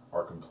we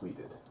are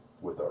completed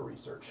with our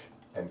research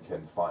and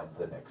can find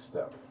the next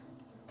step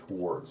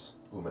towards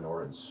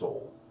Umanoran's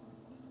soul.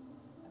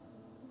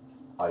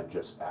 I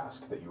just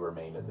ask that you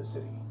remain in the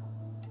city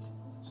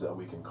so that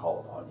we can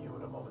call upon you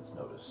at a moment's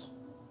notice.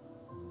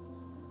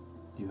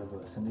 Do you have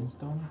a sending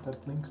stone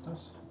that links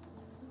us?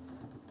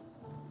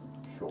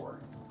 Sure.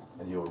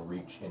 And he'll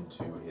reach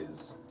into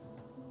his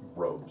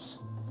robes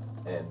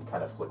and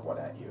kind of flick one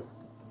at you.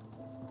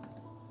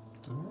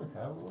 Do we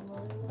have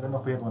one? I don't know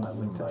if we had one that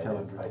linked to I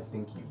Telendrin.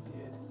 think you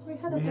did. We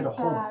had a We big had a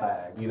whole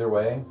bag. bag. Either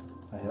way,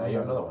 I now you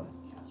have another one.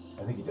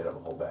 I think you did have a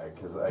whole bag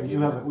because I We gave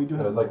do have it. it- we do It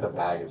have was a like the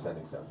bag. bag of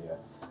sending stones, yeah.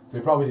 So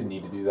we probably didn't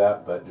need to do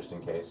that, but just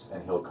in case,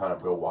 and he'll kind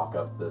of go walk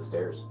up the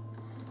stairs.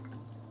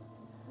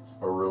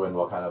 Or Ruin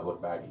will kind of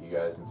look back at you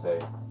guys and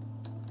say,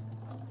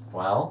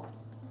 "Well,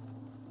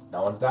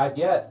 no one's died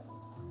yet."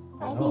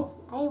 I know.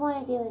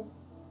 want to do it.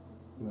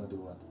 You want to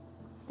do what?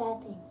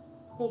 That thing.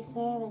 The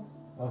experiment.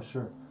 Oh,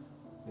 sure.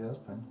 Yeah, that's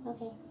fine.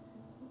 Okay.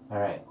 All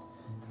right,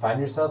 find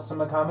yourself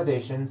some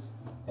accommodations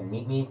and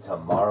meet me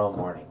tomorrow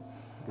morning.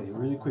 Okay,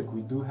 really quick.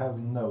 We do have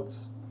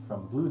notes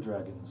from Blue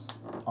Dragons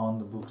on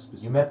the book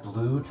specifically. You met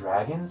blue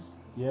dragons?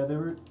 Yeah, they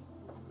were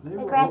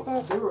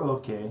Aggressive. They were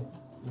okay,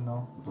 you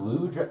know.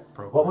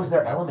 What was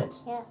their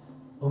element? Yeah.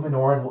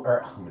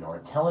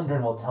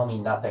 Telendrin will tell me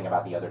nothing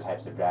about the other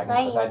types of dragons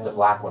Right. besides the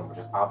black one, which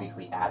is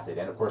obviously acid,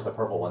 and of course the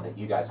purple one that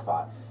you guys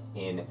fought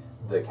in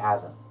the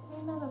chasm.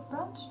 We met a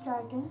brunch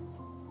dragon.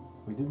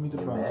 We did meet a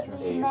You bronze met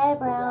dragon. We met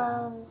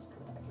Brown. Brass.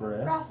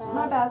 Brass. Brass,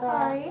 My bad.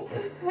 brass.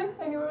 Sorry.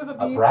 I knew it was a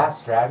A beef.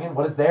 brass dragon?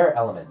 What is their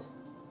element?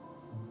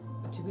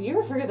 Did we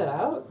ever figure that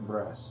out?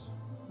 Brass.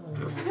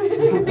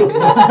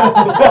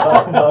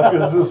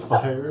 Tacos is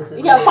fire.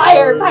 Yeah,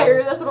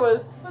 fire, that's what it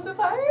was. Was it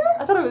fire?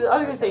 I thought it was. I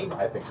was gonna say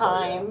I think so,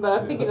 time, yeah. but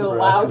I'm Yeah, thinking the of the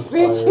brass WoW is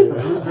expansion.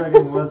 fire. Blue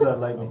dragon was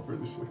lightning, I'm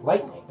pretty sure.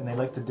 Lightning. and they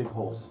like to dig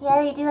holes,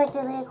 Yeah, we do like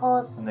to dig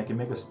holes. and they can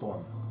make a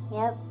storm.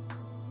 Yep.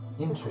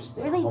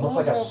 Interesting. Really Almost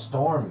like a dangerous.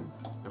 storm.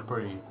 They're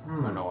pretty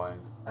Hmm. annoying.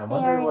 I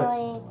wonder Very what.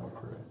 annoying. Oh,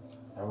 correct.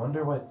 I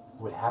wonder what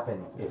would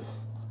happen if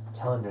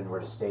Telendrin were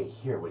to stay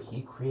here. Would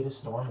he create a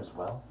storm as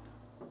well?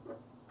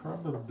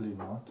 Probably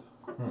not.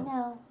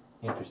 No.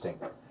 Interesting.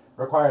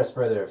 Requires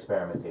further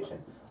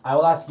experimentation. I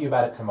will ask you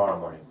about it tomorrow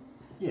morning.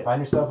 Yeah.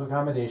 Find yourself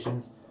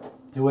accommodations.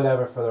 Do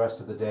whatever for the rest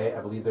of the day.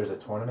 I believe there's a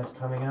tournament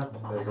coming up.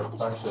 There's a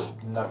bunch of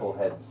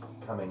knuckleheads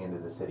coming into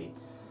the city.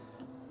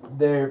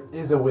 There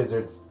is a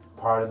wizard's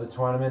part of the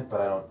tournament, but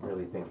I don't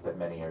really think that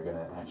many are going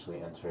to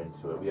actually enter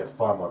into it. We have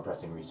far more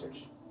pressing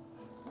research.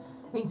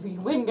 That means we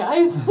can win,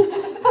 guys.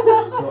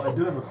 So I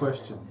do have a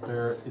question.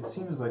 It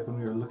seems like when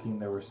we were looking,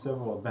 there were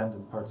several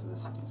abandoned parts of the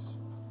cities.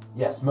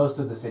 Yes, most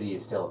of the city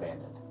is still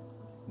abandoned.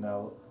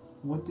 Now,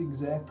 what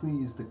exactly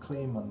is the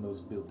claim on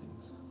those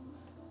buildings?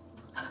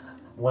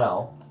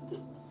 Well,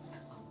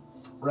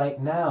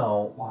 right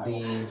now,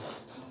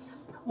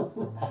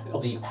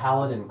 the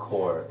Paladin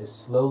Corps is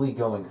slowly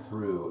going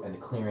through and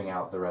clearing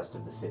out the rest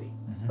of the city.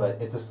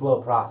 But it's a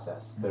slow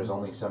process. There's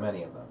only so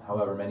many of them.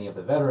 However, many of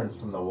the veterans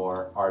from the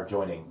war are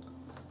joining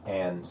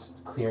and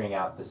clearing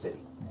out the city.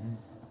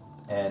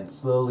 And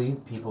slowly,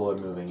 people are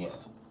moving in.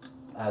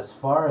 As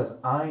far as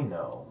I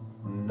know,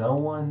 no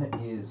one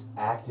is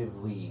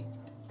actively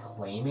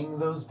claiming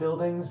those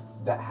buildings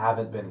that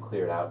haven't been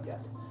cleared out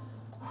yet.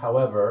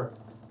 However,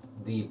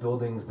 the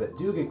buildings that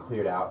do get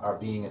cleared out are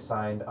being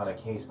assigned on a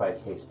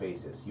case-by-case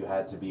basis. You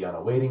had to be on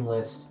a waiting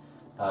list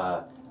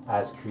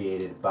as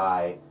created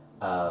by,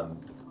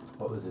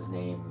 what was his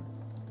name?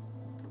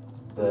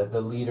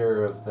 The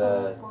leader of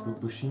the...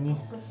 Bushini?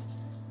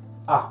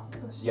 Ah,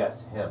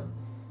 yes, him.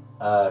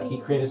 He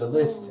created the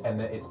list, and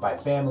then it's by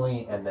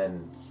family, and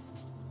then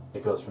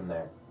it goes from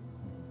there.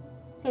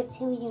 So it's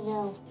who you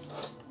know.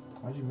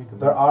 Why'd you make a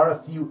There are a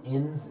few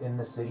inns in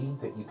the city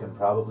that you can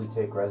probably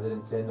take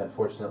residence in.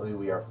 Unfortunately,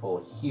 we are full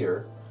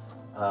here.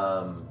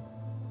 I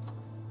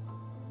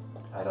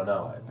don't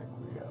know. I think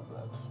we have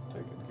that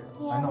taken care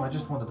of. Yeah. I know, I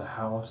just wanted a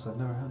house. I've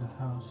never had a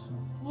house. So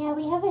Yeah,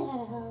 we haven't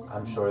had a house.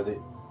 I'm sure that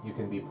you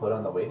can be put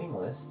on the waiting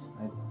list.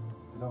 I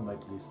don't like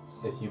lists.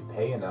 If you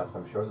pay enough,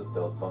 I'm sure that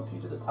they'll bump you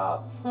to the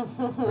top.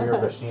 Ria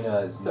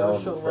Bashina is known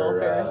Social for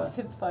welfare is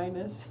its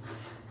finest.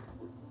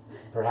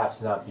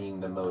 perhaps not being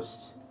the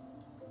most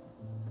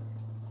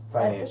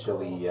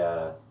financially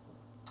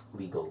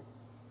legal.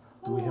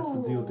 Do we have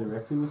to deal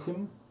directly with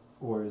him?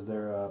 Or is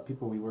there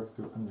people we work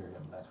through under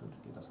him that would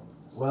get us on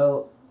this?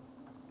 Well,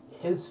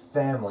 his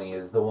family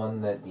is the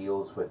one that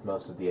deals with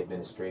most of the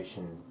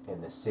administration in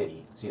the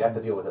city. So you'd have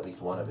to deal with at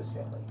least one of his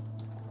family.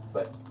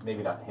 But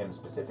maybe not him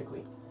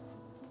specifically.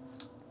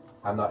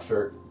 I'm not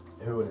sure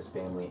who in his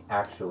family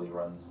actually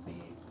runs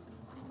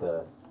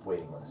the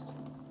waiting list.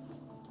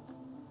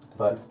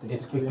 But Thank you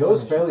it for the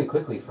goes information. fairly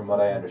quickly from what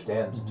I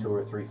understand, 2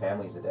 or 3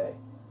 families a day.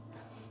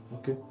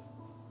 Okay.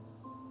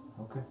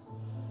 Okay.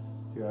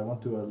 Here, I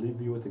want to leave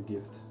you with a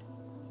gift.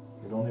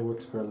 It only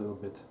works for a little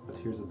bit, but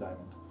here's a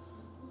diamond.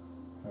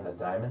 A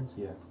diamond?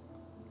 Yeah.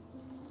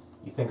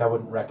 You think I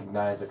wouldn't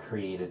recognize a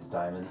created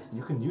diamond?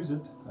 You can use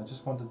it. I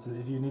just wanted to,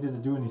 if you needed to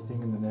do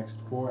anything in the next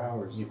 4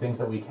 hours. You think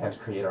that we can't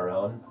create our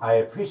own? I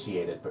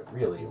appreciate it, but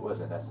really it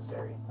wasn't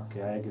necessary.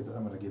 Okay, I'm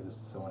gonna give this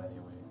to someone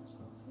anyway. So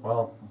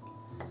Well,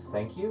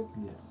 thank you.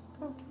 yes.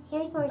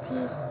 Here's more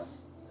tea.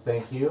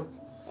 Thank you.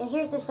 And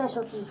here's the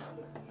special tea.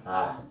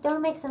 Ah,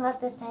 Don't mix them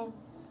up this time.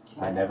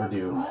 Can I you never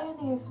mix do.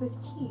 mayonnaise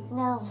with tea.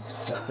 No.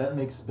 That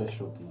makes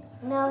specialty.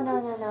 No.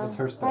 That's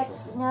her specialty.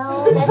 That's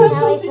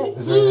not like the,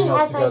 is there anything he else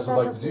has you my guys would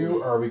like to do,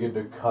 specialties. or are we good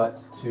to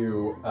cut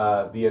to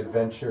the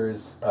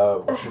adventures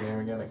of what's your name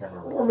again? I can't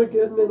remember.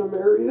 Armageddon and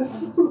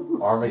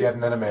Amarius.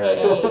 Armageddon and A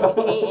Americus.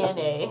 and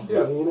A. Yeah.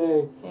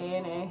 A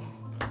and A.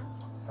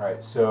 All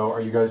right. So,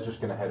 are you guys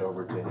just gonna head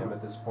over to him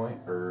at this point,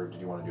 or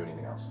did you want to do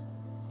anything else?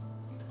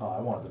 Oh,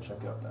 I wanted to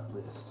check out that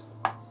list.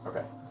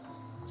 Okay.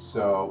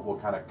 So we'll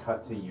kind of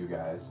cut to you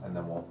guys, and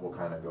then we'll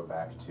kind of go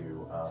back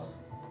to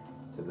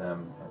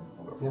them, and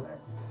we'll go from Yep. there.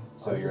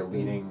 So I've you're just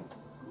been- leading.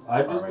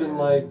 I've just been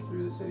Armageddon like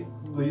through the city.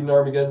 leading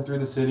Armageddon through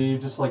the city,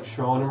 just like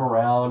showing him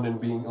around and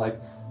being like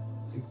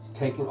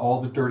taking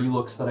all the dirty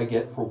looks that I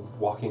get for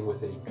walking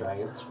with a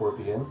giant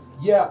scorpion.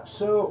 Yeah.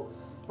 So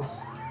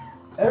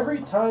every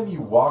time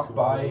you walk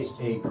by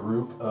a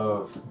group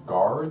of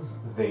guards,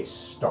 they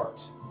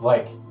start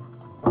like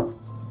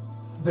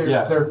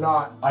they're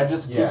not, I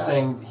just keep Yeah.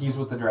 saying he's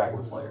with the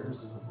Dragon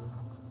Slayers.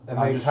 and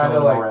I'm they just kind showing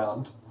of him like.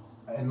 around.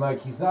 And like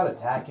he's not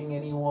attacking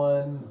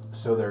anyone,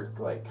 so they're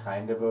like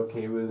kind of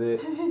okay with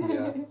it,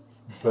 Yeah.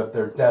 but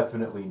they're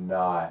definitely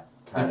not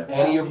kind If of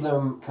any happy. of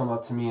them come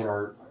up to me and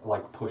are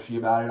like pushy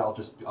about it,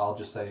 I'll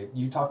just say,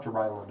 "You talk to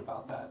Ryland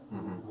about that.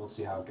 Mhm. We'll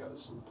see how it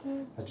goes." And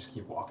Do, I just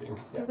keep walking.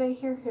 do they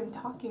hear him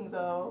talking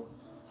though?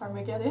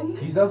 Armageddon?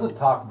 He doesn't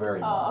talk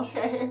very Oh, much,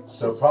 okay.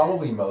 so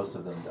probably most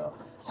of them don't.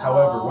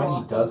 However, when he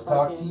Oh, does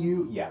talk to fucking-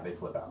 you, yeah, they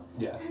flip out.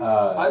 Yeah.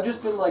 Uh, I've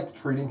just been like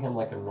treating him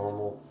like a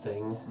normal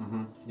thing.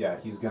 Yeah,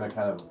 he's gonna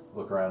kind of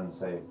look around and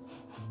say,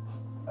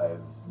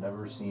 "I've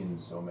never seen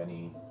so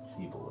many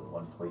people in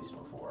one place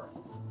before.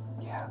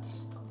 Yeah,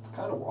 it's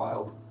kind of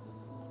wild.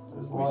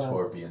 There's a We lot of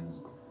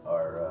scorpions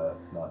are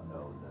not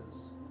known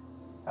as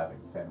having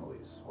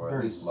families, or at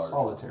very least large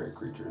solitary ones."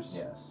 creatures.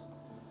 Yes.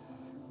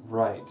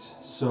 Right.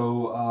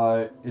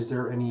 So, is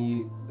there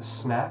any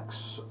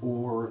snacks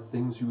or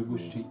things you would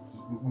wish to eat?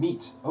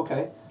 Meat.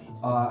 Okay. Meat.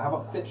 How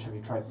about fish? Have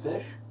you tried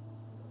fish?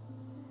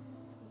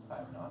 I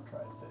have not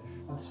tried fish.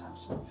 Let's have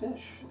some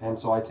fish. And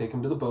so I take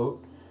him to the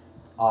boat.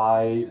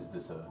 Is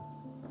this a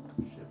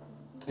ship?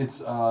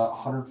 It's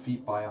 100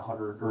 feet by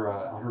 100 or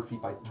 100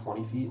 feet by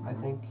 20 feet. I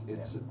think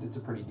it's a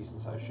pretty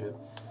decent sized ship.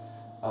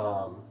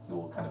 You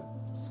will kind of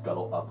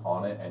scuttle up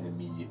on it and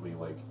immediately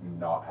like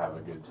not have a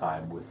good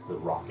time with the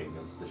rocking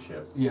of the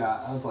ship.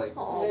 Yeah, I was like,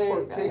 Oh, eh,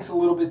 poor it guy. takes a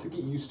little bit to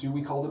get used to.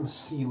 We call them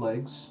sea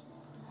legs.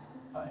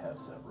 I have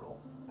several.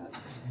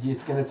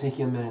 It's gonna take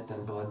you a minute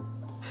then, bud.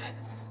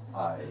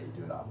 I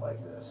do not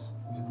like this.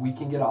 We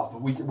can get off.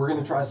 We're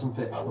gonna try some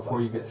fish I would before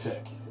like you get fish.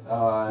 sick.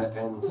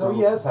 And So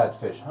he has had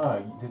fish, huh?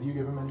 Did you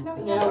give him any? No,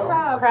 he No, had a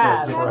crab.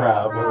 crab. He had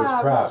Crab. What was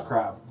crabs. crab?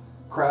 crab.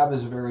 Crab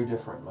is very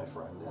different, my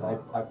friend. And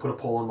I put a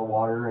pole in the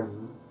water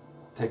and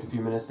take a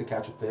few minutes to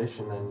catch a fish,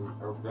 and then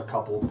or a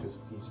couple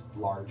because he's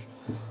large,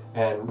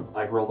 and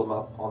I grill them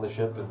up on the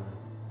ship and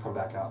come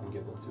back out and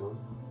give them to him.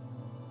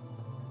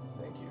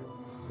 Thank you.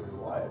 Very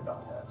I well. have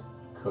not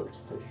had cooked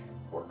fish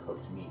or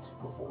cooked meat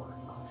before.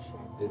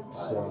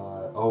 It's It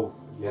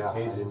I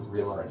tastes didn't different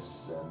realize.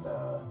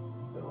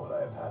 than what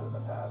I have had in the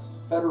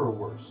past. Better or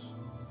worse?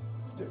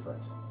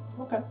 Different.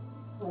 Okay.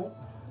 Alright.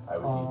 I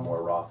would need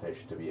more raw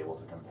fish to be able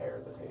to compare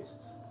the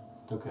tastes.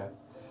 Okay.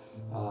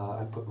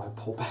 I put my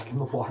pole back in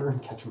the water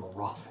and catch him a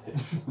raw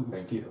fish and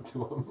Thank feed you. it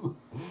to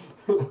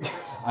him.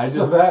 I just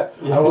So that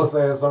yeah. I will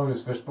say, as someone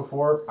who's fished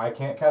before, I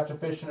can't catch a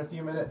fish in a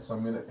few minutes.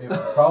 So it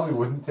probably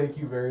wouldn't take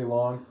you very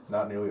long,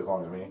 not nearly as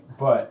long as me.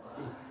 But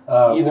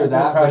either we'll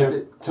that, kind but of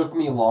if it took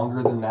me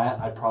longer than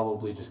that, I'd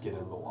probably just get in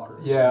the water.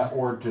 yeah,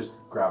 or just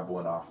grab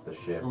one off the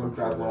ship. Or I'm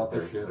grab sure one that off the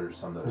there's, ship. there's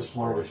some that I are just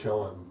wanted to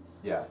stored. show him,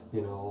 Yeah,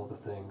 you know, all the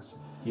things.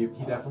 he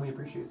definitely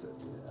appreciates it.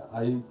 Yeah,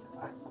 I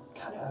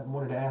kind of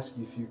wanted to ask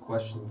you a few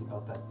questions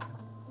about that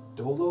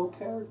Dolo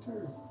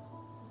character.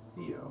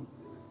 Theo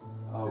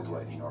is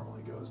what he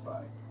normally goes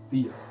by.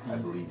 Theo. I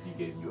believe he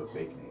gave you a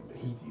fake name to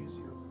confuse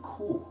you.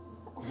 Cool.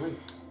 Great.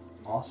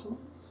 Awesome.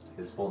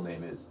 His full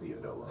name is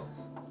Theodolo.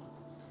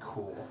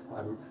 Cool.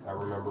 I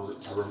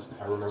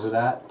remember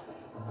that.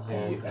 He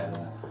And and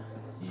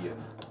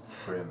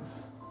Prim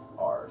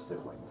are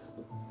siblings.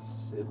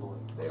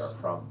 siblings. They are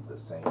from the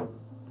same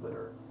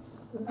litter.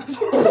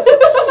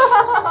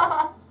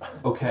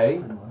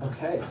 Okay.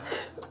 Okay.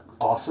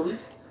 Awesome.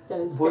 That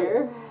is What-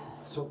 fair.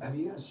 So, have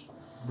you guys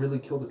really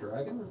killed a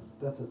dragon?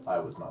 That's a. I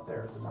was not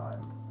there at the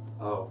time.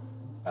 Oh.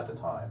 At the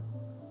time,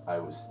 I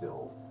was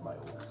still my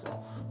old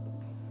self.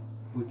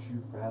 Would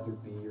you rather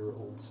be your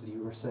old?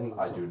 You were saying.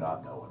 I do something.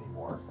 not know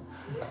anymore.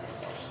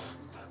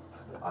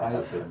 I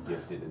have been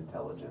gifted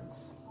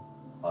intelligence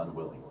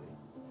unwillingly.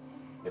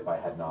 If I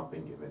had not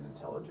been given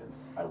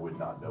intelligence, I would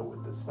not know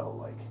what this felt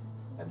like,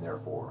 and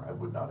therefore I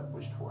would not have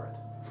wished for it.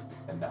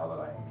 And now that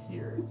I am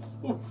here,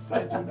 I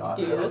do not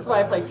Dude, know this is that why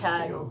I I play wish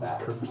tag. to go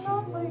back. It's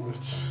not like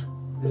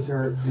Is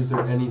there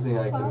anything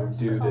I can Flowers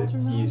do for to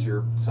Algernon? ease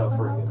your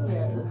suffering and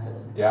Yeah, pain? that's it.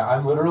 Yeah,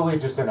 I'm literally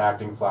just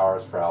enacting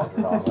Flowers for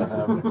Algernon with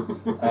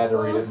him. I had to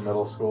read it in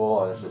middle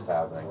school, and it's just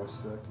happening. Or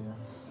stuck,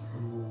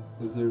 yeah.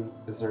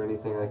 Is there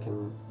anything I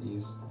can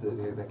ease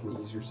that can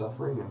ease your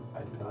suffering? And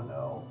I do not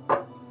know.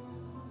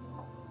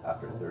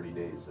 After 30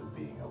 days of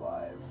being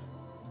alive,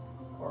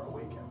 or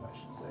awakened, I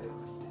should say,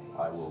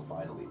 I will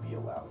finally be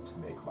allowed to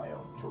make my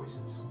own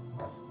choices.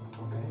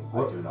 Okay.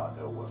 I do not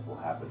know what will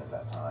happen at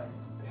that time.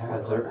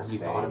 Have you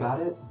thought about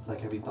it?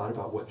 Like, have you thought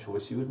about what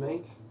choice you would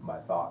make? My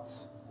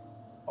thoughts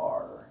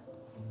are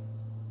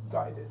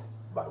guided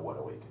by what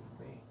awakened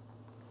me.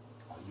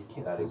 Oh, you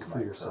can't That think is for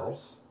my yourself,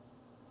 curse.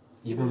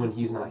 even when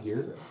he's not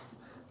here.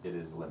 It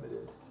is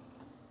limited.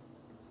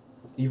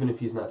 Even if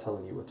he's not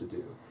telling you what to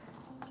do.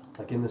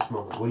 Like in this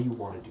moment, what do you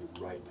want to do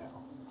right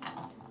now?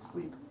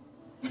 Sleep.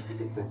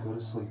 Then go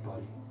to sleep,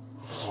 buddy.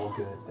 It's all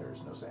good. There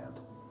is no sand.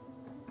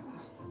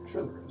 I'm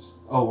sure there is.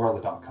 Oh, we're on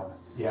the dock, huh?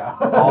 Yeah.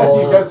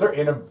 Oh. You guys are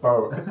in a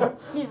boat.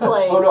 He's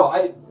like, Oh no,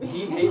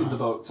 he hated the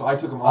boat, so I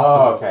took him off the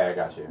Oh, boat. okay, I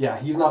got you. Yeah,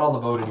 he's not on the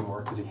boat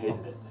anymore because he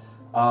hated it.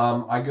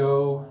 I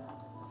go.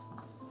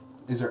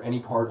 Is there any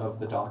part of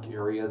the dock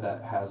area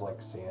that has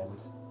like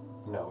sand?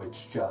 No,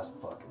 it's just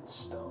fucking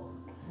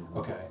stone.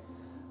 Okay.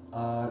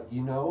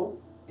 You know,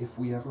 if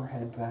we ever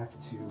head back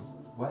to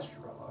West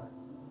Jarella,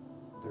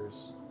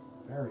 there's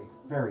very,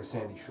 very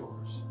sandy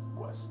shores.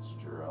 West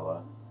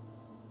Jarella.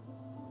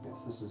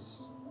 Yes, this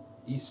is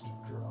East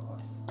Jarella.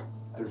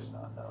 I do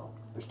not know.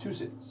 There's 2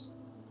 cities.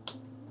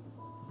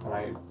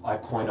 And I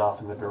point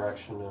off in the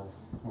direction of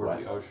where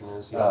West. the ocean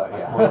is.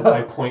 Yeah.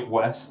 I point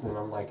west, and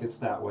I'm like, it's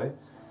that way.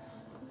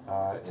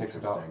 It takes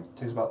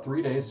Interesting. about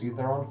 3 days to get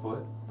there on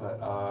foot,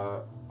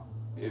 but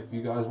if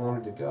you guys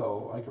wanted to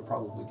go, I could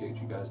probably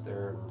get you guys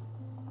there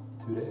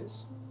in 2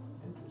 days.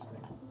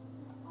 Interesting.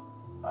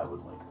 I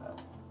would like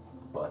that.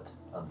 But,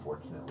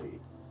 unfortunately,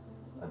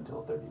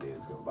 until 30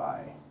 days go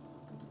by,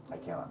 I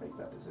cannot make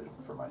that decision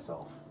for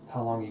myself.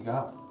 How long you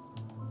got?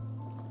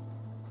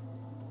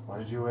 When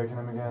did you awaken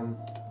him again?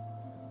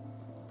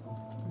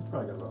 He's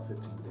probably got about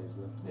 15 days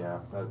left. Yeah,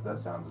 that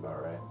sounds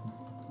about right.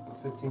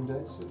 15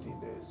 days? 15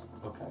 days.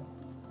 Okay.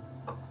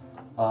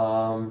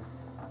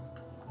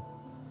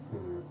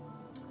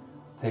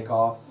 Take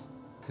off,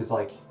 cause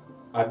like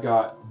I've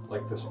got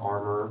like this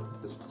armor,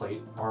 this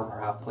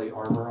half plate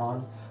armor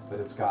on, but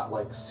it's got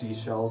like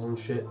seashells and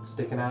shit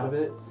sticking out of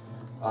it,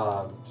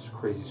 just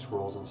crazy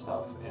swirls and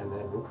stuff, and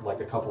then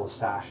like a couple of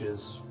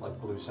sashes, like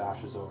blue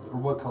sashes over. Or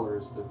what color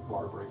is the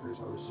water breakers?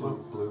 I would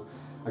assume blue.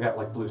 I got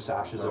like blue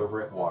sashes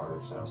over it. Water,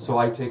 so. So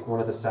I take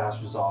one of the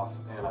sashes off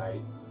and I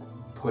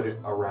put it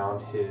around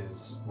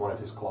one of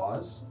his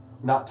claws.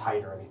 Not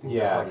tight or anything.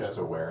 Yeah, just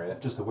to wear it.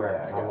 Just to wear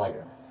Yeah, it. I And I'm got like,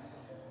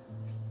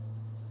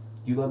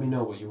 you. you let me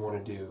know what you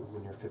want to do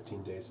when your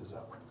 15 days is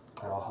up,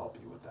 and I'll help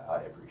you with that.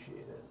 I appreciate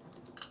it.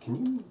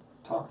 Can you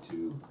talk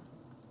to...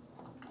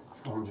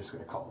 I'm just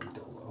going to call him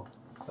Dolo.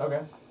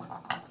 Okay.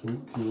 Can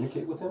you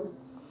communicate with him?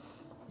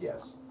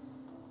 Yes.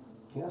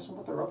 Can you ask him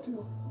what they're up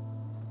to?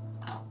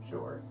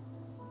 Sure.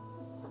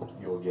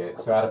 You'll get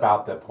so at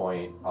about the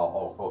point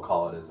I'll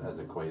call it as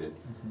equated.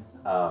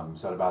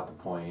 So at about the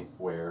point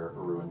where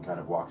Ruin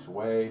kind of walks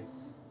away,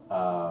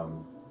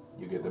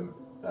 you get the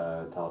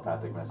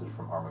telepathic message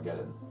from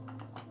Armageddon.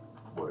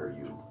 What are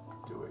you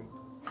doing?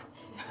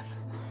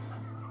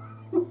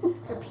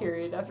 a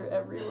period after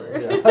every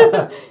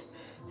word.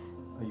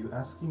 Are you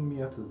asking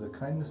me out of the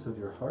kindness of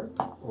your heart,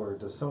 or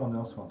does someone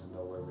else want to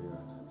know where we're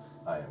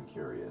at? I am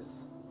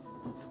curious.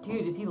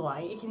 Dude, is he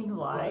lying? Can he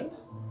lie?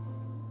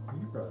 But-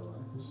 You probably lie.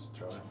 He's just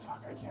trying.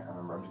 Fuck, I can't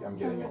remember. I'm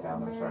getting it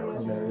down. I'm sorry.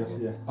 What's your Amarius,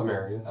 name? yeah.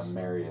 Amarius.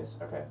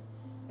 Amarius. Okay.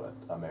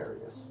 But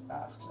Amarius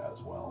asked as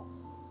well.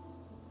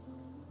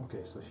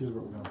 Okay, so here's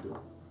what we're gonna do.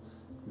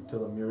 You tell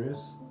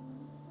Amarius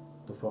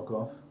to fuck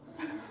off,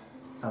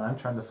 and I'm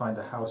trying to find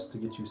a house to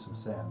get you some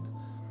sand,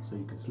 so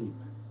you can sleep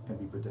and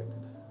be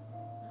protected.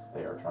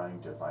 They are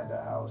trying to find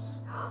a house.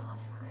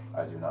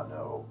 I do not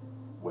know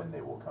when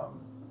they will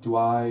come.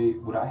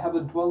 Would I have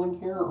a dwelling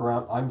here, or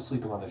I'm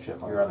sleeping on the ship?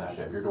 You're on the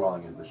ship. Your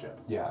dwelling is the ship.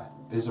 Yeah.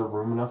 Is there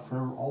room enough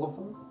for all of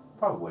them?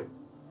 Probably.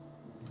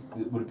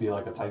 Would it be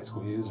like a tight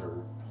squeeze,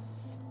 or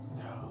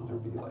would there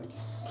be like...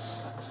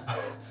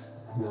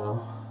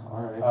 No?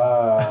 Alright.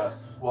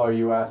 Well, are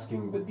you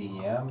asking the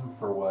DM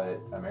for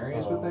what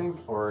Amarius would think,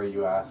 or are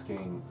you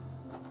asking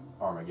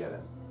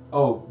Armageddon?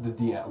 Oh, the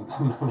DM.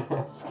 I'm not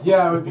asking.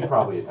 Yeah, it would be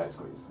probably a tight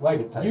squeeze.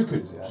 Like, Tight you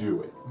squeeze, could yeah.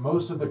 do it.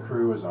 Most of the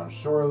crew is on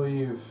shore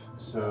leave,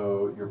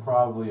 so you're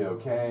probably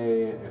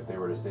okay if they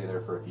were to stay there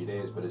for a few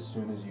days, but as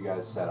soon as you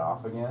guys set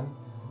off again,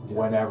 Yeah,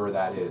 whenever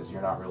that is,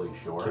 you're not really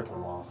sure. Kick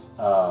them off.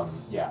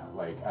 Yeah,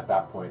 like at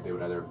that point they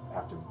would either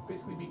have to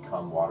basically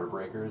become water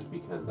breakers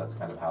because that's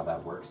kind of how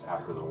that works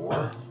after the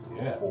war,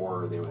 Yeah.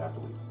 or they would have to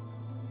leave.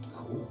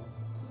 Cool.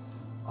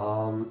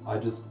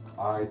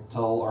 I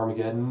tell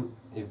Armageddon,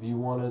 if you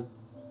want to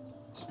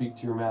speak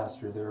to your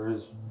master, there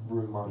is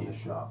room on the He's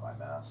ship. not my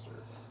master.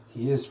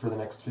 He is for the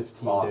next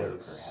 15 Father,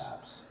 days.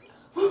 perhaps.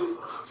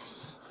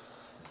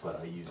 But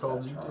I use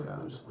Told that you term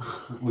to. loosely.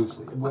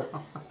 Loosely. What,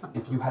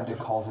 if you had to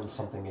call him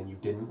something and you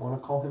didn't want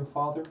to call him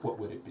father, what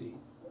would it be?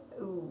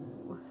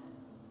 Ooh.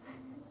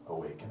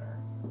 Awakener.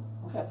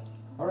 Okay.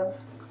 All right.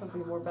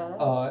 Something more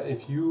badass.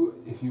 If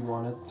you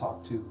want to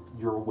talk to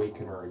your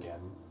awakener again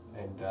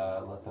and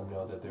let them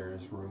know that there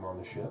is room on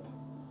the ship,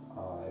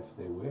 if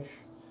they wish,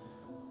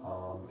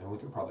 and we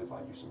could probably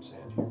find you some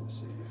sand here in the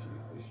city if you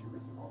really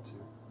want to.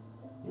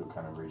 You'll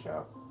kind of reach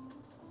out.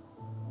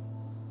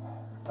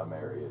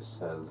 Amarius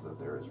says that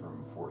there is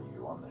room for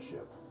you on the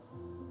ship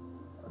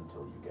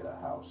until you get a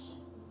house.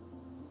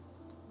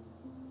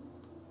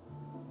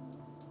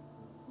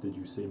 Did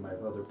you say my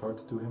other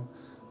part to him?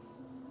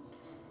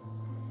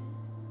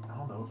 I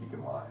don't know if you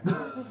can lie.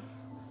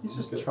 He's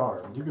just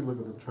charmed. You could look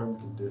at the term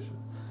condition.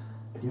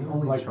 It He's means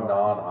only like charmed.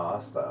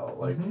 non-hostile.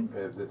 Like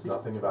Mhm. it's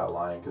nothing about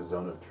lying because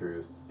Zone of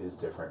Truth is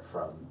different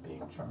from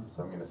being charmed.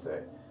 So I'm gonna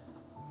say,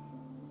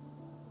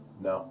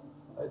 no,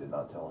 I did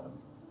not tell him.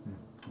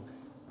 Okay.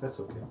 That's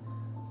okay.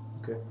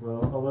 Okay,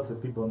 well, I'll let the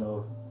people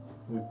know.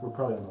 We're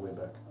probably on the way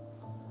back.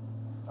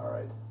 All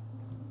right.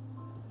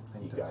 He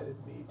Anytime. guided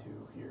me to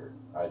here.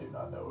 I do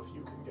not know if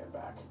you can get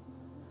back.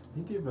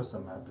 He gave us a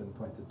map and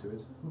pointed to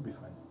it. We'll be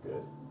fine.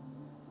 Good.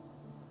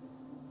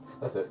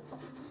 That's it.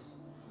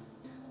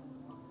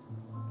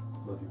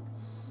 Love you.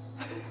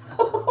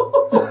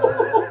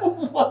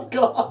 Oh my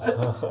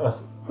god!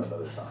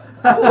 Another time.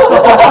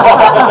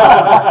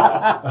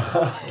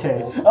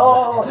 Okay.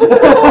 Oh!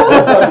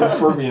 This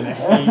Scorpion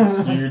hates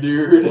you,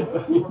 dude. He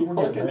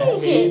fucking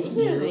hates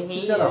He doesn't you. hate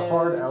He's got a you,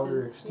 hard it's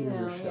outer just, exterior you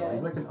know, shell. yeah.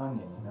 He's like an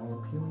onion, you know?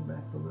 We're peeling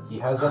back the lid. He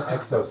has an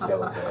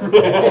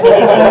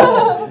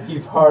exoskeleton.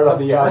 He's hard on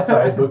the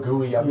outside, but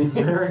gooey on the He's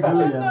very inside.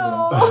 gooey Oh,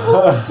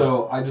 on no.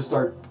 So I just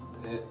start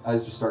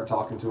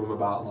talking to him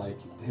about like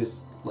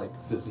his like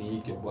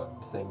physique and what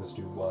things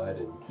do what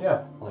and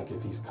Yeah. like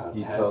if he's cutting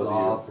He heads tells you.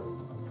 off and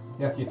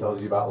Yeah, he tells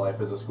you about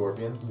life as a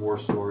scorpion. war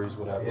stories,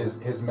 whatever.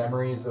 His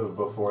memories of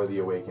before the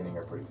awakening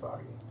are pretty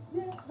foggy.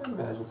 Yeah, I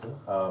imagine so.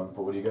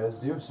 But what do you guys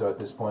do? So at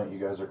this point, you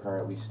guys are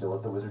currently still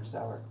at the Wizard's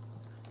Tower.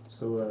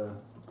 So,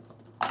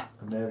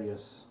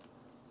 Amarius,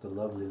 the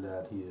lovely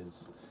lad he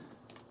is,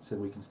 said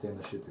we can stay on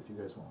the ship if you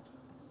guys want.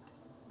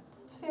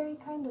 It's very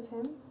kind of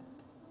him.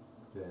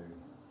 Very.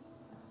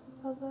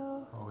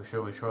 Although, Are we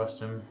sure we trust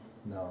him?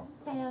 No,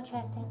 I don't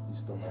trust him. he's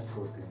still my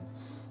scorpion.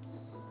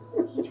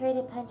 He tried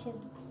to punch him.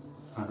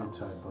 He did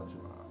try and punch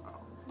him.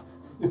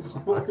 It's I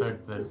more-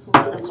 think that it's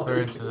that more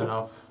experience like- is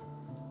enough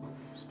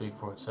to speak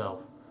for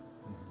itself.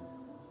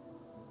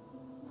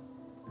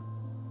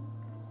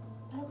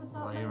 I would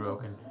not What are you, mind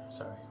Rogan?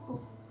 Sorry.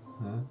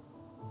 Hmm?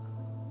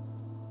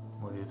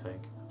 What do you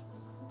think?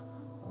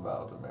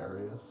 About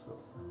Amarius?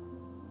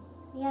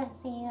 Yeah,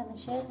 seeing on the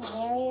ship, and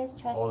Marius,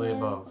 trusting All the him.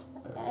 above.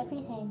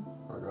 Everything.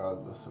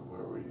 Regardless of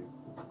where we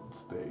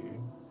stay,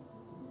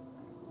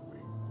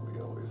 we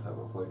always have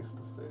a place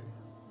to stay.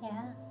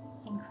 Yeah.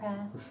 And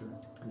crafts. For sure.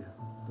 Yeah,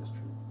 that's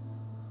true.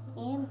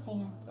 And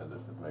sand. And if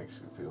it makes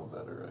you feel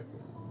better, I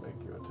can make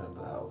you a tent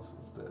a house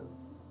instead.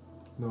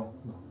 No,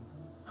 no.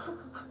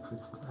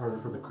 It's harder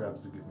for the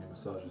crabs to give me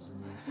massages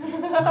than you.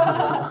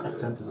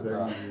 Tent is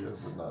very easy. It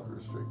would not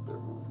restrict their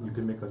movement. You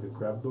can make like a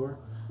crab door.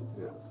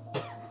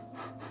 Yes.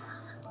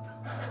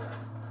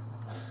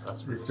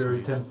 That's It's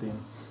very tempting.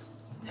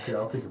 Okay,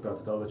 I'll think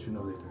about it. I'll let you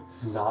know later.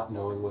 Not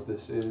knowing what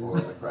this is. Or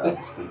the crabs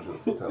could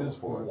just Is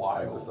teleport.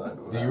 wild. and decide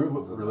what Do you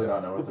happens in really there.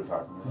 not know what they're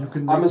talking about? You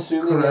can I'm make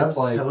assuming crabs it's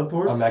like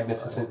teleport? a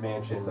magnificent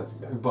mansion, That's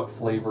exactly- but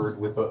flavored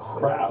with But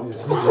crabs.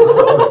 It's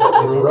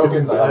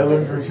Rogan's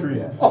Island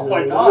Retreat. Oh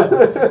my god!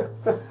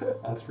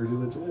 That's pretty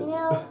legit. You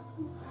know,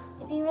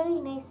 it'd be really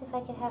nice if I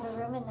could have a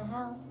room in the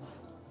house.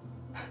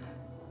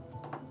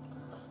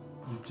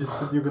 You just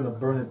said you're gonna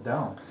burn it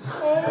down.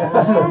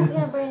 I was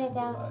gonna burn it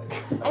down.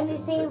 I'm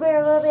just saying we're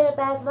a little bit of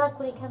bad luck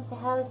when it comes to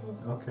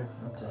houses. Okay,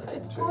 okay.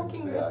 It's Change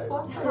blocking. the It's eye.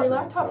 blocking our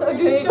laptop. Okay. I'm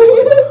just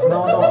doing it.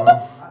 No, no.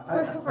 I For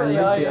like the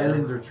the audience.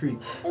 island retreat.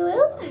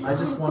 Ooh. I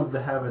just wanted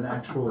to have an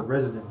actual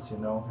residence, you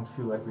know, and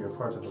feel like we are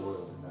part of the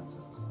world in that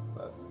sense.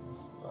 That's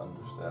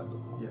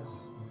understandable. Yes.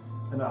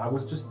 And I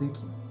was just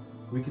thinking,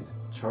 we could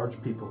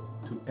charge people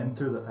to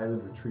enter the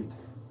island retreat,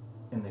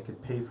 and they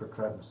could pay for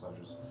crab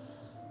massages.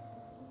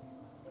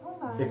 Oh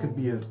my. It could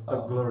be a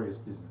glorious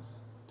business.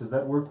 Does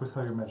that work with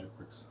how your magic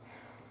works?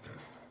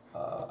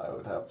 I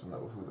would have to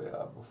know who they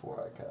are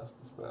before I cast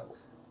the spell.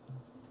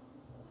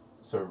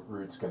 So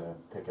Root's gonna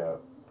pick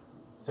out.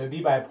 So it'd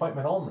be by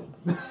appointment only.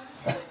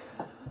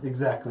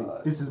 Exactly.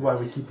 This is why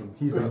we keep him.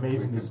 He's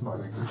amazingly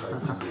smart. I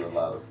can do a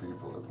lot of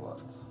people at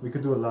once. We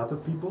could do a lot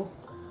of people.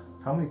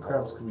 How many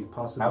crabs could we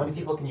possibly? How many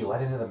people can you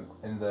let into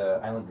the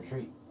island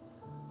retreat?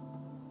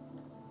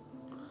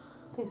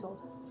 Please hold.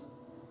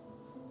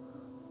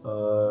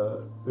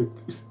 It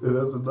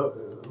has enough.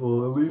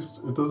 Well, at least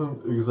it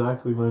doesn't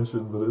exactly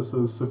mention, but it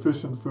says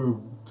sufficient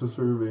food to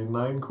serve a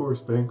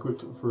 9-course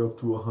banquet for up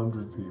to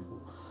 100 people.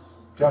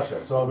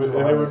 Gotcha. So And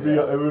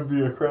it would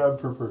be a crab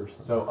per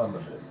person. So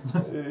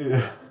unlimited.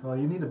 Yeah. Well,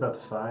 you need about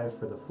 5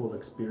 for the full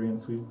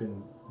experience. We've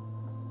been.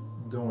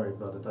 Don't worry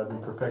about it. I've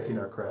been perfecting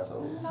our crab.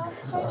 So I'm not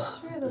quite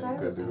sure that I you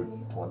could would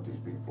do be. 20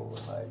 people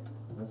a night.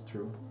 That's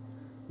true.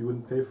 You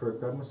wouldn't pay for a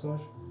crab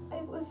massage?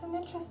 It was an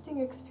interesting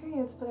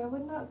experience, but I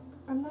would not.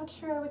 I'm not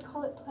sure I would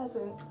call it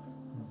pleasant.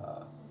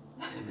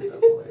 we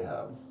definitely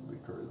have the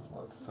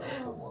charisma to sell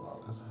someone on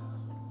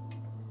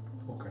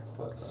it. Okay.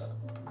 But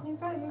You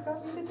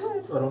got me to do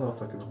it. I don't know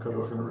if I can Your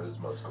recover from this.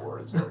 charisma score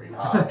is very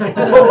high.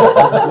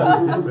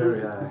 It is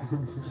very high.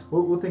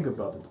 We'll think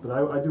about it. But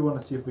I do want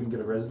to see if we can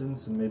get a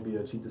residence and maybe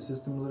cheat the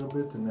system a little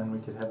bit, and then we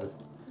could have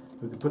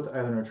we could put the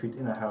island retreat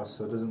in a house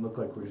so it doesn't look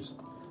like we're just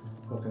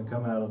fucking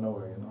coming out of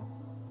nowhere, you know?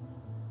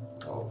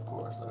 oh, of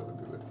course, I would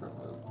do it from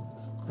a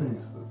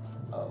space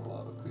that not a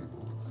lot of people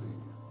would see.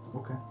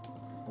 Okay.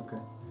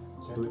 Okay.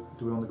 So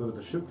do we want to go to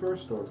the ship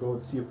first, or go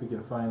and see if we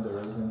can find a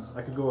residence?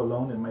 I could go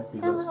alone. It might be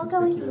No, less I'll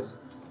go with you. conspicuous.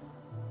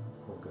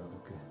 Oh god.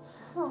 Okay.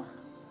 Oh,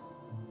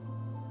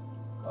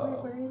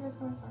 Where are you guys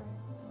going? Sorry.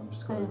 I'm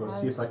just going to go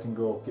see if I can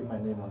go get my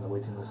name on the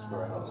waiting list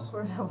for a house.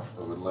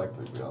 It would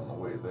likely be on the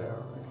way there,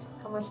 right?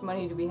 How much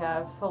money do we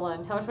have? Hold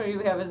on. How much money do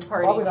we have as a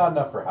party? Probably not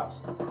enough for a house.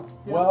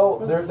 Well,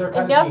 they're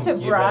kind Enough of to being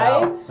given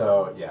bribe? out,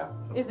 so yeah.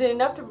 Is it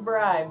enough to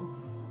bribe?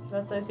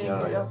 That's I think.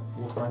 Yeah.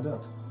 We'll find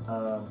out.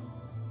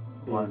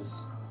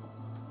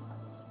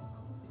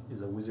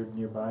 Is a wizard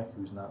nearby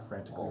who's not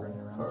frantically Well, running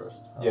around? first,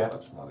 how Yeah.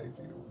 much money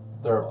do you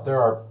There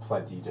are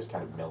plenty just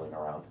kind of milling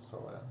around.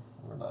 So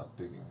we're not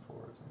digging for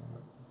it.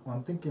 Well,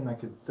 I'm thinking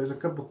there's a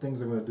couple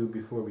things I'm going to do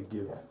before we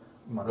give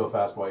money. Real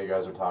fast while you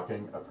guys are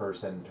talking, a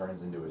person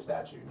turns into a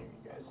statue near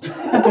you guys.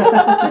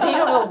 But they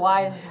don't know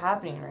why this is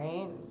happening,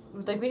 right?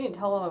 Like we didn't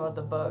tell them about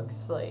the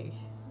books. Like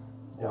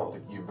I don't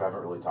think you haven't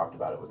really talked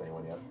about it with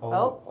anyone yet.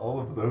 All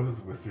of those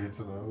wizards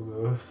know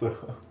though, so.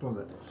 What was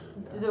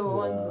that? the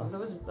ones,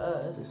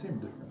 those They seem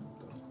different.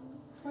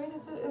 Wait,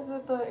 is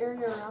it the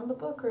area around the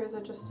book, or is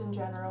it just in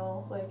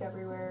general, like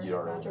everywhere? You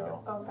don't really magic?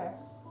 know. Okay.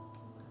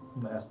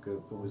 I'm gonna ask a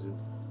wizard.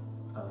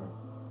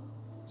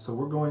 So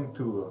we're going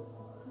to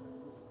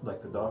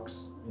like the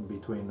docks in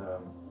between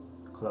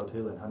Cloud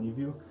Hill and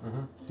Honeyview.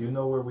 Mm-hmm. Do you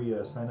know where we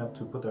sign up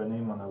to put our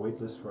name on a wait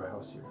list for a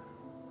house here?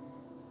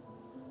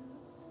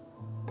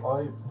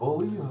 I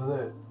believe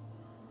that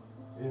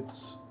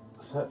it's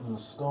set in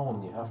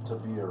stone. You have to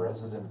be a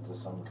resident of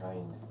some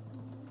kind.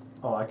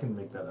 Oh, I can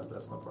make that up.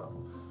 That's no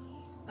problem.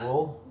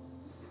 Well,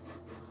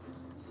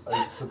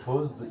 I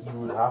suppose that you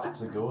would have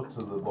to go to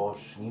the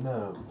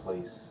Bolshina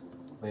place.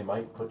 They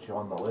might put you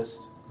on the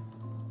list.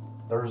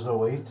 There's a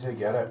way to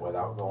get it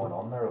without going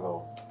on there,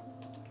 though.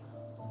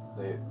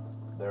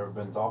 There have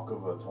been talk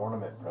of a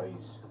tournament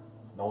prize.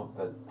 Note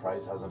that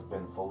prize hasn't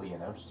been fully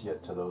announced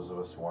yet to those of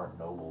us who aren't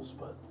nobles,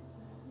 but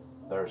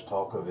there's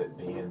talk of it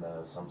being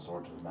some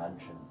sort of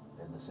mansion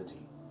in the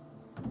city.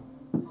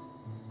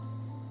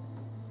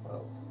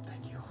 Well,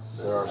 Thank you.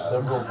 There are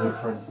several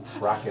different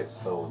brackets,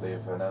 though.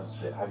 They've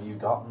announced it. Have you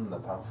gotten the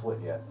pamphlet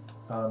yet?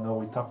 No,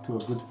 we talked to a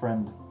good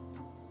friend,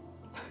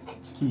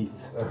 Keith.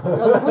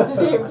 What's his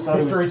name? I thought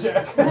it was-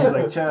 check. He was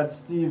like Chad,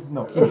 Steve,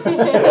 no Keith.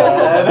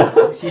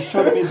 Chad. He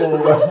showed me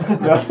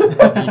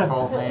the.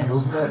 Default names.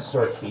 You've met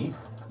Sir Keith?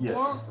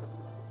 Yes,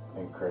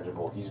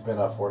 Incredible. He's been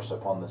a force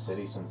upon the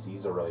city since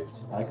he's arrived.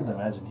 I can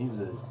imagine.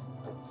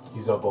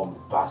 He's a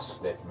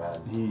bombastic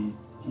man.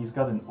 He's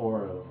got an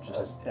aura of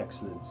just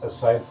excellence.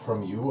 Aside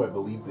from you, I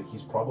believe that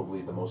he's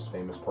probably the most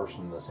famous person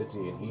in the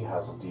city, and he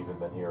hasn't even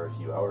been here a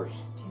few hours.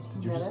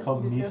 Did you just call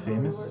me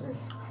famous?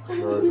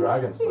 You're a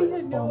dragon He slayer.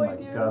 had no Oh my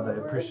idea. god, I who we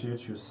were.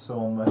 appreciate you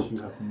so much.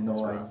 You have no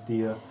That's rough.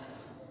 idea.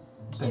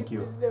 Thank you.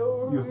 Didn't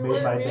know who You've we made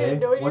were. my We day. didn't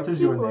know what What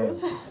is your your peak name?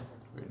 was.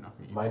 We're not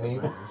being My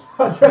name?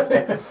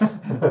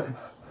 outsiders.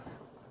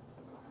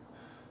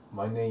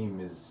 My name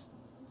is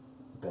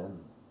Ben.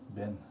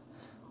 Ben.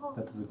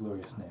 That is a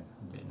glorious name.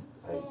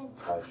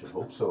 I should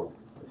hope so.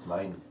 It's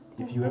mine.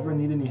 If you ever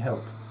need any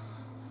help,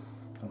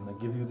 I'm gonna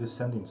give you this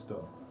sending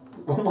stone.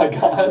 Oh my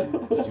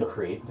god. Did you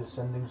create the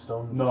sending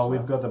stone? No,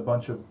 we've got a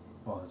bunch of.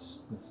 Well, it's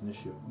an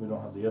issue. We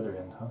don't have the other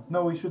end, huh?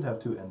 No, we should have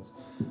two ends.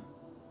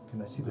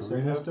 Can I see the Do we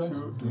sending have stones?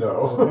 two?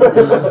 No.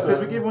 Because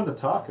we gave one to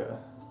Taka.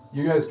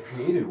 You guys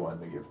created one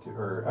to give to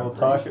her. Well, I'm pretty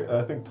Taka, sure.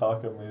 I think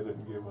Taka made it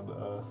and gave one to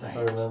us, if I Dang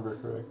it. remember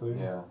correctly.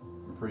 Yeah,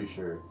 I'm pretty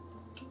sure.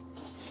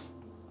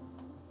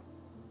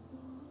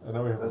 I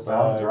know we have That a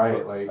sounds bag. right,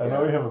 but- like, I know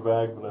yeah. we have a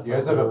bag, but I You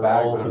guys thought have they a were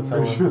bag, all but to I'm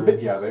pretty sure Telendrin.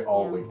 that, yeah, they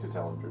all Yeah. link to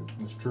Telendrin.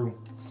 It's true.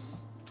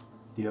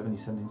 Do you have any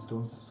sending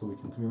stones so we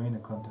can remain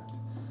in contact?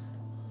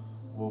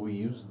 Well, we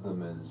use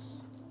them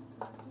as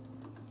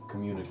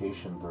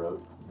communication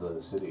throughout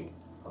the city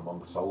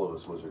amongst all of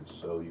us wizards,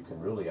 so you can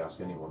really ask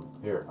anyone.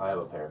 Here, I have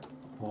a pair.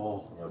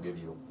 Oh, I'll give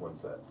you one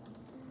set.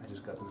 I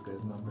just got this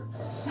guy's number.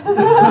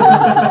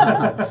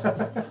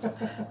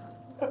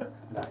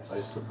 I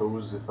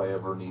suppose if I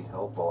ever need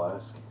help, I'll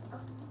ask.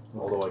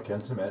 Although I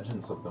can't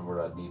imagine something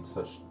where I'd need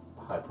such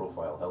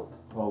high-profile help.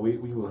 Well, we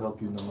will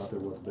help you no matter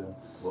what, Ben.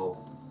 Well,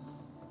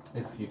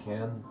 if you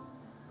can,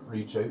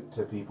 reach out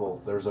to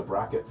people. There's a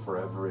bracket for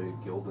every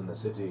guild in the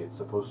city. It's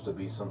supposed to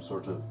be some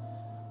sort of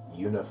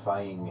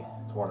unifying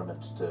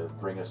tournament to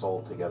bring us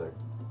all together.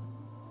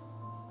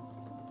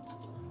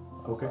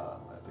 Okay.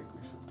 I think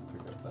we should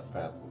pick up that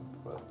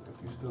pamphlet, but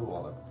if you still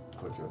want to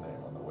put your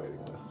name on the waiting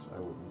list, I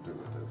wouldn't do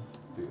it as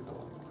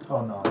Theodore.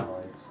 Oh no,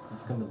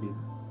 it's gonna be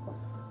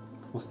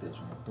full stage.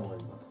 Don't worry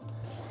about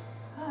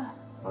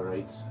it. All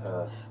right.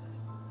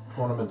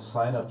 tournament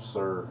sign-ups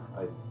are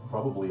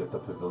probably at the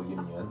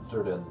pavilion you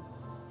entered in.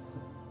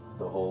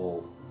 The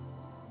whole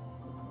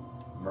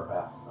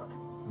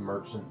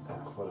merchant.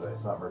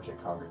 It's not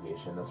merchant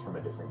congregation. That's from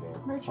a different game.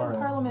 Merchant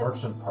Parliament.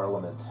 Merchant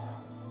Parliament.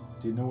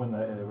 Do you know when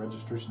the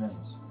registration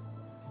ends?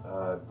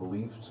 I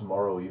believe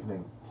tomorrow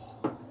evening.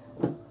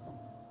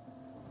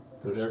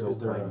 Is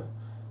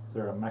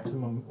there a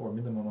maximum or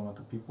minimum amount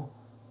of people?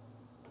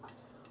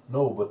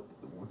 No, but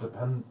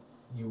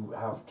you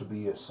have to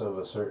be of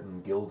a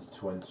certain guild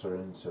to enter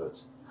into it.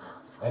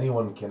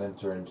 Anyone can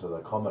enter into the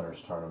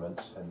commoners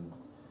tournament, and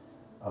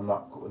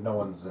no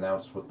one's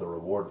announced what the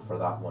reward for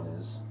that one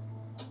is,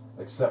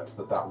 except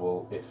that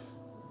will, if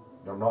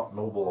you're not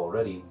noble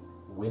already,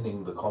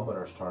 winning the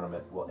commoners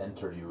tournament will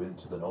enter you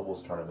into the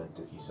nobles tournament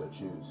if you so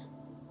choose.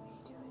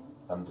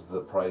 And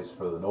the prize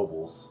for the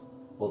nobles,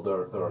 well,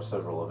 there are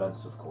several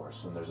events, of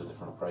course, and there's a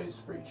different prize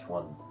for each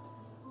one.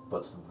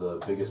 But the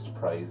biggest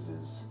prize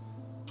is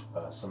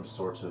some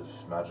sort of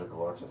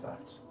magical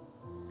artifact.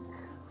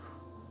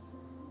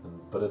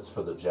 But it's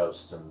for the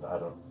joust, and I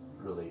don't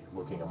really,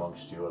 looking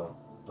amongst you,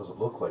 doesn't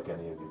look like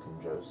any of you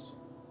can joust.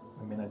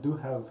 I mean, I do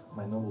have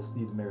my noble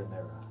steed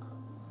Marinera.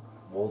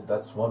 Well,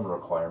 that's one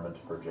requirement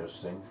for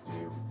jousting.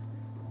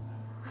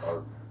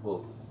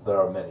 There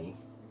are many.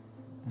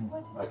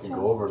 What is I can jousting?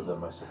 go over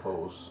them, I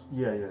suppose.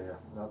 Yeah.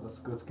 Now,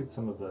 let's get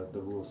some of the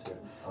rules here.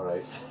 All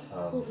right.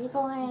 Two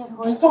people on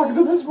horses. Just talking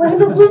to this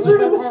random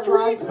wizard in the with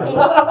long street. sticks,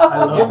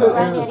 I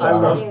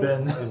love running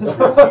Ben. at each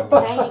other,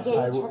 trying to get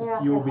I each will- other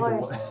off you their will be the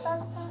horse. one.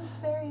 That sounds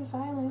very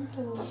violent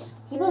and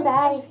People very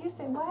die.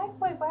 confusing.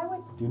 Why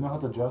would Do you know how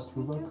to joust,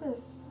 we do Rubok?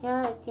 this?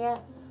 Yeah.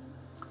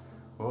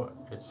 Well,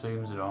 it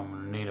seems that I'm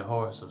gonna need a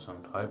horse of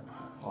some type.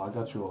 Oh, I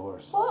got you a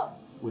horse Well,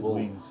 with Well,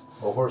 wings.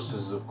 A horse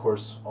is, of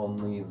course,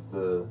 only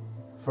the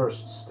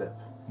first step.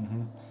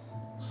 Mm-hmm.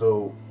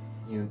 So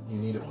you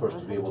need, of course,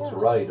 to be able to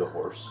ride a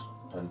horse,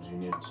 and you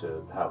need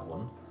to have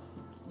one.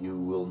 You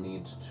will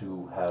need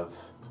to have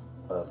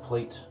a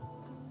plate,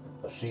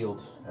 a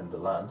shield, and a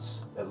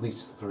lance, at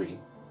least 3.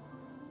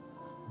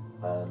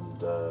 And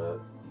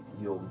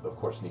you'll, of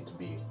course, need to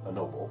be a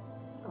noble.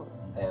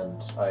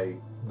 And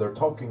they're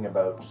talking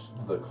about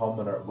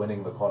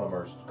winning the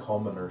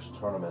commoners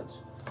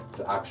tournament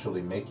to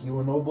actually make you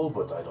a noble,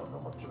 but I don't know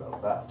much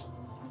about that.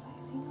 have I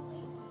seen the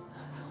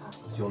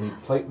lights? So you'll need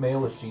plate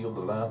mail, a shield,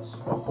 a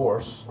lance, a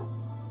horse,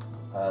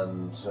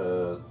 and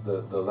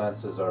the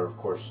lances are, of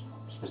course,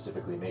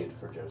 specifically made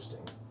for jousting.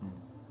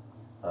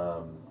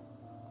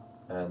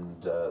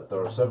 And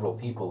there are several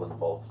people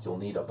involved. You'll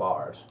need a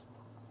bard.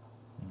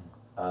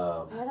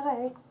 You're the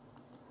bird.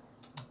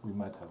 We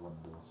might have one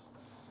of those.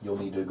 You'll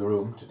need a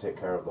groom to take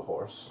care of the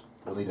horse.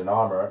 You'll need an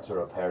armourer to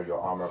repair your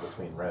armour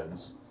between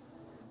rounds.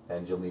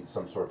 And you'll need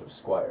some sort of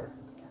squire.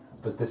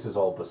 But this is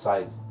all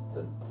besides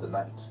the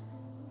knight.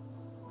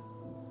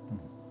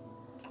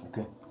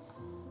 Okay.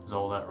 Is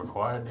all that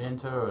required to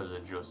enter, or is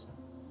it just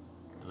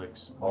like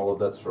All of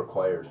that's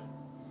required.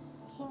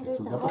 Kindred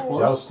so we the got the horse. horse.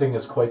 Jousting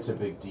is quite a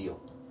big deal.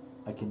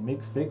 I can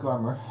make fake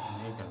armor.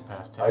 you can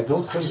pass I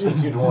don't tests? think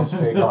that you'd want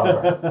fake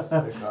armour.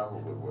 Fake armor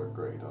would work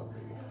great on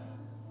me.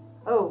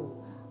 Oh.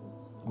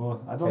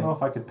 Well, I don't know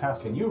if I could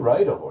pass. Can you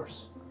ride a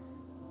horse?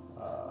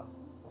 I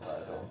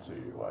don't see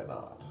why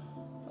not.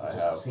 It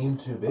just seem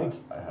too big.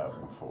 I have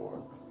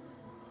before.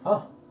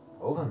 Huh.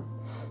 Well then,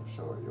 I'm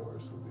sure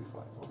yours would be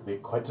fine. be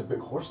quite a big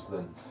horse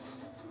then.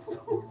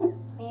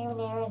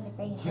 Marinera is a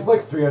great He's horse.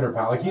 like 300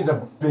 pounds. Like he's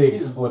a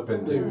big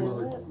flippin' dude.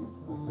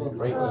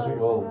 Right.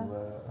 Oh,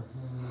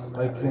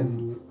 Well, I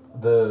can.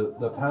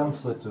 The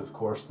pamphlet, of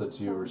course, that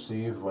you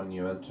receive when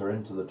you enter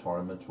into the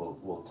tournament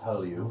will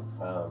tell you.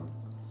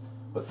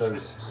 But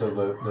there's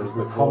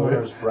the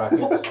commoners bracket.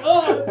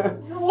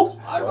 You're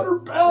almost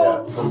 500 Yeah,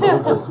 pounds. the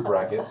nobles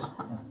bracket,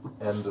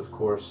 and of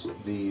course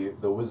the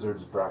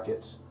wizards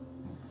bracket,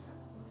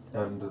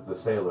 and the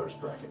sailors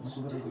bracket.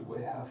 Literally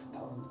weigh half a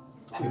ton.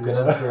 You can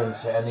enter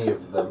into any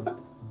of them,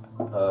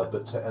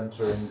 but to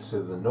enter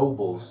into the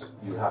nobles,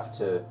 you have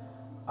to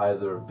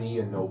either be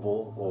a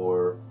noble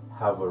or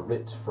have a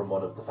writ from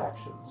one of the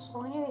factions. I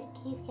wonder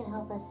if Keith can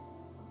help us.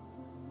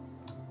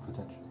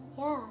 Potentially.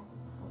 Yeah.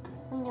 Okay.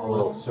 We know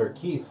Well, him. Sir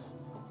Keith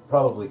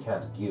probably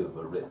can't give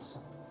a writ,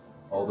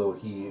 although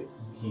he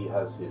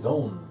has his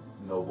own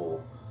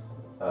noble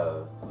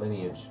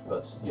lineage,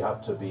 but you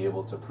have to be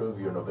able to prove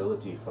your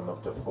nobility from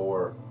up to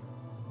 4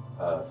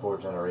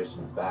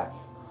 generations back.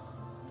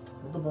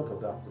 What about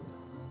adopted?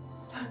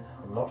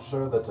 I'm not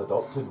sure that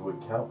adopted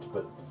would count,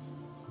 but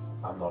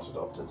I'm not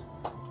adopted.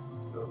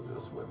 They'll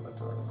just win the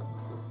tournament.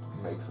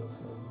 It makes us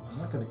I'm nobles.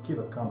 not gonna kill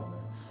a commoner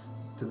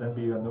to then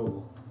be a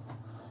noble.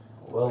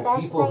 Well,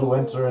 people who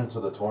enter Sacrifices.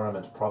 into the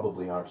tournament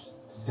probably aren't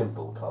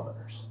simple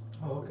commoners.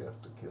 Oh, We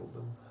have to kill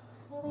them.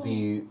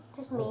 Maybe The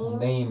just mean.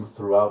 name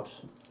throughout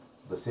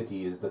the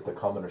city is that the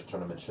commoners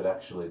tournament should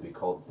actually be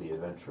called the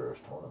adventurers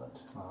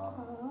tournament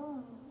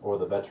Oh. or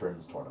the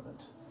veterans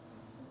tournament,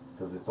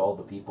 because it's all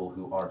the people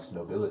who aren't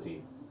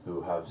nobility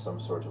who have some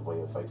sort of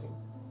way of fighting.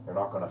 You're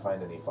not going to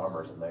find any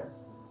farmers in there.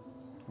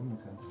 That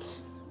makes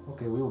sense.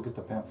 Okay, we will get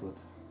the pamphlet.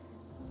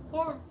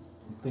 Yeah.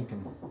 I'm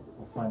thinking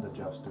we'll find a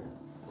jouster.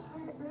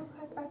 Sorry, real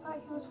quick. I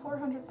thought he was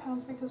 400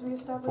 pounds because we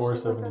established.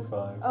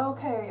 475.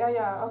 Okay.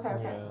 Yeah. Okay.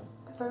 Yeah.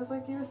 Because I was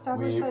like, you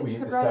established that We you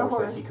could ride a established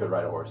horse. that he could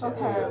ride a horse. Yeah.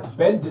 Okay. Yes.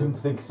 Ben didn't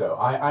think so.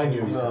 I knew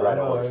you could ride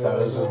a horse. That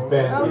was just yeah.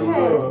 Ben.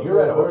 Okay. You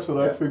ride a horse. That's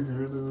what I Yeah.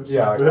 figured. It was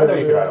Yeah, I just know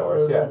you could ride a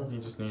horse. Yeah. You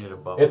just needed a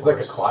buff It's like a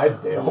horse.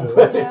 Clydesdale, Yeah.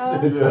 but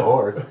Yeah. it's a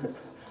horse. I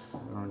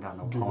don't got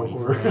no Give a pony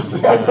for horse.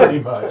 him. Yeah, pretty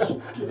much.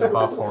 Need a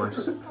buff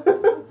horse.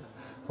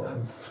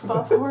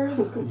 Buff horse.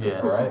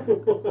 Yes. All right.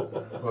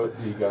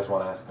 What do you guys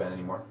want to ask Ben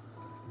anymore?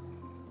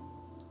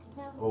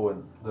 No. Oh,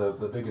 and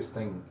the biggest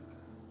thing,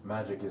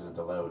 magic isn't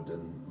allowed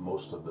in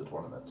most of the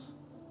tournaments.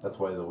 That's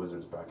why the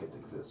Wizard's Bracket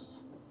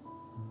exists.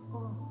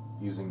 Oh.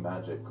 Using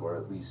magic, or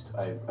at least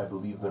I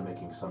believe they're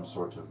making some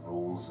sort of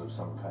rules of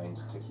some kind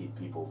to keep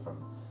people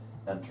from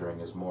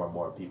entering as more and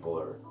more people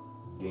are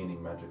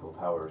gaining magical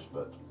powers,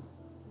 but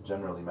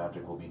generally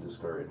magic will be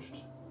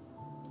discouraged.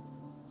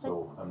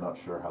 So I'm not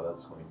sure how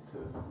that's going to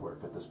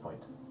work at this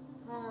point.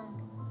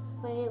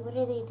 What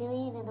are they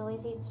doing in the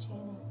Wizards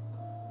tournament?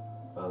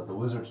 The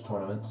Wizards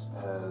Tournament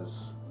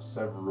has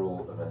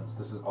several events.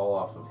 This is all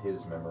off of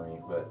his memory,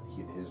 but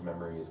his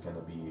memory is going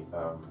to be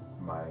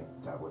my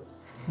tablet.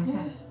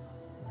 Is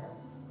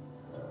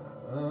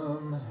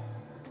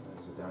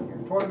it down here?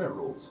 Tournament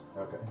rules.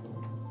 Okay.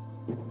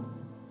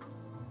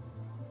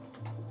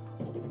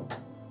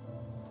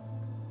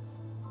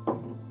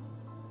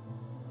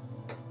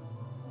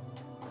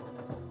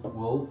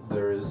 Well,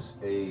 there is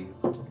a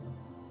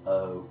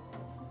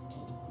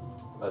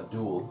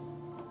duel.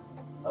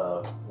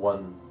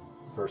 One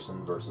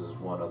person versus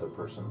one other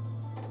person,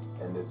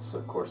 and it's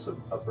of course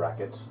a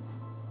bracket.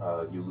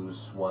 You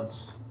lose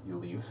once, you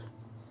leave.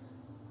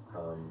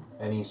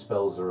 Any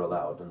spells are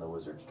allowed in the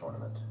Wizards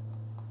Tournament,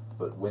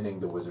 but winning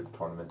the Wizards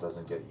Tournament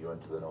doesn't get you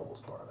into the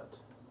Nobles Tournament.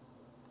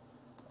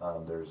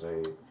 There's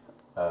a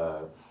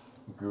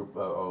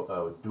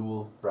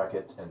dual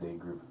bracket and a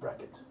group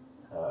bracket.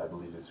 I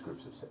believe it's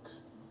groups of 6.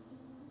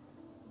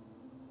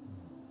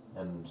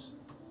 And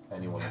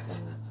anyone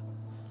can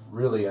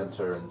really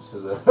enter into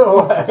the...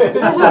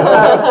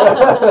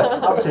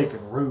 I'm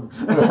taking root.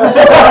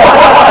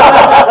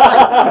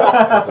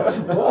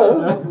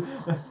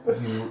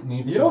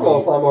 You don't know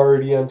if I'm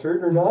already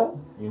entered or not.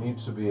 You need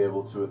to be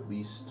able to at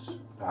least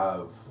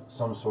have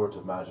some sort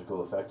of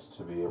magical effect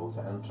to be able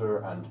to enter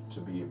and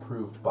to be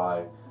approved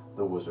by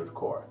the Wizard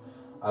Corps.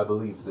 I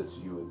believe that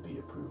you would be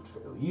approved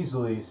fairly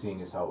easily,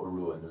 seeing as how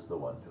Uruin is the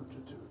one who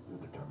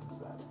determines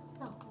that.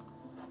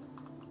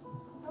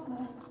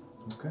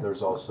 Okay.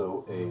 There's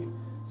also a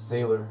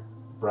sailor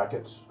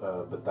bracket,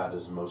 but that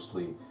is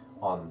mostly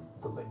on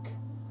the lake.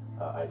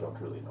 I don't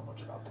really know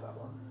much about that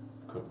one.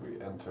 Could we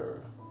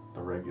enter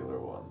the regular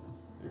one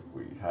if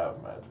we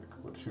have magic,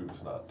 but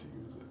choose not to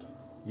use it?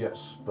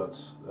 Yes, but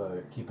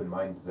keep in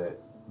mind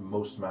that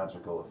most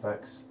magical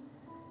effects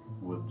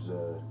would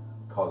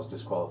cause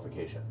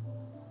disqualification,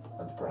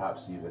 and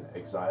perhaps even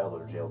exile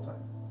or jail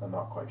time. I'm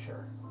not quite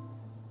sure.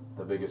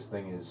 The biggest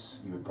thing is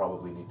you would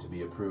probably need to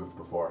be approved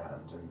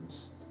beforehand and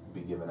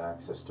be given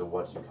access to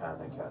what you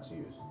can and can't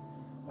use.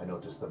 I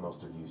noticed that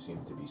most of you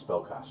seem to be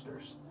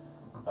spellcasters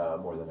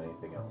more than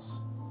anything else.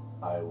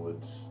 I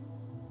would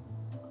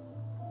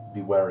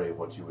be wary of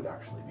what you would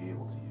actually be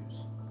able to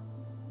use.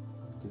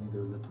 Do you think they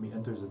would let me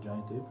enter as a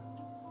giant ape?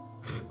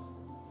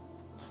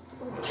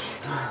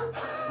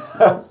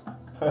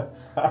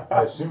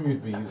 I assume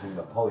you'd be using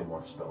the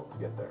polymorph spell to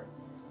get there.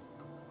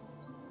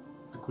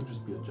 It could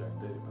just be a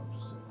giant ape, I'm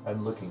just saying.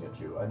 I'm looking at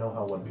you. I know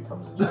how one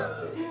becomes a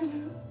giant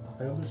ape.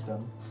 I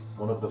understand.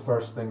 One of the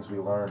first things we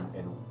learn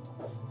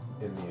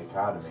in the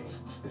academy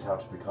is how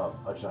to become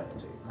a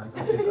giant ape. I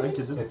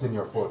get it. It's in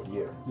your 4th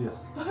year.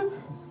 Yes.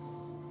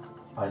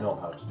 I know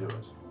how to do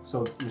it.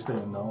 So you're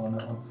saying no on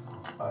that one?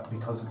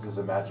 Because it is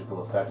a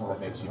magical effect that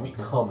makes you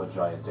become a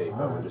giant ape,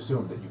 I would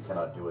assume that you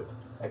cannot do it,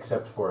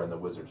 except for in the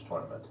Wizards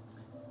Tournament.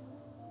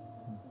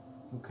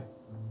 Okay.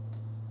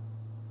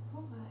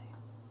 Oh my.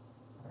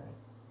 Alright.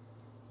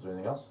 Is there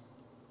anything else?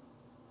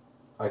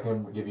 I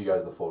can give you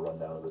guys the full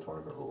rundown of the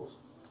tournament rules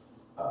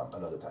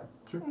another time.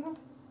 Sure.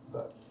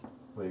 But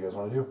what do you guys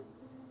want to do?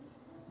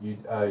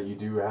 You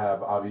do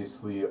have,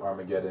 obviously,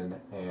 Armageddon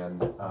and...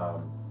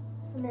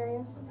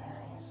 Marius.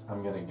 Amarius.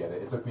 I'm gonna get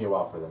it. It took me a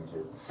while for them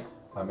too.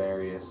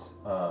 Amarius,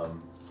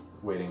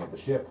 waiting at the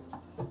ship.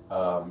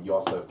 You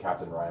also have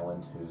Captain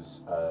Ryland,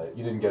 who's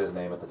you didn't get his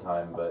name at the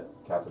time, but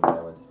Captain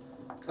Ryland.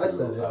 I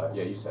said it.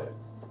 Yeah, you said it.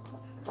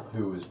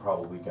 Who is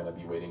probably gonna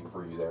be waiting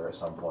for you there at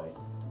some point.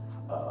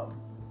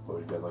 What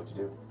would you guys like to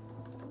do?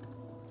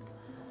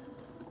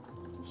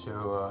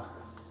 So,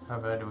 how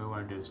bad do we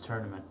want to do this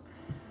tournament?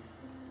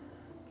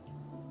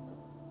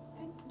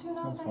 I do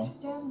not Sounds fun.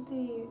 understand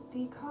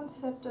the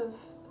concept of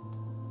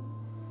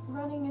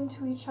running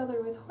into each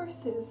other with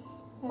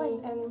horses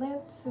and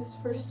lances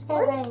for Just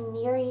gotta sport. run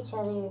near each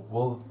other.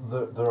 Well,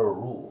 there are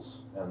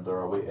rules, and there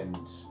are and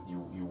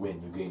you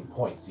win. You gain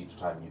points each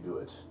time you do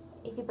it.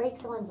 if you break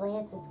someone's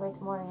lance, it's worth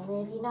more, and then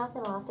if you knock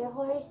them off their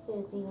horse,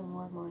 it's even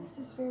more. This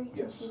is very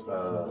Yes. confusing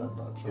to me. I'm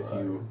not sure. If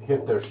you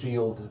hit their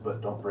shield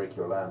but don't break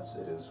your lance,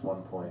 it is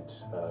 1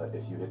 point.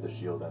 If you hit the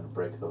shield and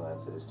break the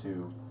lance, it is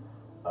 2.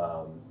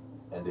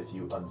 And if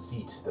you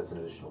unseat, that's an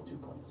additional 2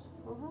 points.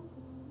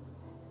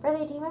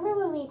 Brother, do you remember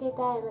when we did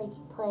that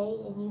play,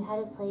 and you had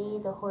to play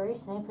the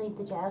horse, and I played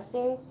the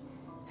jouster?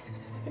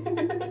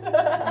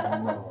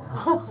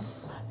 No.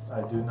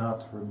 I do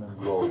not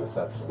remember. Roll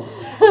deception.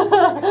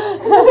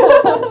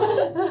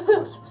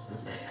 So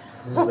specific.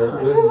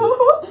 This is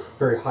a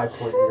very high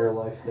point in your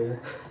life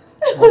there.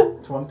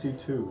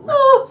 22.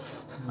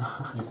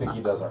 You think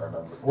he doesn't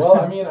remember? Well,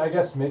 I mean, I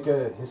guess make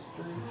a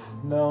history.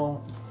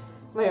 No.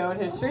 My own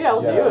history,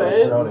 I'll Yeah, do make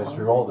it. your own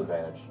history. Roll with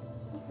advantage.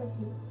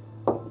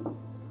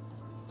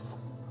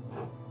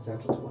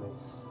 Natural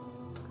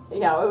 20.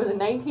 Yeah, it was a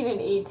 19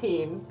 and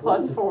 18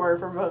 plus 4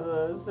 for both of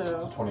those. So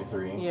So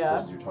 23 Yeah.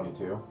 versus your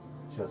 22.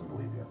 She doesn't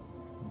believe you.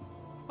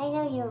 I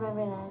know you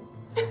remember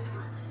that.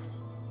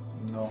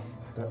 No,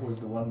 that was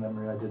the one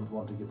memory I didn't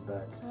want to get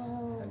back.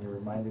 And you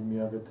reminded me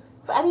of it.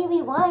 But, I mean,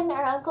 we won.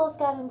 Our uncles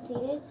got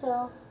unseated,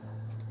 so...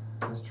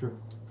 That's true.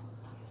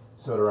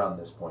 So at around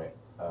this point,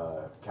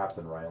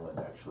 Captain Ryland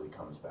actually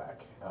comes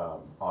back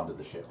onto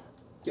the ship.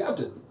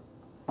 Captain.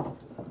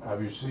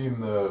 Have you seen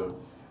the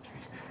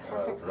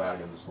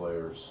Dragon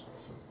Slayers?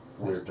 It's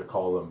weird to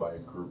call them by a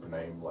group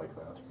name like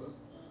that, but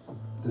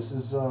This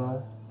is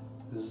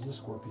a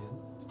scorpion.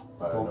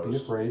 I Don't be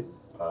noticed- afraid.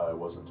 I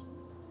wasn't.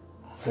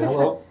 Say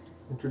hello.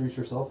 Introduce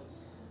yourself.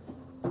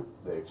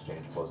 They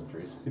exchange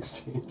pleasantries.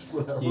 Exchange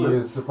whatever. He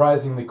is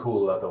surprisingly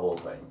cool about the whole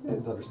thing.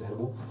 It's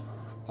understandable.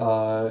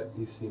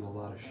 He's seen a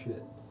lot of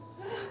shit.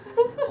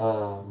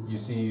 You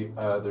see,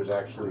 there's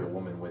actually a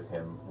woman with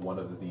him, one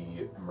of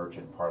the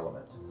merchant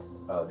parliament,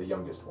 the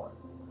youngest one.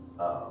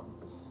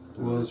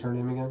 What was her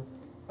name again?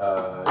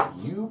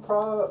 You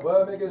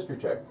make a history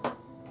check.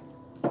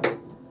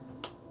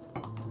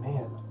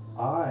 Man,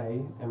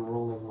 I am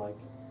rolling like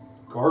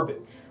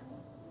garbage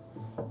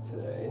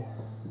today.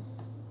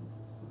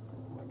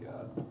 Oh my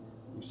god.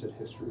 You said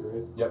history,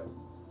 right? Yep.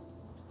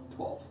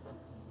 12.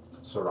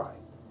 Sarai.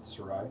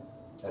 Sarai.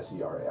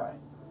 Serai.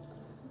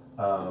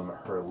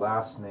 Her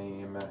last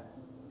name.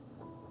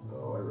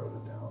 Oh, I wrote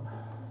it down.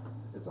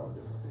 It's on a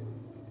different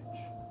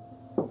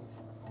page.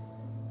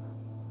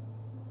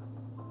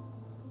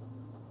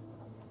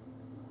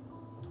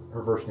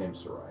 Her first name's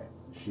Sarai.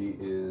 She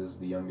is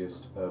the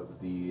youngest of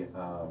the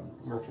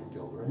Merchant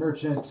Guild, right?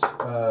 merchant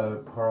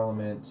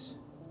parliament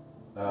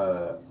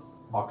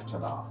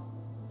Octana.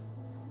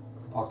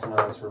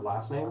 Octana is her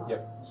last name?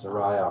 Yep,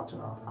 Sarai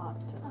Octana.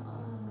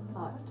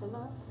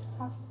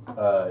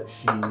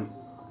 She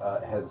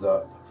heads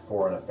up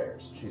foreign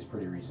affairs. She's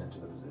pretty recent to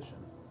the position.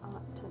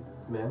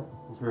 Man,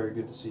 it's very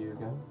good to see you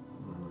again.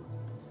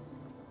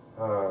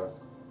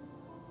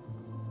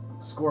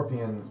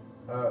 Scorpion,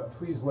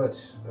 please let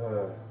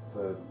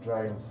the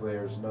Dragon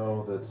Slayers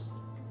know that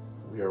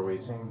we are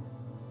waiting.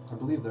 I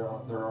believe they're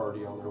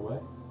already on their way.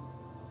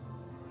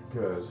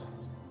 Good.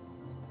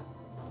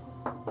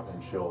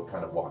 And she'll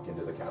kind of walk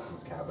into the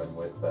captain's cabin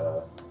with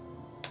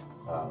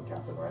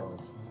Captain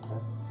Ryland.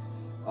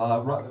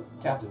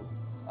 Captain,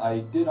 I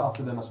did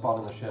offer them a spot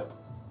on the ship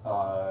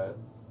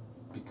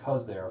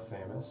because they are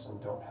famous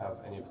and don't have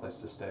any place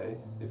to stay.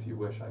 If you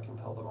wish, I can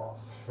tell them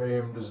off.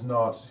 Fame does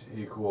not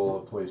equal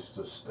a place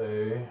to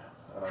stay.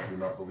 I do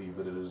not believe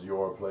that it is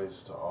your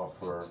place to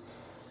offer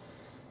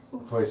a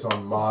place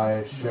on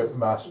my ship,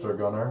 Master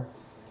Gunner.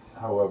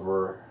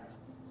 However,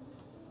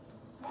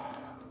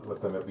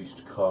 let them at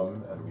least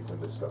come and we can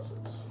discuss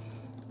it.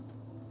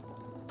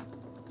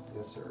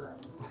 Yes, sir.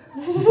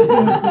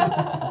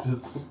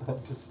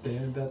 just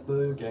stand at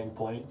the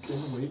gangplank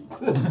and wait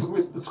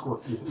with the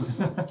scorpion.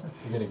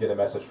 You're gonna get a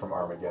message from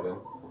Armageddon.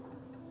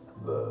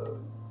 The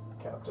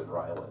Captain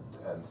Ryland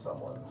and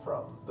someone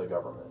from the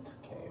government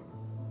came.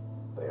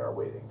 They are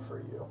waiting for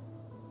you.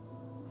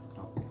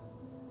 Okay.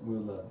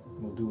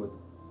 We'll do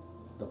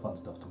the fun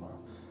stuff tomorrow.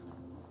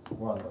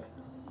 We're on the way.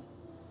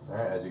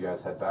 Alright, as you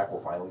guys head back,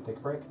 we'll finally take a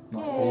break.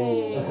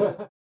 Yay.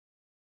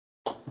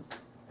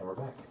 And we're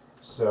back.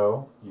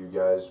 So, you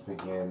guys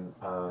begin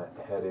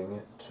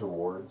heading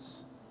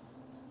towards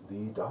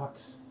the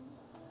docks.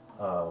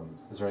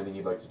 Is there anything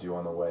you'd like to do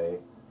on the way?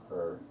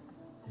 Or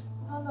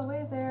On the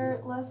way there,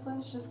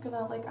 Leslie's just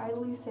gonna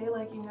idly say do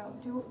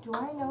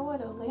I know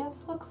what a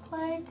lance looks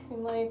like?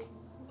 And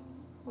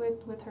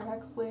with her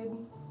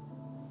hexblade.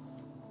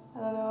 I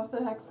don't know if the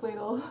hexblade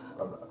will.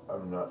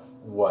 I'm not.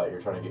 What?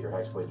 You're trying to get your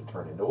hexblade to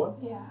turn into one?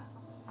 Yeah.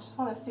 I just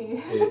want to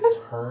see.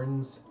 It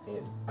turns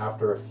in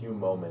after a few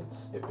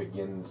moments. It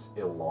begins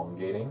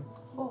elongating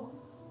Oh.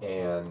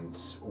 and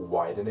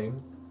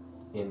widening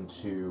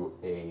into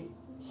a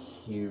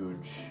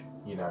huge.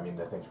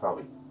 The thing's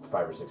probably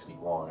 5 or 6 feet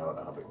long. I don't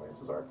know how big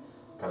lances are.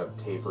 Kind of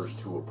tapers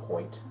to a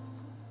point,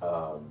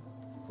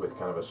 with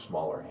kind of a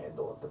smaller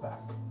handle at the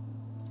back.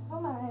 Oh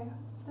my.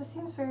 This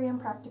seems very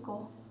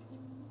impractical.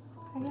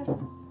 I guess.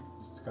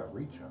 It's got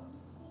reach on.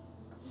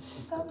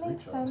 That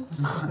makes sense.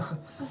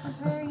 This is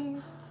very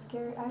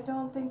scary. I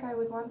don't think I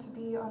would want to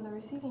be on the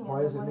receiving end.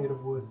 Why is it one made of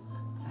this. wood?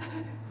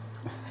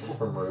 It's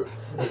from root.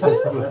 That's the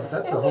Is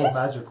whole it?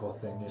 magical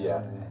thing.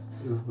 Yeah.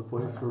 Is the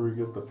place where we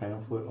get the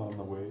pamphlet on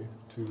the way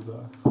to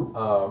the...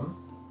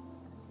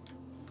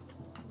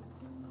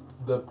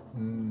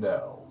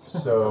 No.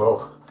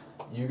 So,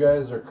 you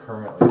guys are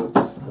currently, let's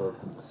go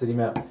to the city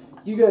map.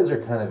 You guys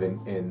are kind of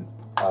in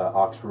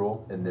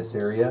Oxrule, in this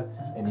area,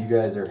 and you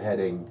guys are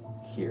heading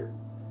here.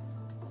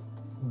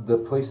 The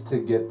place to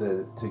get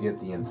the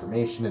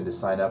information and to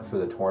sign up for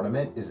the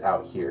tournament is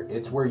out here.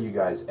 It's where you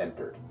guys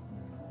entered.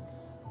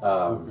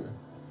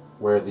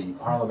 Where the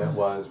parliament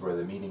was, where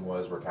the meeting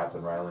was, where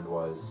Captain Ryland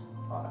was,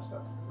 all that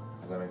stuff.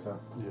 Does that make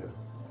sense? Yeah.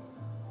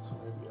 So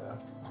maybe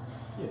after.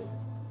 Yeah.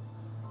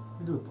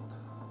 We do it both.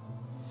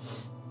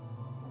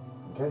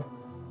 Okay.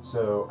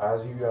 So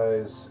as you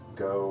guys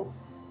go,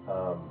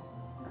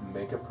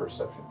 make a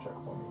perception check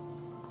for me.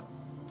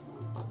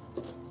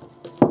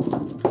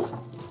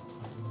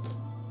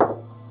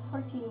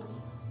 14.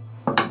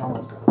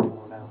 Someone's got to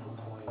roll a natural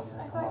 20 here.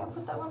 I Come thought you on.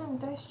 put that one in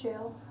dice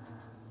jail.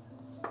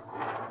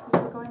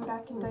 Is it going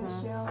back in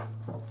dice jail?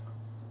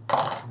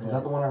 Is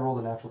that the one I rolled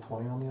a natural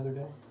 20 on the other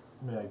day?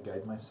 May I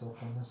guide myself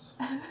on this?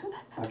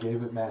 I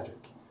gave it magic.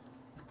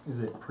 Is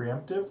it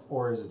preemptive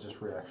or is it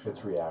just reaction?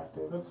 It's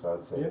reactive, so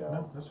I'd say Yeah, no.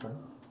 no, that's fine.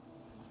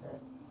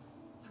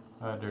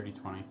 Dirty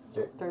 20.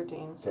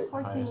 13. Okay.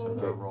 14. Highest I've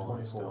ever Okay. rolled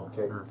is still.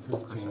 Okay. Or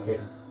 15. Okay.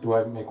 Do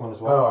I make one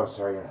as Oh, well? I'm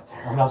sorry, you're not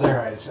there. I'm not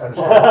there. I'm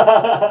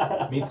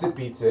sorry.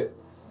 Beats it,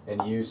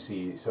 and you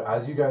see. So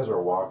as you guys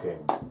are walking,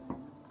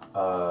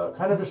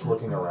 kind of just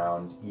looking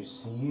around, you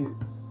see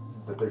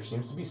that there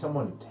seems to be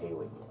someone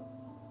tailing you.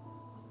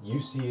 You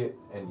see it,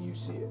 and you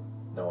see it.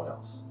 No one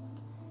else.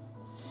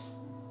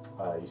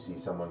 You see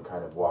someone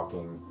kind of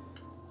walking,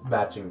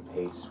 matching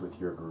pace with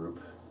your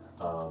group,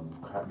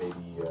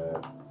 maybe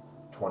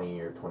 20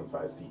 or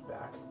 25 feet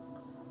back.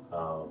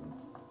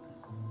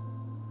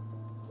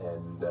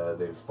 And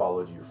they've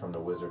followed you from the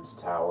Wizard's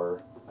Tower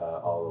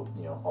all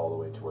the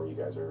way to where you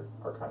guys are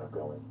kind of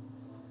going.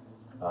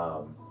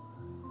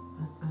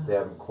 They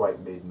haven't quite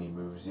made any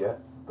moves yet,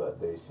 but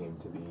they seem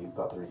to be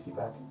about 3 feet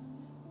back.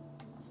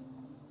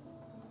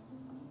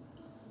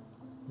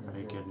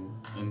 Make an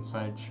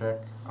inside check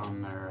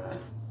on their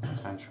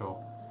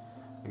potential,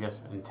 I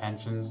guess,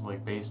 intentions,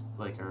 like based,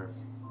 like, are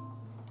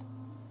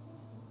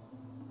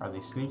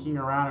they sneaking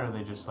around, or are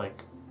they just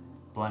like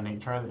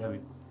blending? Are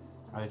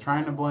they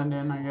trying to blend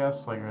in? I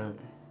guess, like,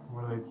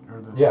 what are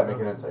they? Yeah, make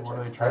an insight What check.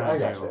 are they trying I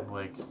to do? gotcha.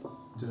 Like,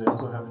 Do they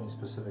also have any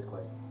specific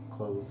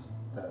clothes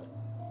that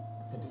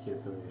indicate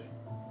affiliation?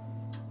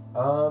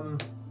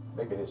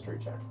 Make a history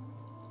check.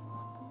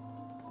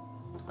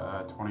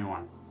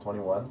 21.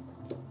 21.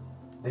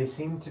 They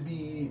seem to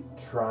be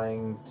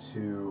trying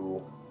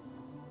to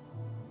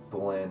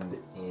blend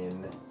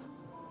in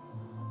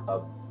a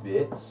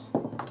bit,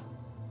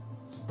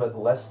 but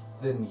less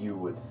than you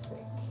would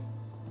think.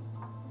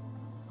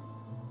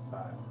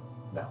 5.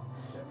 No.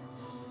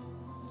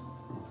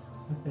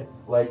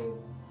 Like,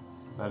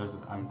 That is,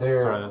 I'm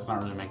They're- sorry, that's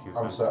not really making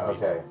I'm sense sorry,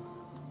 to me. okay.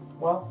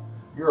 Well,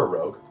 you're a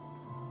rogue.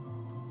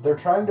 They're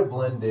trying to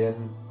blend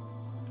in,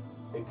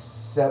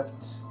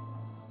 except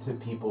to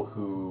people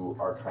who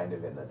are kind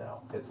of in the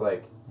know. It's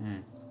like,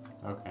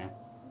 Okay.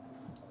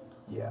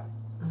 yeah.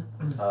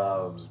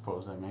 I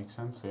suppose that makes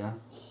sense, yeah.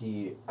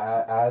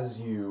 As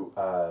you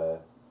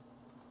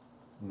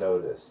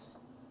notice,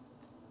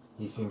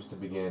 he seems to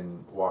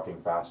begin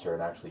walking faster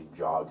and actually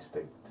jogs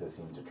to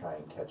seem to try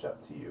and catch up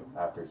to you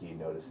after he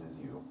notices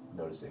you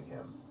noticing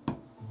him.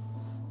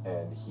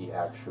 And he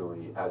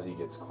actually, as he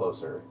gets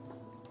closer,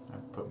 I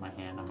put my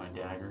hand on my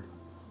dagger,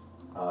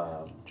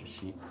 just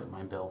sheathed at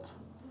my belt.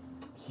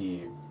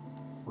 he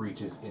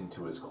reaches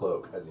into his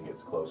cloak as he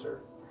gets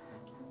closer,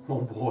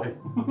 Oh boy.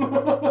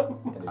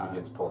 and he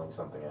begins pulling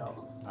something out.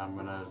 I'm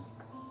gonna,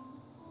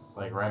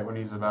 like, right when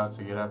he's about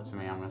to get up to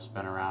me, I'm gonna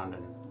spin around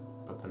and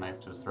put the knife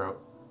to his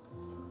throat.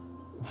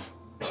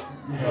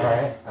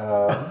 Alright.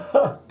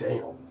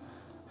 Damn.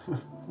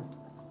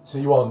 So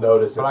you all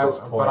notice at this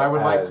point. But I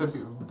would like to,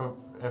 as- but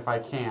if I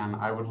can,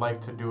 I would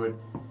like to do it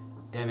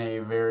in a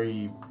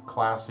very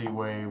classy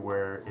way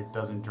where it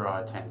doesn't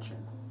draw attention.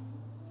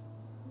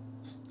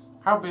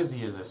 How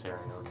busy is this area?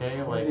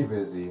 Okay, Pretty like,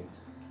 busy.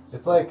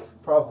 It's like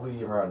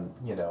probably around,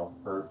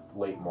 or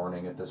late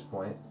morning at this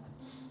point.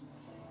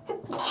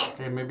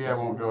 okay, maybe I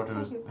won't go to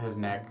his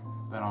neck.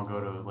 Then I'll go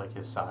to like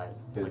his side,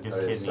 like his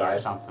His kidney side.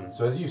 or something.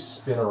 So as you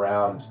spin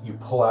around, you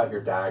pull out your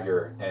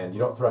dagger, and you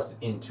don't thrust it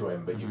into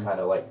him, but you Mhm. kind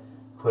of like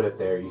put it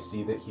there. You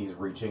see that he's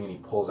reaching, and he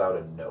pulls out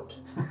a note.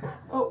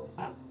 Oh,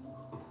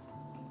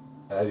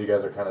 And as you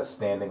guys are kind of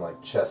standing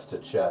like chest to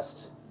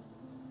chest,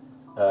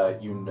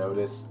 you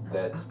notice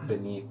that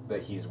beneath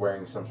that he's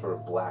wearing some sort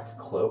of black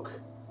cloak,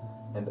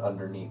 and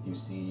underneath you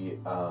see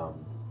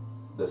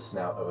the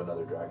snout of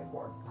another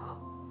dragonborn.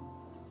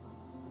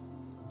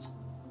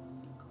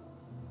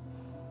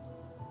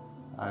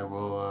 I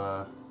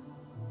will.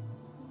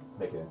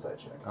 Make an insight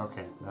check.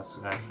 Okay, that's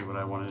actually what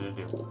I wanted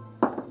to do.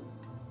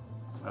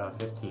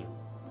 15.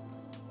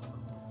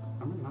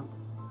 I mean, not.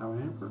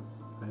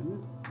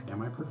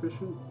 Am I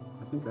proficient?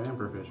 I think I am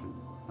proficient.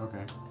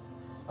 Okay.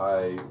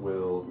 I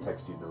will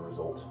text you the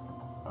result.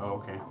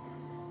 Oh, okay.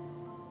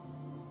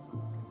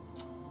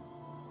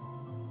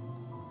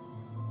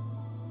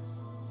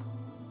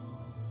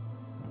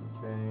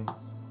 Okay.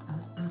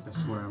 I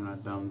swear I'm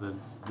not dumb.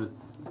 The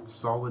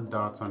solid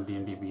dots on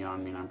D&D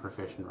Beyond mean I'm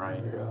proficient,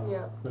 right?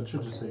 Yeah. But it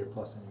should just say your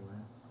plus anyway.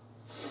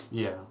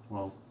 Yeah,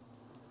 well,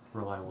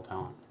 reliable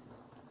talent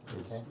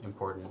is Okay.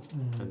 important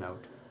to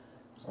note.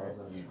 Alright,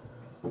 you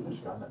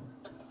just got it.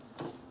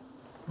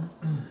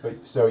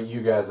 But so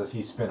you guys, as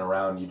he spin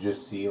around, you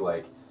just see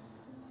like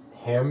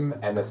him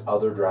and this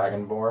other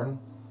dragonborn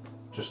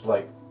just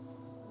like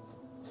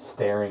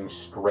staring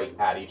straight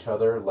at each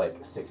other,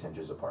 like 6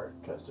 inches apart,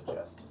 chest to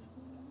chest.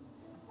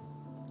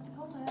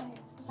 Oh my.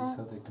 Is this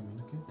how they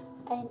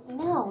communicate?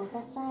 No,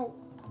 that's not.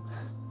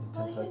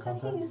 Well, Intense he eye said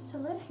contact? he used to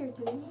live here,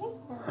 didn't he?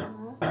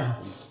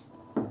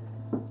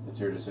 It's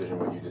your decision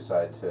what you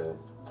decide to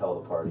tell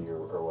the party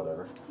or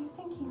whatever. Do you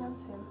think he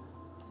knows him?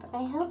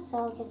 I hope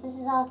so, because this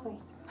is awkward.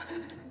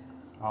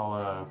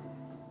 I'll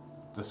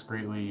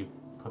discreetly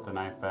put the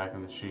knife back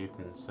in the sheath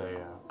and say,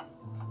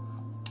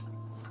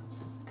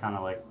 kind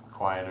of like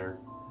quieter,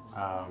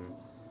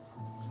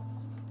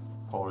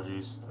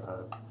 apologies.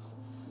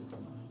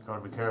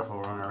 Gotta be careful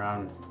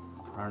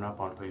running up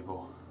on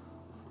people.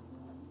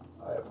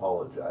 I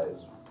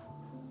apologize.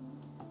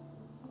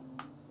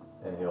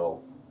 And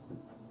he'll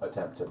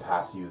attempt to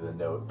pass you the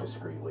note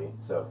discreetly.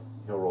 So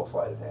he'll roll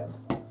sleight of hand.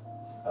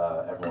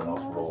 Everyone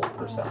else roll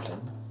perception.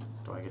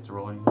 Do I get to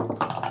roll anything?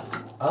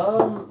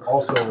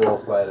 Also roll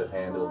sleight of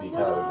hand. It'll be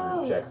kind of a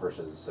group check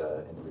versus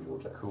individual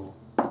check. Cool.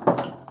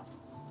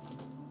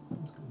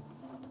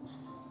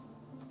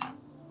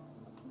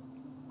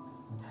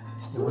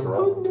 It was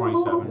Roll.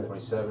 27.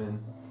 27.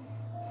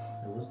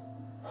 It was.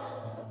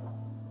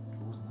 It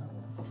wasn't that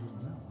one. It wasn't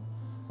that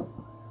one.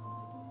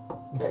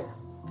 Okay.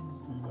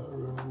 Do you not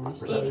remember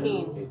which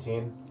 18.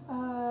 18.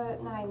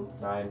 9.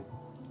 9.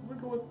 We're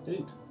going with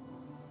 8.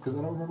 Because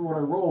I don't remember what I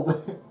rolled.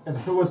 And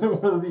it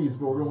wasn't one of these,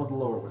 but we're going with the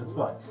lower one. It's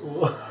fine.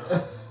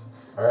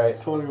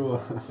 Alright. 21.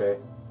 Okay.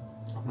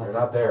 You're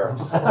not there. I'm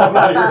sorry. I'm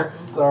not here.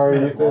 Sorry,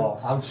 This man's Ethan.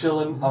 lost.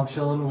 I'm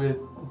chilling with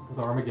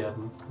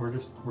Armageddon.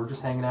 We're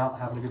just hanging out,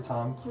 having a good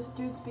time. Just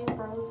dudes being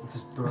bros.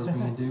 Just bros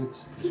being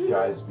dudes. Just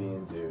guys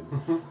being dudes.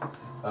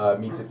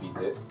 Meets it, beats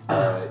it.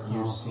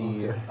 You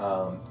see,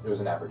 it was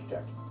an average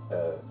check,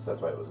 so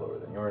that's why it was lower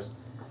than yours.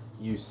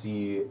 You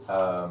see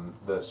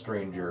the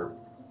stranger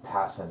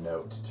pass a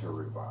note to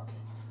Rubok.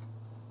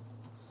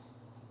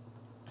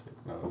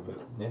 Take note of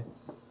it. Yeah.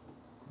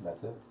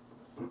 That's it.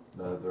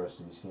 The rest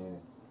of you see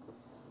anything?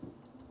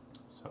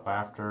 So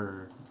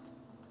after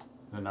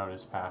the note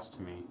is passed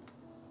to me,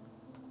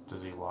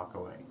 does he walk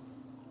away?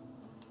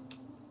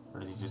 Or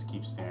does he just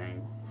keep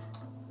staring?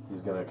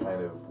 He's gonna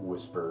kind of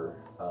whisper,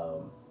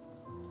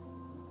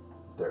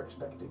 they're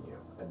expecting you,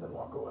 and then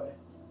walk away.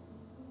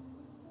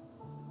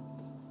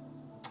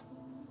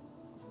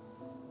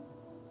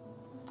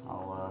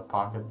 I'll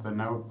pocket the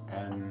note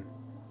and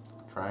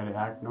try to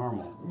act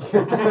normal.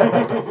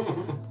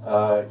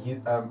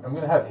 I'm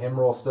gonna have him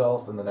roll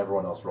stealth, and then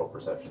everyone else roll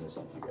perception to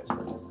see if you guys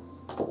heard him.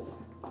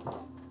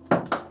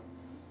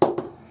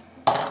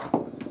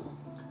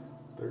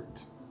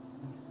 13.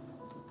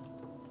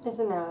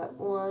 Isn't that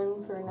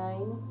 1 for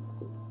 9?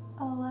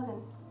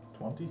 11.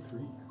 23.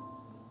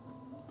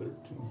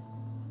 13.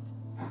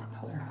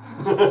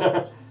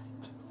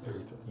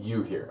 Every time.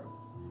 You hear him.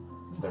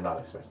 They're not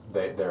expecting.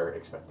 They're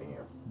expecting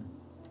you.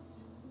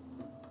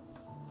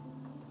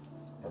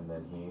 And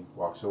then he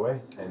walks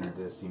away and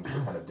seems to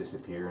kind of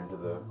disappear into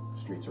the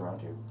streets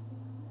around you.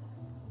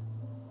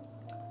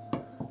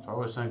 So I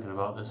was thinking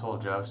about this whole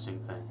jousting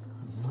thing.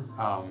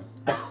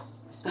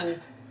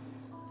 Smooth.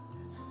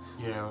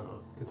 You know,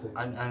 Good save.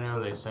 I know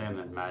they're saying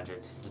that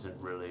magic isn't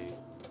really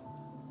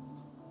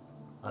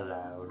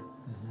allowed.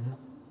 Mm-hmm.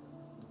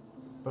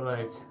 But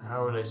like,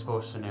 how are they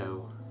supposed to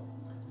know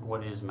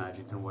what is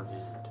magic and what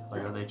isn't?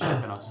 Like, are they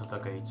checking us at the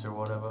gates or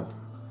whatever?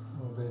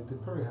 Well, they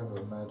probably have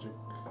a magic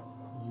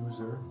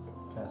user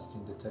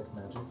casting detect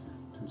magic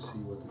to see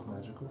what is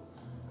magical.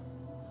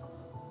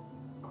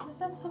 Was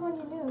that someone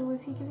you knew?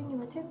 Was he giving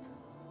you a tip?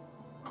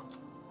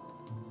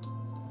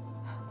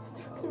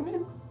 That's what I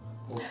meant.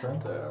 Old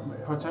friend? There may or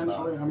may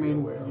Potentially, not I be mean,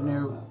 aware you of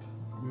know,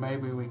 that.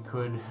 maybe we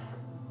could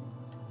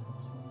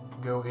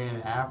go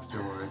in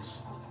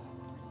afterwards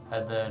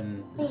and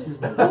then. Excuse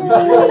me. You do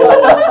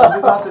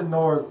not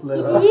ignore Did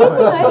Leslie's you say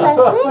question.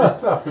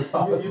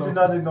 Leslie? You do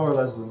not ignore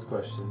Leslie's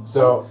question.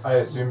 So I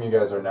assume you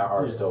guys are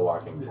Yeah. still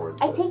walking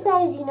towards. I the- take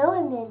that as you know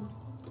him then.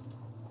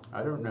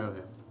 I don't know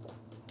him.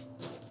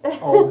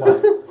 Oh my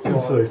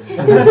It's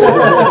god.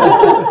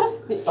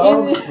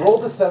 like, Roll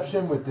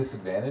deception with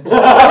disadvantage.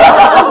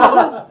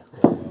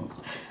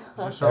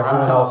 Just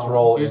Everyone else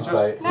roll He's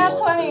insight. Nat Roll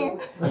 20.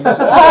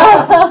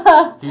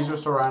 He's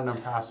just a random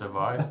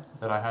passerby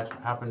that I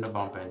happened to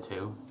bump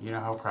into. You know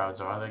how crowds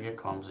are; they get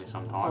clumsy Hold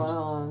sometimes.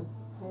 on.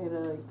 I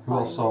gotta Who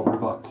else saw find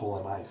Rubok pull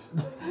a knife?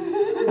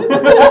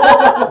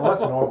 Well,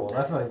 that's normal.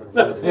 That's not even.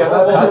 That's- Yeah,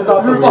 that's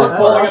not the You're weird not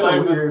pulling part. a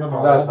knife is Weird the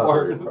part. That's normal not the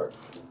part. weird part.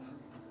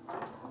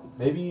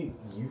 Maybe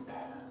you.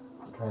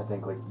 I'm trying to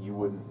think. Like you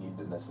wouldn't need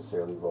to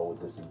necessarily roll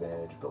with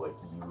disadvantage, but like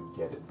you would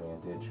get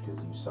advantage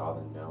because you saw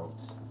the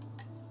notes.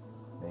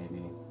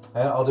 Maybe.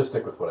 And I'll just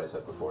stick with what I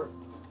said before.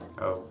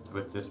 Oh,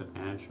 with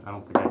disadvantage? I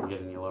don't think I can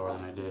get any lower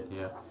than I did,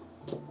 yeah.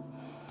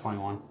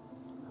 21.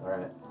 All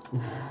right.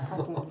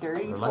 Fucking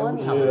dirty Rely on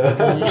 20.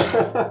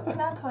 talent.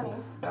 Not 20.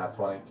 That's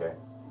 20. Okay.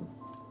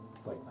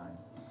 It's like 9.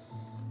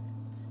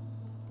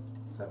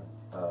 7.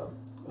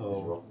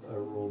 Oh, I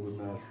rolled a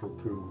natural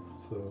 2,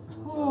 so.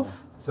 Oof.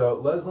 So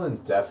Leslin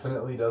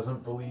definitely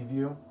doesn't believe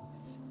you,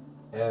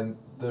 and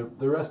the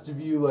rest of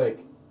you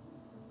like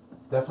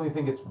definitely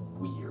think it's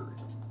weird.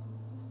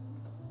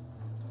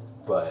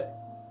 But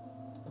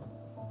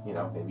you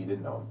know, maybe you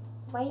didn't know him.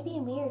 Why are you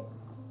being weird?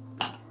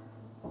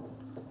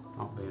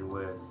 I'm being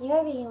weird. You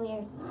are being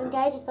weird. Some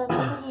guy just bumped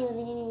into you and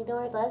then you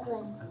ignored Leslie.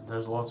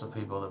 There's lots of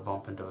people that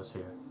bump into us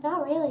here.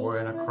 Not really. We're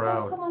in a Was that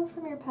crowd. someone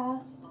from your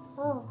past?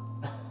 Oh.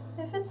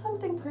 If it's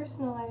something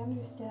personal, I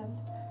understand.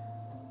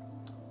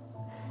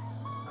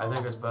 I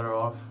think it's better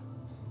off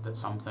that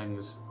some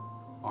things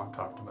aren't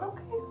talked about.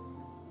 Okay.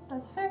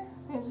 That's fair.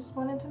 I just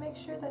wanted to make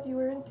sure that you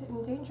weren't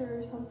in danger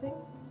or something.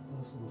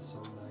 Listen,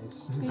 so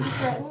nice. Being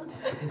threatened.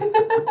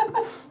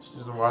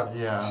 She's what?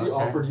 Yeah. She okay.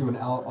 offered you an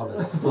out on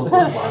a silver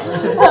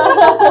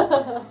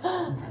platter.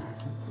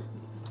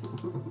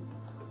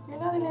 You're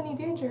not in any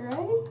danger,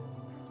 right?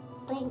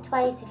 Blink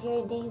twice if you're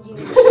in danger.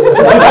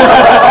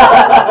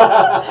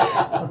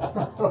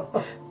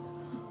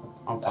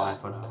 I'm fine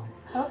for now.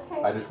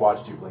 Okay. I just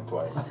watched you blink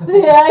twice.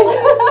 Yeah,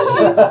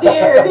 she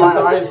stares. My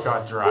eyes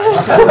got dry.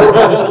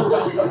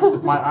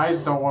 My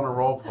eyes don't want to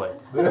roleplay.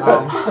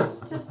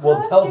 Just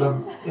Well, know tell if you-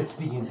 them it's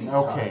D&D.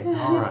 Okay, If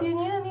alright. you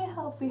need any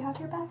help, we have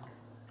your back.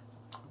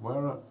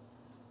 Well,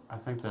 I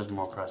think there's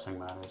more pressing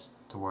matters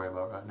to worry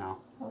about right now.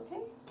 Okay.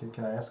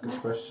 Can I ask a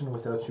question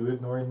without you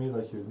ignoring me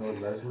like you ignored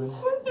Leslie?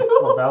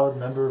 A valid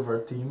member of our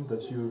team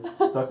that you've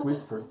stuck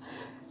with for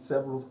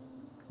several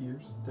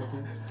years,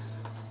 decades?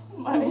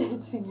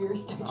 It's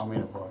years. I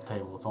mean, above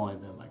table. It's only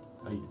been like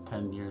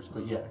 10 years.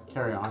 But yeah,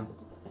 carry on.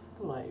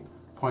 Like,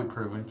 Point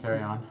proven.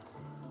 Carry on.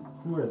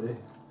 Who are they?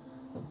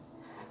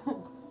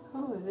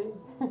 who are they?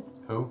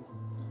 Who?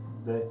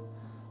 They. You're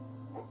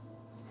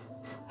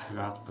going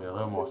to have to be a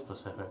little more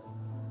specific.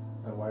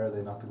 And why are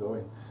they not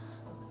going?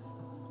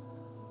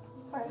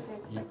 Why are they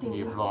expecting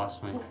You've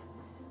lost me.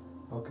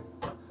 Okay.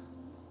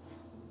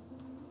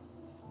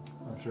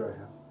 I'm sure I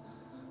have.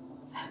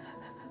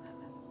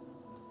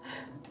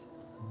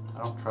 I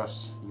don't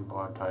trust you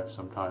bard types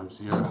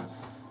sometimes.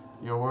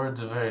 Your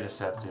words are very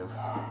deceptive.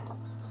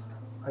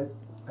 I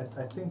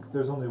think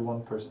there's only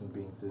one person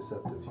being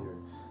deceptive here.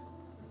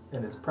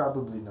 And it's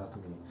probably not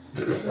me.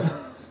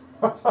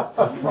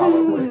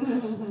 Probably.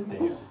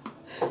 Damn.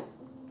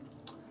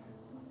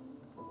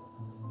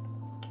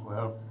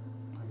 Well,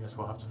 I guess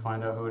we'll have to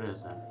find out who it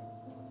is then.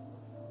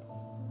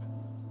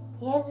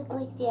 He hasn't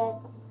blinked yet.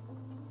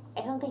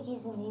 I don't think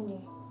he's in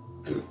danger.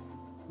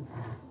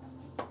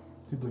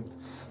 He blinked.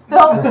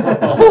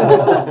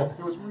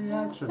 It was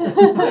reaction.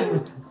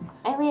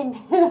 I win.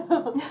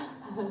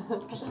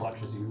 Just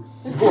watches you.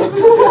 Just a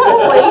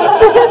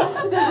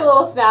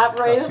little snap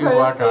right in Two front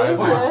black of his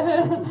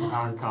eyes. face.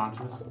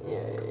 Unconscious.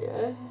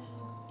 Yeah.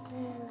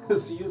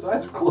 See, his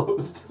eyes are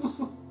closed.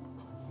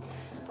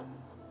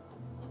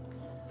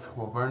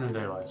 Well, burning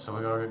daylight, so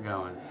we gotta get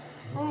going.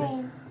 Alright.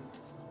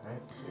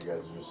 Alright, so you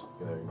guys are just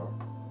gonna ignore.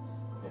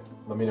 Yeah.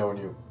 Let me know when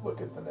you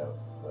look at the note,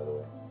 by the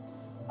way.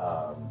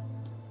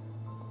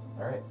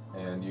 Alright,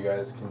 and you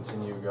guys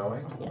continue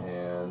going,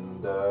 Yes.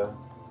 and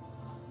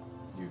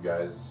you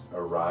guys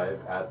arrive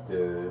at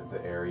the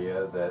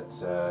area that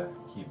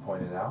he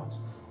pointed out,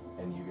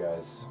 and you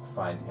guys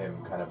find him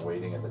kind of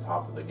waiting at the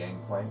top of the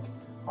gangplank,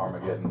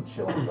 Armageddon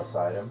chilling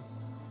beside him.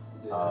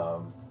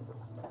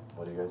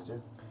 What do you guys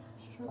do?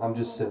 I'm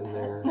just sitting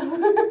there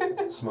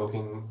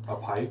smoking a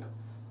pipe,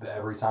 but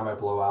every time I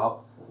blow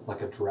out,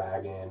 like a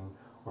dragon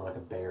or like a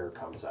bear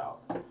comes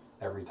out.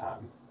 Every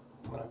time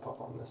when I puff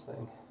on this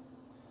thing.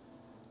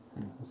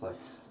 It's like,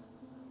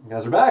 you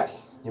guys are back.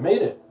 You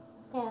made it.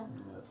 Yeah.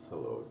 Yes,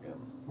 hello again.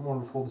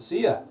 Wonderful to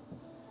see ya.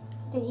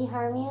 Did he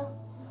harm you?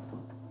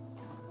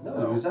 No,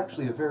 he was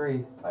actually a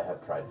very, I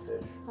have tried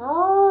fish.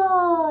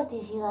 Oh,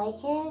 did you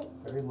like it?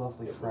 very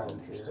lovely It was friend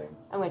interesting.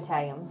 I'm gonna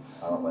tag him.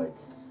 I don't like.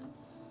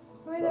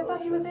 Wait, I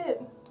thought he was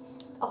it.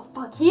 Oh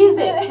fuck, he is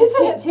it. Just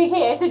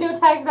JK, I said no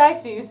tags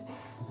backsies.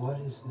 What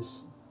is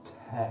this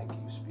tag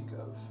you speak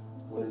of?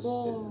 What It's is a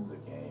It game. is a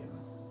game.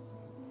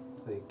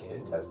 the It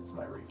game? tests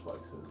my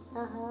reflexes.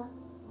 Uh-huh.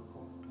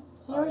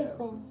 He I always am-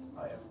 wins.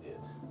 I am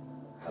it.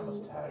 I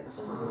must tag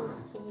He is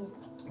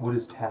it. What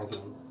is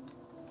tagging?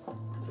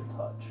 to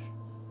touch.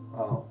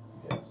 Oh,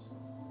 Yes.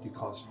 do you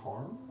cause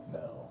harm?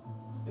 No.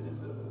 It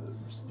is a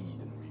speed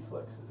and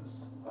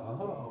reflexes.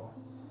 Oh.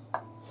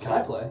 Can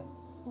I play?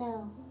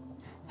 No.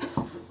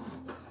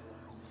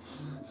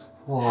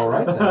 Well, all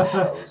right then.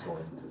 I was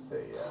going to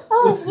say yes.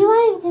 Oh, if you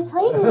want him to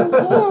play, then we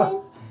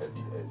can.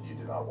 If you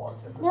do not not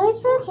want him. This No, is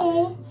it's your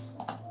okay. game.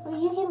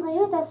 Well, you can play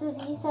with us if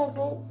he says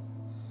it.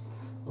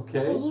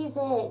 Okay. But he's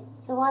it,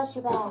 so watch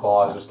your back. His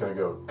claw is just gonna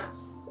go.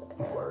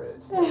 You are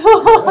it.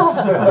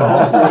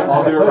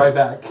 I'll do it right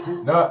back.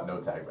 No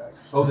tag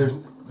backs. Oh, there's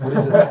what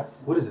is it?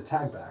 What is a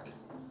tag back?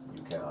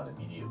 You cannot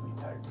immediately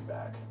tag me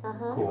back.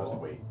 Uh-huh. You must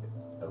wait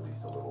at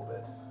least a little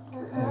bit.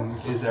 And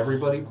is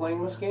everybody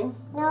playing this game?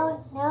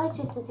 No, now it's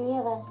just the three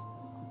of us.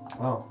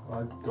 Oh,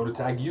 I'd go to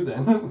tag you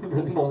then.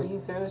 You're the only. You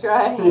soon as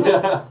try.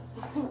 Yeah.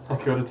 I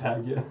go to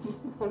tag you.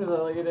 What is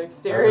that, like a At this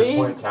dexterity?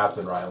 point,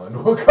 Captain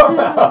Ryland will come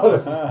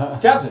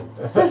out. Captain.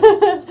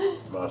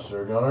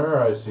 Master Gunner,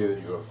 I see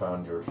that you have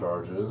found your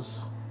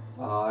charges.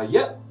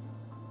 Yep.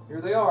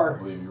 Here they I are.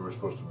 believe you were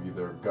supposed to be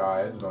their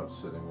guide, not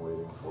sitting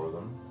waiting for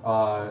them.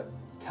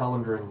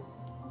 Telendrin,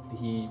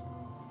 he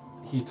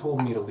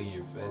told me to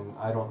leave, and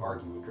I don't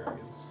argue with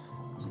dragons.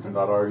 You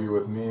cannot argue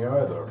with me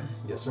either,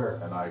 Yes, sir.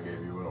 and I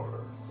gave you an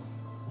order.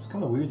 It's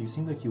kind of weird. You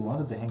seemed like you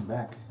wanted to hang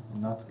back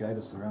and not guide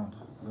us around.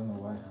 I don't know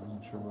why. I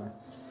wasn't sure why.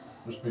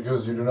 Just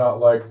because you do not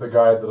like the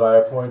guide that I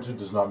appointed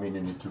does not mean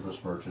you need to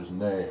besmirch his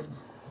name.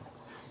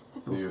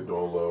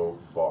 Theodolo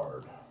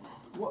Bard.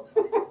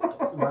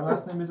 My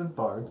last name isn't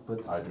Bard,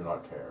 but I do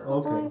not care.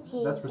 okay,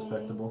 okay, that's sorry.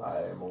 respectable.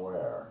 I am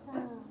aware.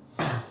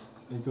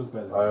 It goes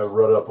by the I have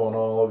read up on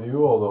all of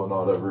you, although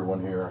not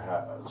everyone here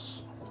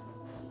has.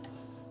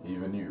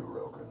 Even you,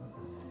 Roken.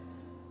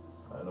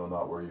 I know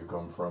not where you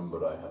come from,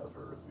 but I have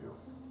heard of you.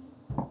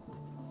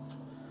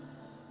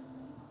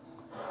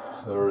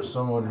 There is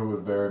someone who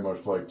would very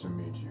much like to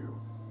meet you.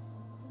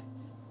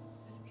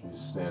 She's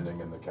standing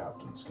in the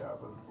captain's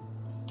cabin.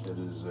 It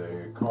is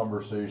a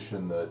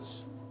conversation that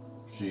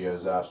she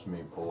has asked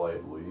me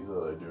politely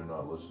that I do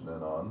not listen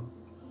in on.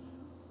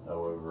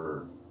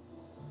 However,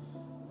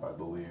 I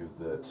believe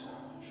that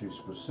she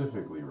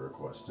specifically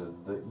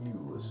requested that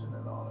you listen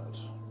in on it.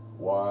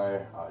 Why,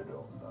 I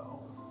don't know.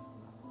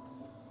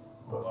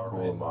 But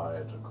who am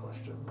I to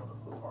question one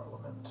of the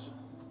Parliament?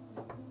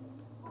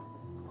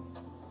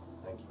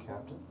 Thank you,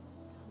 Captain.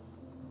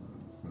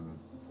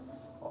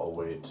 I'll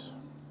wait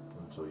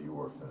until you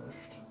are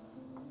finished.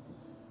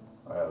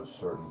 I have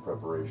certain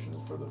preparations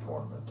for the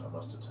tournament I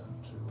must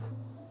attend to.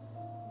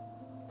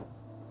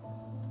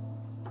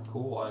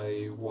 Cool.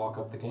 I walk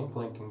up the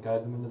gangplank and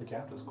guide them into the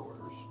captain's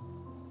quarters.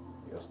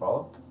 You guys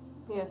follow?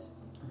 Yes.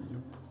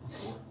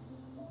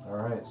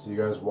 Alright, so you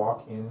guys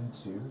walk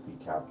into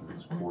the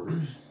captain's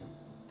quarters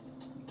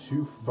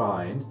to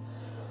find...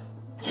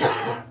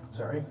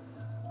 Sorry.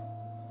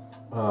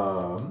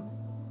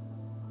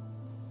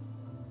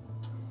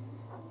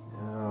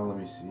 Let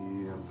me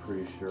see. I'm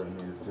pretty sure I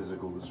made a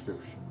physical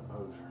description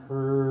of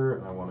her,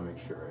 and I want to make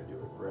sure I do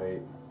it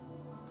right.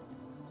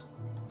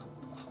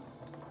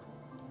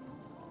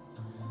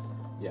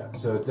 Yeah,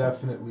 so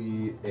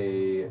definitely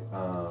a...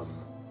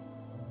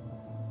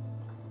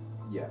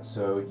 Yeah,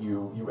 so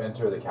you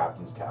enter the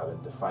captain's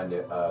cabin to find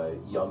a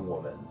young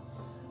woman,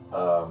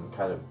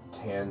 kind of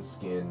tan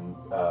skin,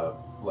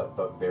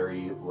 but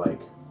very like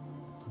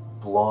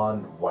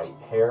blonde white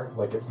hair.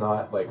 Like it's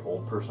not like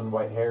old person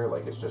white hair,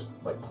 like it's just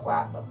like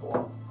platinum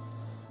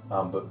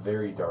blonde, but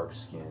very dark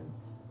skin,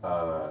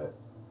 kind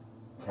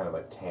of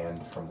like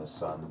tanned from the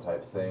sun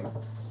type thing,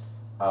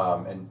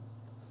 and.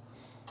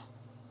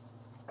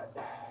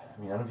 I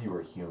mean, none of you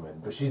are human,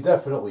 but she's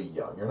definitely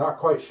young. You're not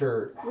quite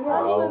sure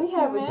how. We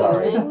have a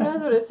Sorry. Who knows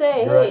what to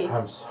say? You're Hey. right.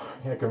 I'm sorry,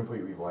 I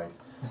completely blanked.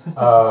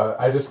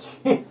 I just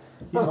can't.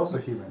 He's also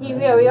human. Right?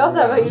 Yeah, we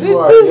also have we You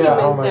have are, two yeah,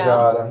 humans oh my now.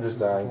 god, I'm just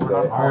dying today.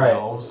 We're not all Alright.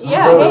 elves.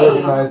 Yeah, So I hey.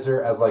 recognize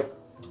her as like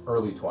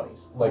early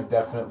 20s. Like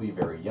definitely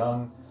very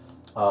young.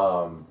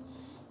 And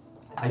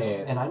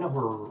And I know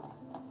her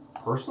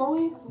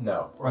personally?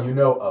 no, you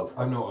know of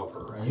her. I know of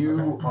her, right?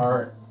 You Okay.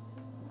 aren't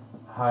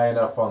high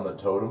enough on the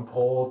totem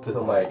pole to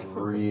like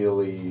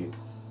really.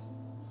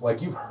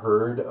 Like you've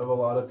heard of a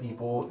lot of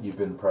people. You've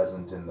been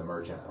present in the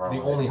merchant The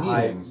parliament only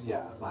high, meetings. the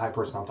high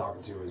person I'm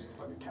talking to is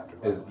fucking Captain.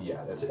 Is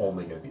yeah, it's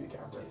only going to be the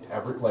captain.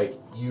 Like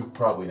you've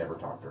probably never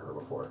talked to her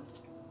before.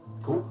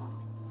 Cool.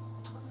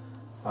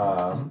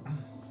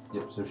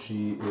 Yep. So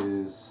she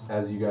is.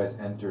 As you guys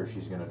enter,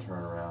 she's going to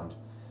turn around,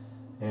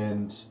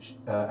 and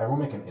everyone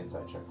make an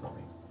insight check for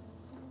me.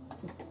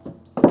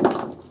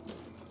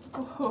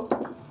 Oh,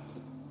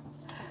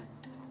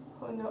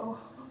 oh no.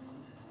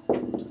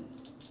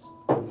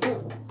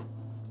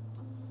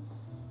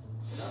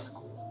 That's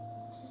cool.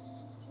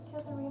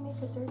 Together we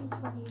make a dirty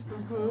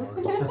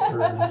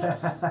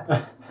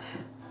 20.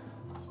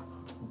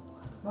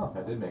 Oh,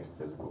 I did make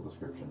a physical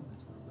description.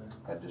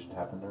 I just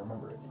happened to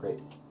remember it. Great.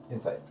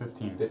 Insight.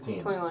 15.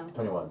 15. 21.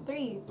 21.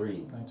 3.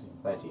 3.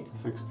 19.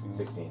 16.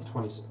 16.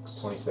 26.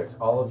 26.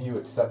 All of you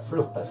except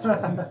for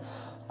Leslie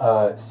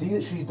see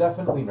that she's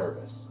definitely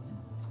nervous.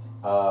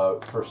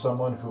 For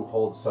someone who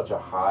holds such a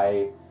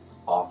high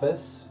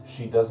office,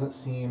 she doesn't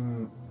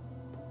seem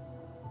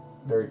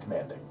very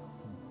commanding.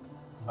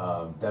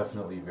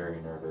 Definitely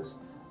very nervous.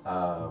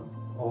 I'll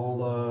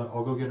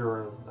go get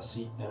her a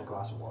seat and a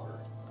glass of water.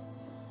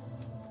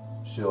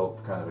 She'll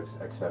kind of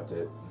accept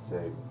it and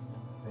say,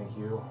 "Thank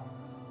you."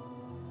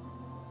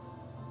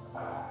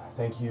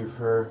 thank you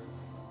for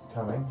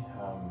coming.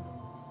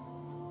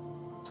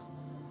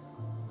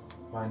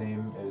 My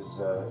name is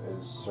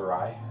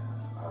Sarai.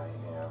 I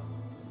am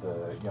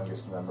the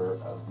youngest member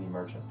of the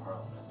Merchant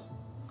Parliament.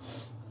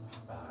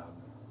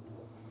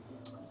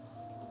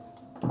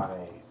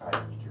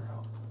 I need your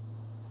help.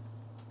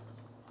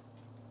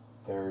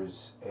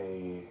 There's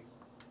a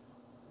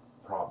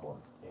problem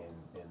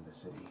in the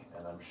city,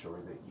 and I'm sure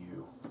that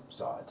you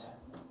saw it.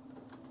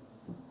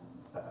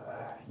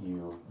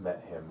 You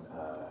met him,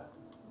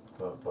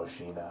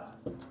 Boshina,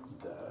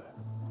 the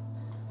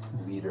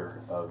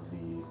leader of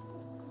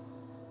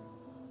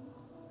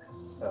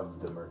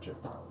the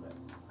Merchant Parliament.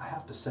 I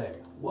have to say,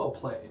 well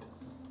played.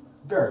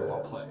 Very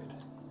well played.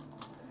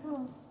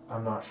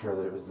 I'm not sure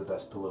that it was the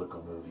best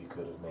political move you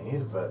could have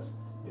made, but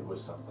it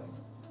was something.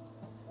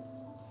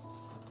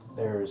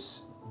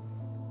 There's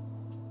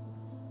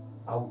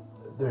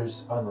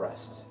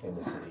unrest in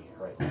the city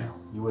right now.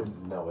 You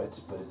wouldn't know it,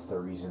 but it's the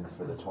reason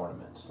for the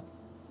tournament.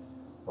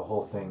 The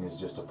whole thing is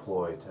just a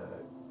ploy to,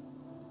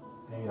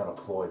 maybe not a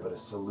ploy, but a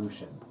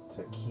solution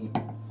to keep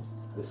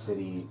the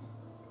city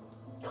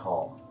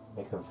calm,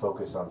 make them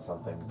focus on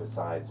something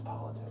besides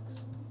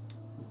politics.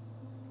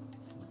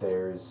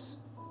 There's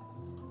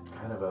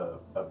kind of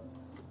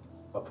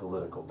a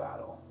political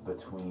battle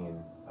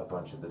between a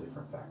bunch of the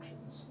different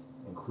factions,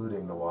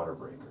 including the Water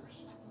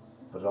Breakers,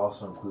 but it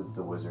also includes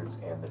the Wizards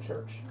and the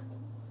Church.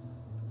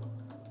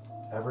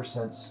 Ever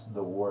since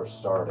the war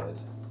started,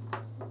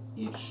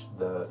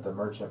 the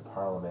Merchant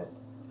Parliament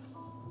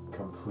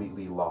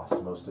completely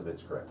lost most of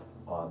its grip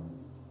on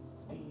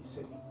the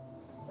city.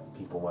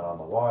 People went on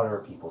the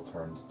water, people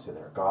turned to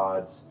their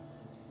gods,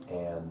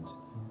 and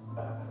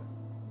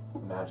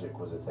magic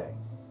was a thing.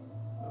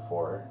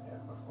 Before,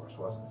 of course,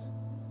 wasn't.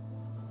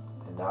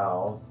 And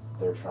now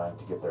they're trying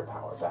to get their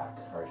power back,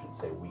 or I should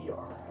say we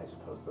are. I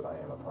suppose that I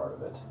am a part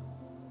of it.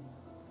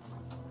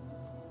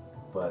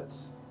 But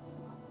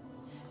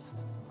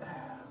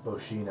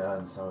Boshina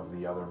and some of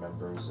the other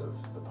members of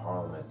the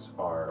Parliament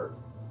are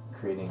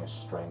creating a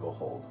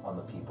stranglehold on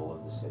the people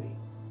of the city.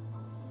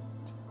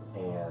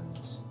 And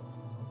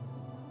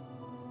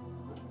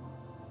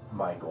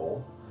my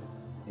goal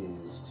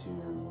is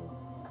to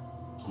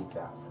keep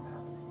that from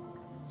happening.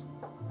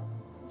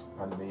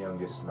 I'm the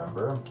youngest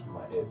member.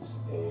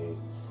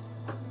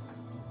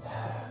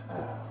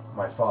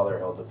 My father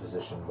held the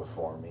position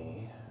before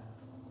me,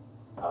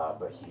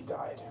 but he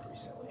died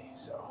recently,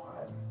 so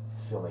I'm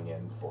filling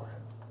in for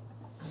him.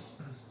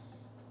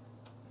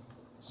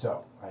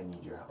 So, I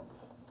need your help.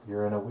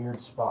 You're in a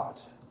weird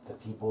spot. The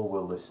people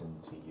will listen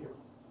to you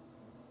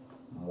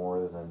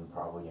more than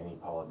probably any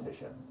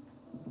politician.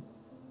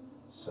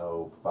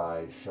 So,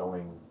 by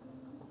showing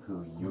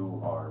who you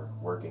are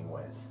working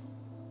with,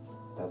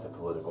 that's a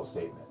political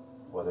statement,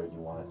 whether you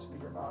want it to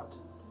be or not.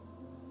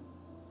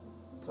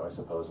 So I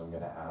suppose I'm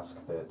going to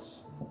ask that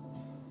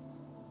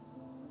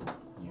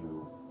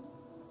you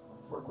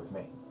work with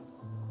me.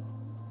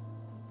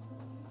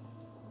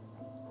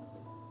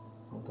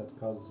 Won't that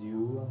cause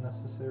you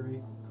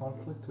unnecessary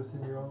conflict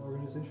within your own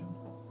organization?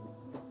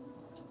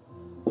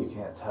 If you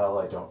can't tell,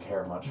 I don't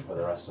care much for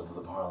the rest of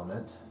the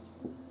Parliament.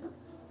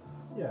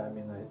 Yeah, I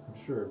mean,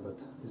 I'm sure, but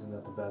isn't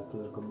that a bad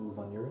political move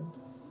on your end?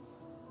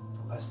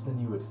 Less than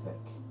you would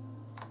think.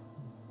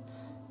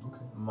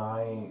 Okay.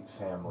 My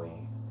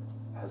family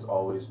has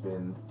always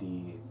been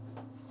the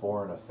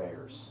foreign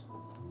affairs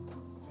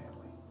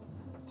family,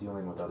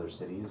 dealing with other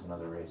cities and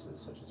other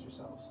races such as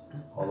yourselves.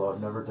 Although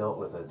I've never dealt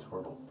with a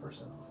Torble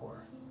person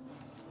before.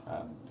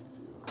 And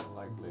you will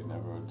likely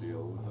never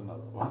deal with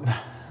another one.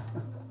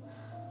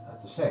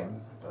 That's a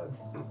shame, but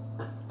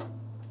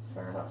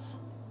fair enough.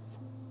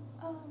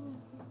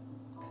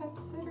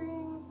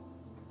 Considering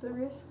the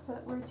risk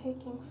that we're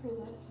taking for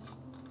this,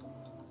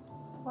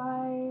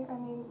 why, I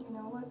mean,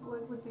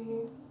 what would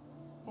be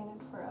in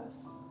it for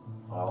us?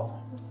 Well,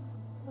 This is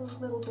a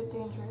little bit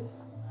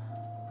dangerous.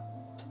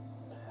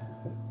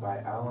 by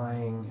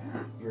allying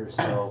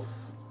yourself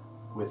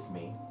with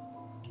me,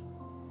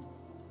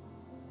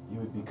 you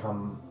would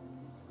become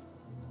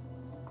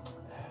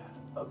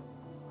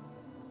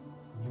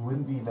you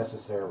wouldn't be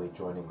necessarily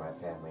joining my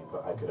family,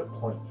 but I could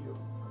appoint you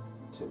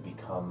to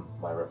become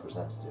my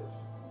representative.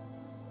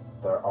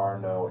 There are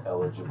no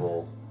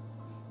eligible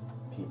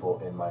people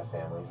in my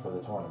family for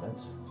the tournament,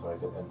 so I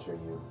could enter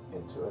you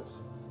into it.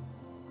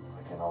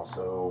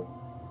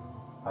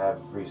 I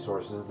have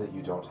resources that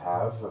you don't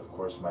have. Of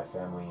course, my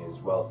family is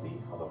wealthy,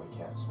 although we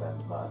can't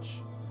spend much.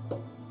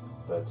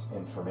 But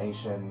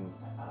information,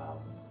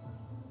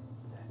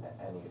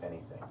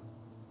 anything.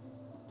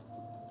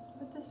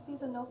 Would this be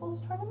the Nobles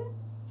tournament?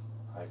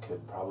 I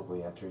could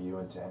probably enter you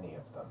into any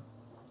of them.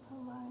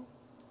 Oh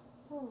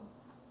my.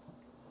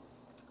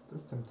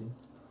 That's tempting.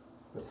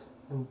 But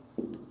And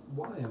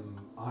why am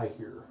I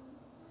here?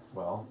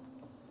 Well,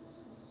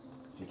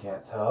 if you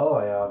can't tell,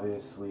 I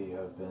obviously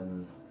have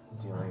been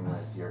dealing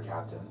with your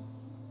captain.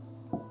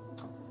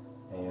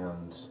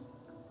 And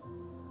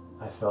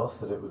I felt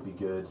that it would be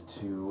good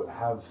to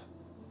have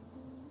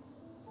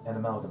an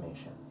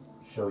amalgamation,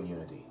 show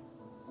unity.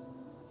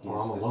 Well,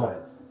 I'm He's a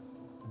loner.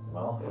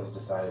 well, he's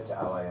decided to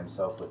ally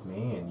himself with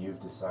me, and you've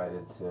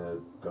decided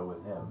to go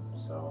with him,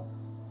 so...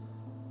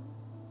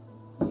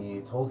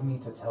 He told me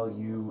to tell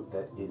you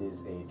that it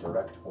is a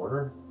direct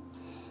order.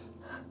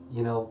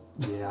 You know,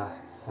 yeah.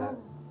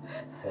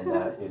 And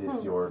that it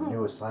is your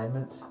new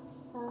assignment.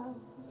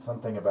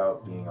 Something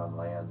about being on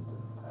land, and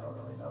I don't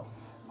really know.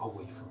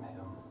 Away from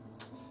him.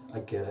 I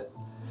get it.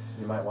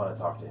 You might want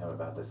to talk to him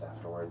about this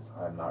afterwards.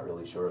 I'm not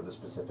really sure of the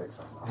specifics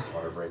on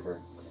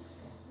Waterbreaker.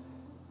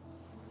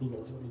 He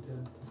knows what he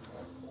did.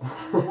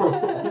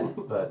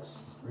 But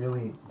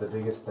really, the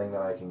biggest thing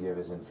that I can give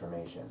is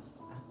information.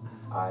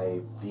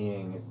 I,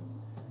 being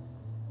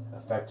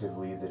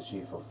effectively the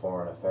chief of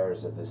foreign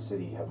affairs of this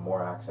city, have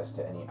more access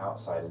to any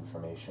outside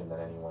information than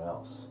anyone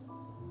else.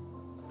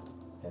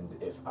 And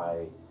if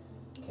I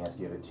can't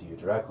give it to you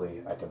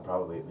directly, I can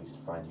probably at least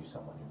find you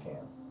someone who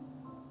can.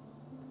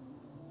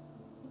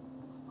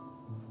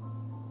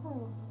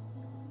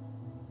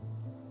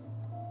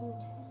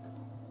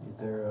 Is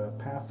there a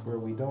path where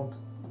we don't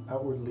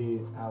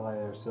outwardly ally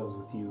ourselves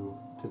with you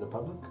to the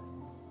public,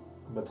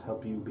 but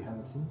help you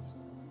behind the scenes?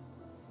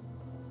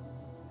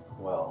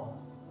 Well...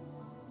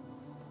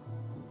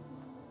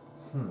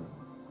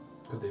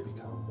 Could they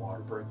become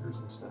water breakers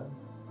instead?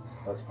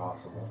 That's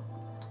possible.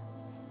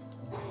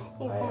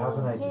 You're I funny. have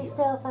an idea. You're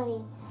so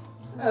funny.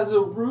 As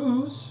a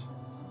ruse,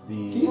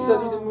 he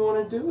said he didn't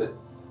want to do it.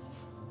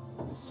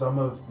 Some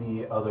of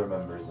the other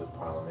members of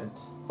Parliament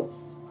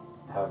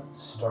have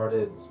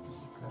started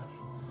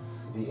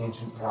the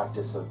ancient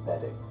practice of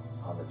betting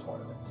on the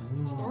tournament.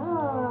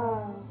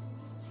 Oh.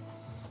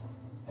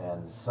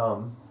 And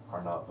some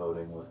are not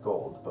voting with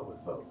gold, but with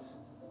votes.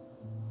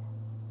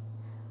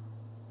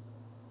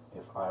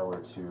 If I were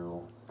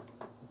to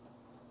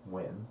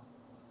win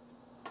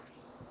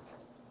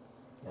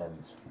and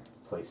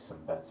place some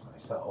bets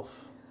myself,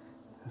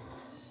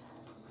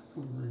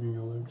 Bringing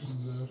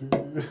elections out here.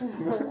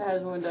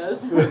 As one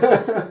does.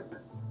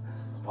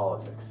 it's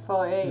politics.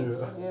 Oh, hey.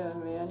 Yeah. Yeah,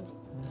 man.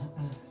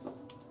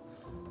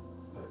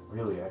 But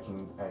really, I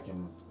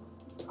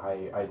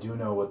do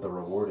know what the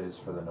reward is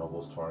for the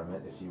Nobles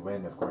tournament. If you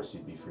win, of course,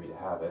 you'd be free to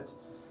have it.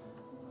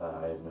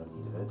 I have no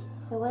need of it.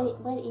 So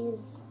what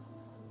is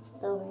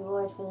the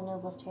reward for the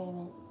Nobles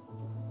tournament?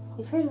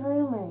 We've heard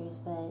rumors,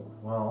 but...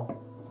 Well,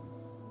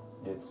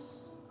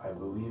 I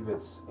believe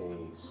it's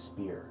a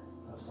spear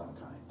of some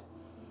kind.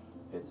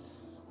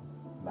 It's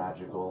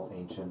magical,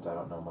 ancient, I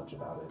don't know much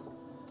about it.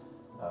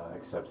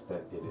 Except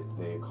that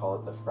they call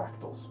it the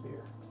fractal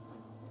spear.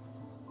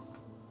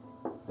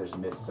 There's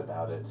myths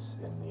about it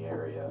in the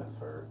area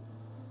for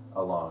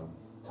a long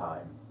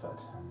time,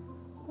 but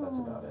that's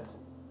about it.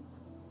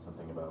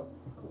 Something about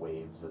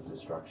waves of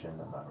destruction,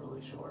 I'm not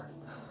really sure.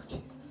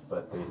 Jesus.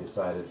 But they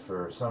decided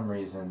for some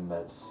reason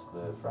that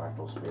the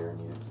fractal spear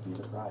needed to be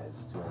the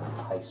prize to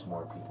entice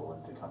more people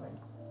into coming.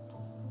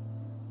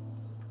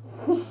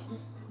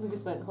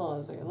 Lucas went, hold on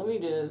a second, let me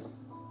just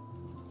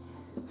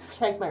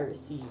check my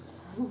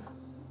receipts.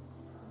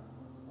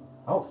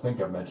 I don't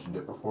think I've mentioned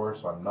it before,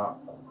 so I'm not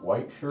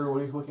quite sure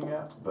what he's looking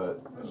at,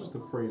 but... That's just the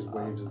phrase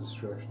waves of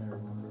destruction, I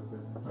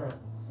remember.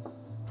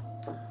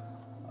 But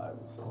I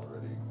was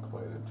already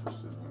quite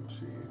interested when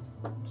she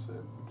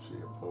said she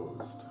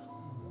opposed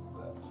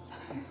that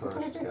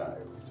first guy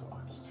we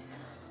talked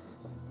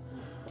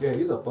to. Yeah,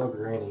 he's a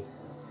bugger, ain't he?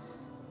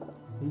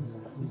 he's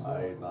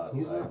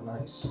He's not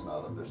nice.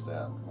 Not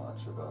understand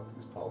much about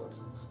these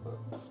politics, but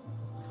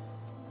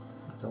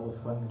it's all a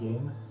fun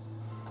game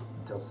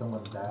until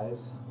someone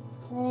dies.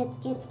 And then it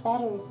gets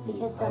better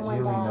because someone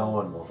Ideally, died. no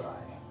one will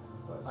die.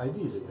 But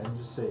Ideally, I'm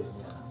just saying,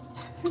 yeah.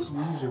 We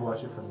usually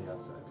watch it from the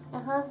outside.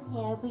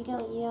 Yeah, you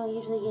don't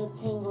usually get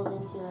tangled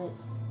into it.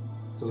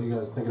 So you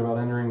guys thinking about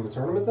entering the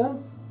tournament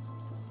then?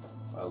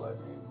 well, I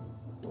mean,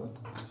 what?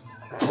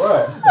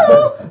 What?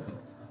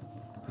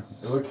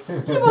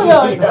 Keep on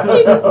going,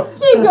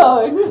 keep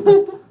going.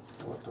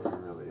 What do we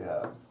really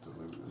have to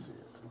lose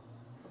here?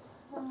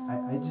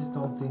 I just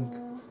don't think...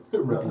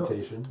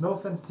 Reputation. No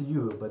offense to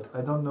you, but I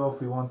don't know if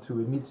we want to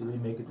immediately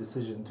make a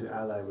decision to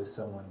ally with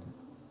someone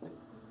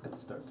at the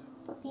start.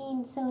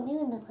 Being so new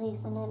in the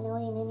place and not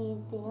knowing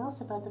anything else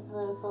about the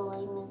political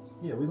alignments.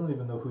 Yeah, we don't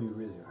even know who you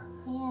really are.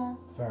 Yeah.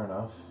 Fair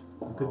enough.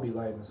 You could be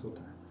lying this whole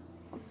time.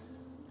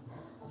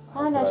 How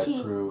I don't know, could I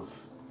she- prove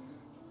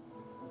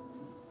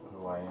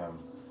who I am?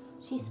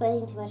 She's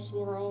sweating too much to be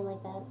lying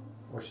like that.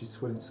 Or she's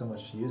sweating so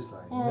much she is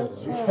lying. Yeah, You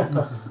that's never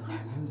know. true.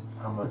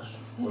 How much?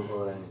 What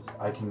would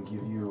I can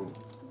give you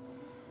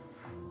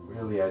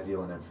really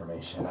ideal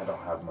information. I don't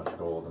have much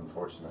gold,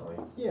 unfortunately.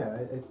 Yeah,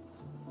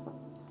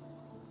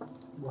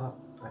 well,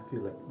 I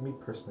feel like, me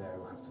personally, I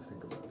will have to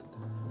think about it.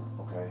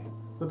 Okay.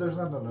 But there's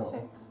not That's no.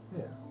 fair.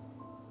 Yeah.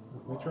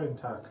 We try and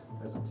talk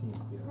as a team,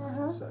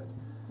 decide.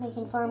 Make Just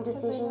informed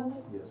because I know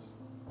decisions. Yes.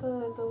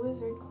 The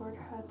wizard court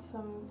had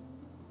some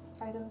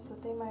items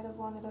that they might have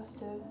wanted us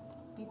to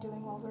be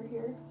doing while we're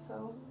here,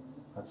 so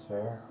That's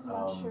fair. I'm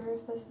not sure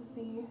if this is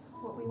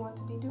what we want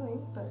to be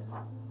doing, but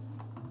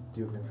Do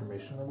you have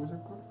information on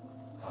Wizard Court?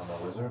 On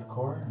the Wizard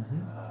Corps?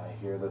 Mhm. I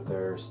hear that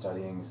they're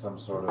studying some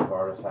sort of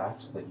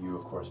artifact that you,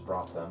 of course,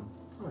 brought them.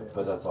 Oh, yeah.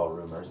 But that's all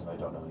rumors, and I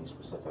don't know any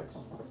specifics.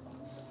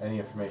 Any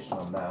information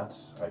on that,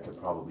 I could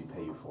probably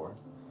pay you for.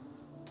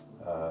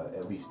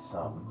 At least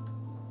some.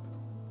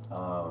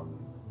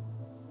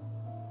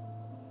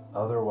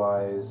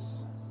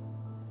 Otherwise,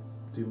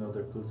 Do you know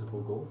their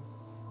political goal?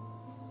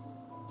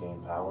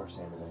 gain power,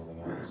 same as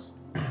anything else.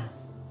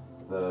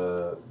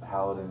 The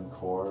Paladin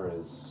Corps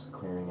is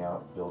clearing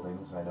out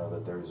buildings. I know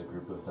that there's a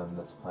group of them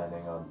that's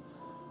planning on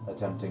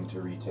attempting to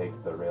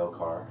retake the rail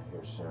car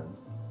here soon.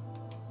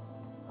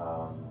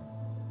 I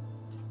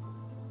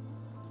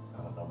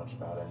don't know much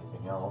about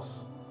anything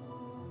else.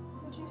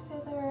 Would you say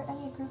there are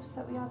any groups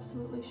that we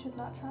absolutely should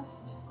not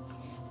trust?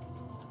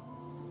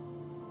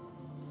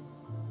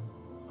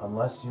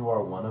 Unless you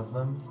are one of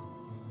them,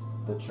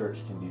 the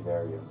church can be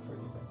very unforgiving.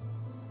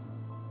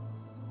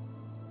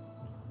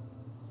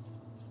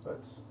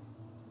 But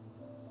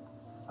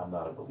I'm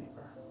not a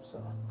believer,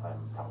 so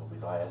I'm probably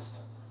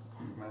biased.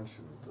 You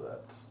mentioned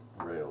that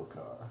rail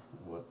car.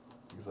 What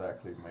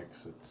exactly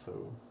makes it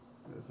so?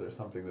 Is there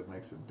something that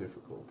makes it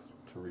difficult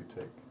to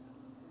retake?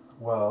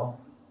 Well,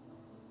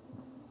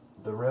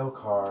 the rail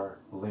car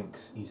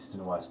links east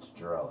and west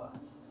Jarella.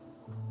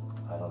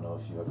 I don't know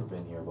if you've ever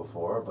been here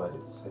before, but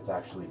it's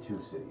actually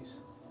two cities.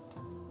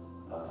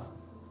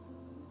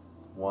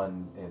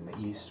 One in the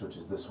east, which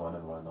is this one,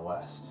 and one in the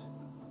west.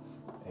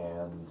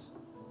 And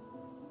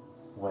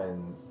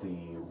when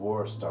the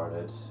war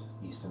started,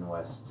 east and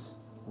west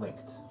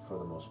linked for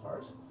the most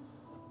part,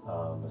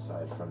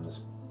 aside from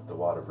the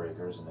water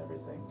breakers and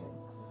everything.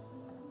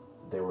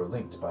 And they were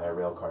linked by a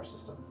rail car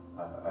system,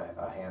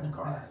 a hand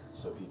car.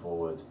 So people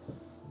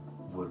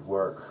would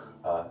work.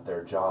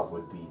 Their job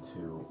would be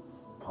to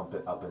pump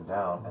it up and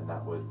down, and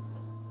that would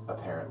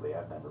apparently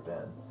have never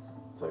been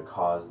to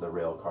cause the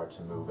rail car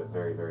to move at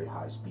very, very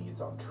high speeds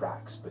on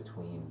tracks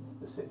between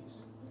the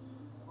cities.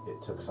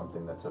 It took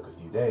something that took a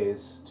few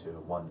days to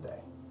one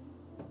day.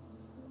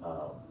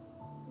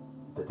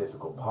 The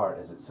difficult part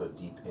is it's so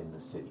deep in the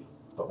city,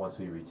 but once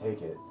we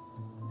retake it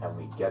and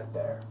we get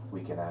there,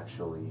 we can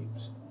actually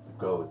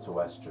go to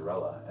West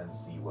Jarella and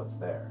see what's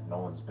there. No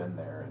one's been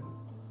there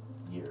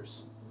in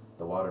years.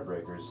 The water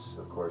breakers,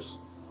 of course,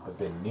 have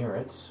been near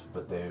it,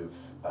 but they've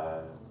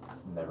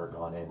never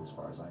gone in as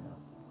far as I know.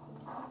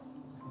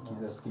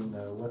 He's asking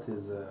what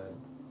is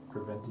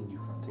preventing you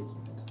from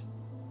taking it?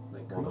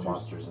 Like Well, the creatures?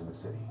 monsters in the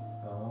city.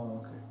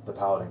 Oh, okay. The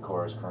Paladin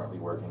Corps is currently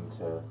working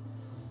to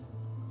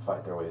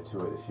fight their way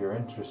to it. If you're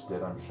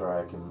interested, I'm sure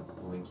I can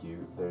link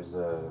you. There's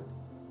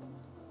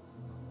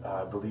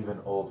I believe an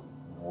old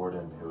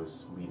warden who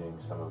is leading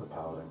some of the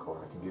Paladin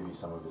Corps. I can give you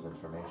some of his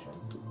information.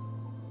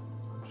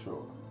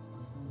 Sure.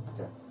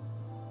 Okay.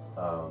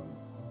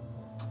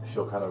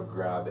 She'll kind of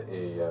grab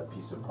a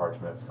piece of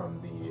parchment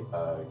from the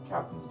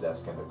captain's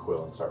desk and a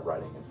quill and start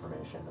writing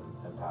information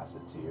and pass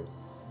it to you.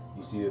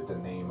 You see that the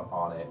name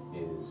on it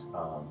is,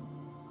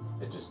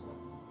 it just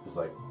is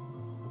like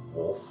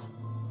Wolf,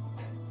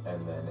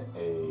 and then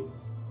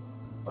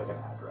like an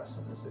address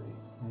in the city.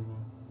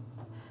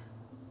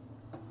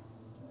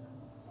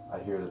 I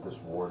hear that this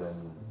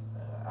warden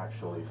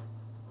actually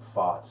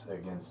fought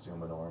against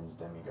Umanorm's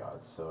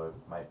demigods, so it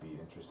might be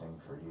interesting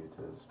for you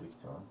to speak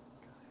to him.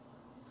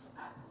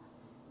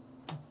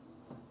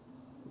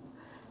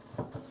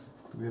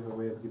 Do we have a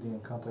way of getting in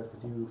contact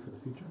with you for the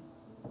future?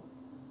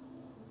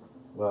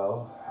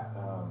 Well,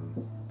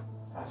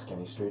 ask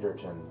any street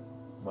urchin.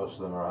 Most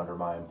of them are under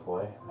my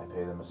employ. I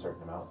pay them a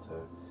certain amount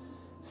to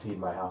feed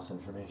my house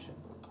information.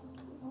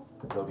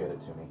 They'll get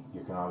it to me.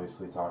 You can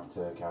obviously talk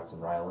to Captain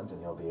Ryland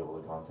and he'll be able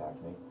to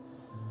contact me.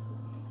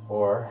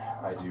 Or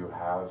I do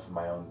have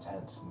my own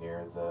tent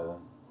near the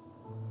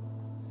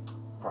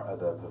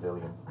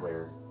pavilion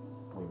where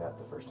we met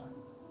the first time.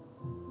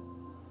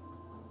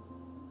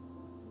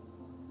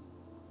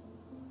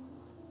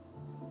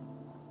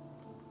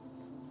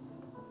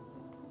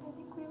 I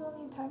think we will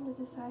need time to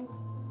decide.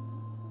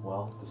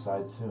 Well,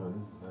 decide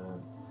soon. The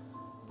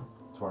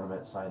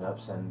tournament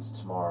sign-ups ends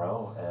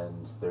tomorrow,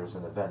 and there's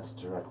an event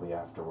directly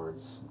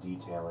afterwards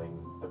detailing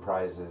the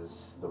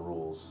prizes, the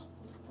rules,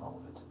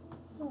 all of it.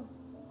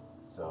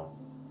 So,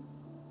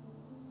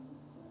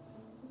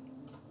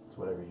 it's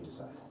whatever you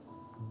decide.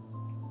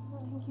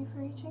 Well, thank you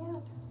for reaching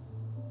out.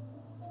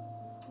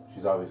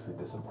 She's obviously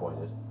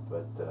disappointed,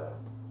 but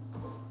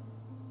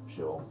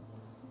she'll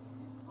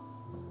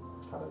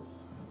kind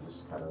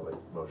of like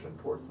motion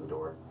towards the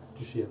door.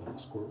 Does she have an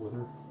escort with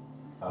her?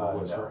 No. Or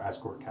was her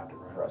escort Captain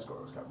Ryland? Her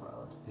escort was Captain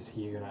Ryland. Is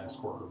he going to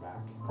escort her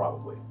back?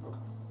 Probably. Okay.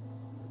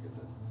 Very good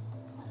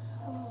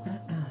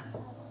then.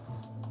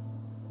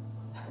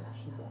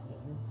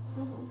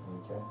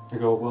 Okay. I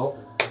go, well,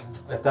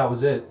 if that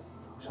was it,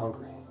 I was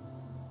hungry.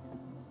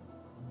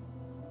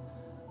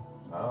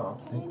 Oh.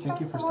 Can you Thank try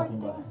you for some more stopping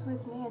by. things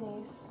with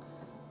mayonnaise?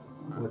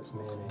 What's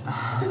mayonnaise?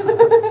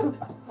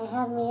 I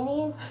have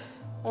mayonnaise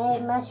and I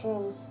have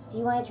mushrooms. Do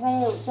you want to try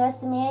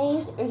just the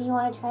mayonnaise or do you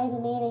want to try the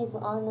mayonnaise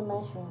on the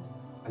mushrooms?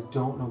 I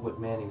don't know what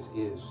mayonnaise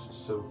is,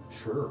 so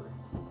sure.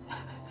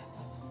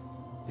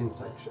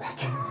 Insight check.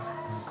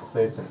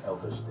 Say it's an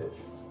elvish dish.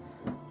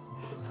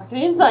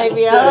 Fucking inside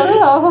me, I don't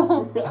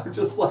know. I'm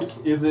just like,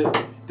 is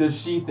it? Does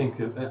she think?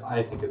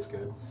 I think it's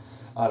good.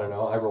 I don't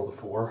know. I rolled a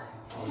 4.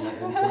 On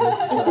that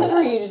insight. It's just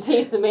for you to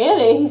taste the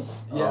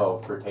mayonnaise. Yeah.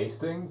 Oh, for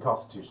tasting,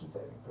 Constitution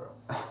saving throw.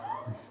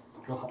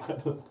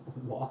 God,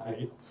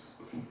 why?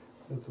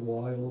 That's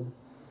wild.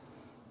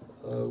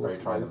 Are you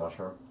trying the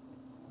mushroom?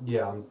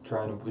 Yeah, I'm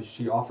trying to.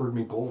 She offered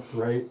me both,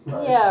 right?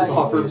 Yeah, You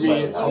offered DC me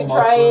is You slightly a higher.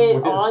 try it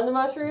mushroom with- on the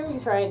mushroom, you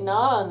try it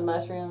not on the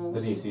mushroom. The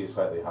DC is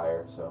slightly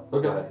higher, so.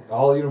 Okay, Go ahead.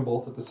 I'll eat them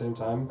both at the same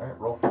time. Alright,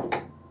 roll.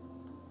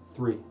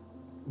 3.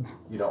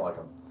 You don't like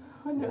them.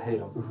 I hate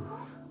them.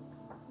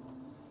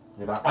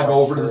 You're not I quite go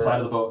over to the sure. side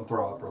of the boat and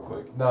throw up real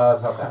quick. No,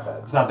 it's not that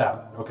bad. It's not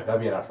that bad. Okay.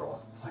 That'd be a natural one.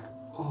 It's like,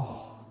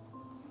 oh.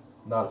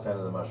 Not a fan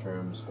of the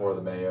mushrooms or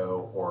the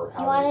mayo or Do you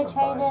how want they to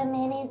try the combine.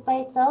 mayonnaise by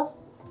itself?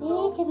 Maybe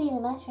it could be the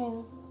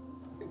mushrooms.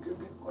 It could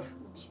be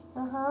mushrooms.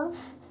 Uh-huh.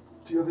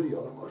 Do you have any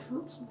other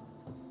mushrooms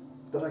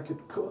that I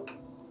could cook?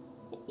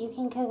 You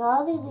can cook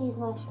all of these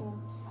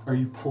mushrooms. Are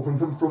you pulling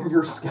them from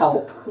your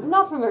scalp?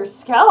 Not from her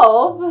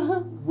scalp.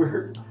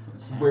 Where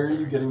are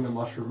you getting the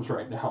mushrooms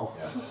right now?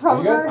 Yeah. From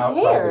Are you guys her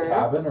outside hair. the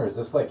cabin, or is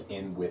this like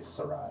in with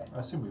Sarai? I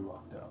assume we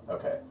walked out.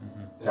 Okay.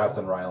 Yeah.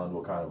 Captain Ryland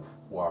will kind of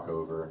walk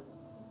over.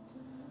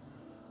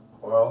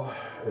 Well,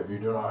 if you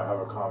do not have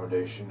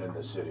accommodation in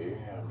the city,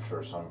 I'm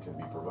sure some can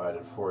be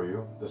provided for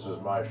you. This is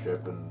my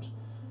ship, and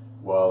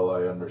while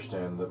I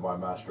understand that my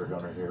master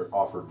gunner here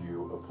offered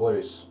you a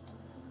place,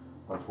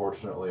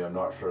 unfortunately I'm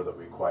not sure that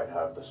we quite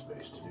have the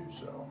space to do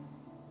so.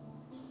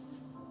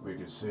 We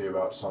could see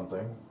about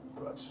something,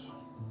 but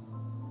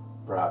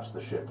perhaps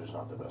the ship is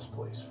not the best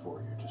place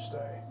for you to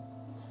stay.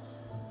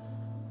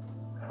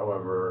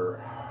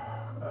 However,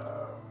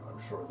 I'm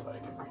sure that I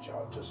can reach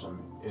out to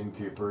some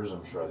innkeepers.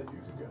 I'm sure that you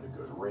can get a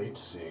good rate,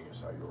 seeing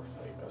as how you're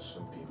famous,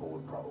 and people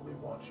would probably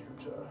want you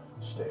to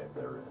stay at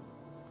their inn.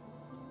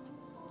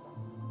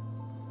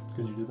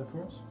 Could you do that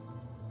for us?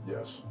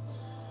 Yes.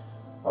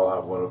 I'll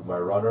have one of my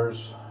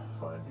runners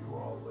find you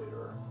all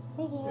later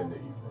Thank in you. the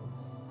evening.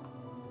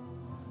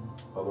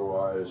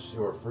 Otherwise,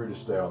 you are free to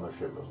stay on the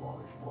ship as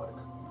long as you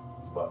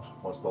like. But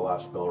once the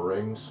last bell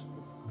rings,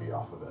 be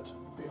off of it.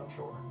 Be on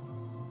shore.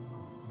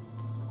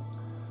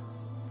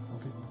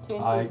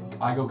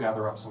 I go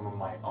gather up some of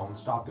my own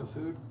stock of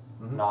food,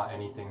 Mhm. not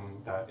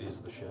anything that is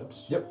the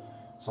ship's. Yep.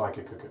 So I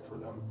could cook it for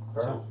them.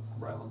 Fair so enough.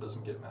 Ryland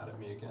doesn't get mad at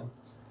me again.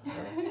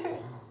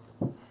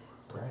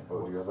 Right.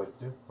 What would you guys like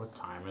to do? What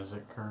time is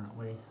it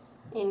currently?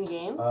 In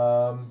game.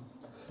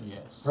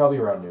 Yes. Probably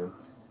around noon.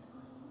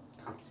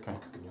 Okay.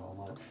 Cooking you all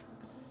lunch.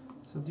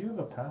 So do you have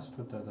a past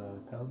with that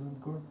Paladin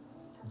Corps?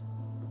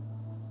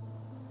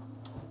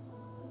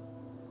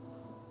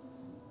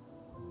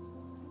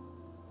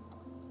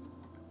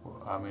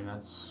 Well, I mean,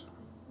 that's.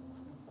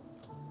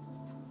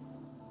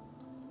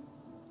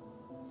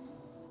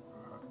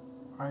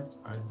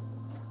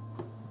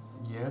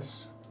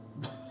 Yes.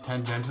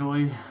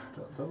 Tangentially,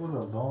 That was a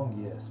long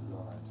yes, is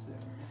all I'm saying.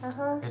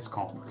 Uh-huh. it's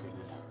complicated.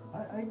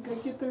 I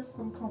get there's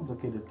some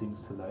complicated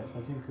things to life.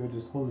 I think you're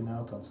just holding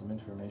out on some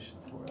information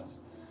for us.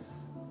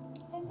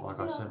 I think Like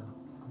we I all- said.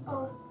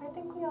 Oh, I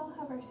think we all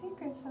have our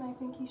secrets, and I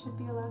think he should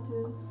be allowed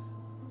to,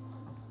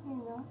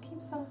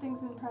 keep some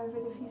things in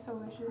private if he so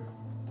wishes.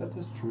 That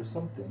is true,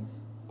 some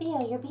things. Theo,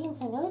 you're being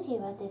so nosy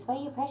about this. Why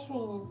are you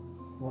pressuring him?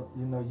 Well,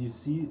 you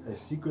see a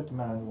secret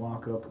man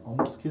walk up,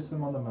 almost kiss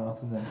him on the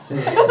mouth, and then say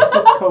a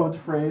secret code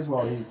phrase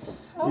while he.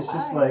 Oh It's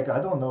just my. like, I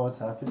don't know what's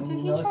happening. Did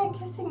you he know, try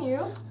it's- kissing you?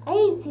 I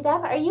didn't see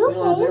that. Are you They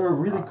okay? were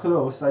really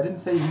close. I didn't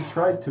say he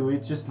tried to.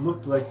 It just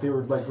looked like they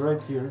were like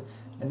right here.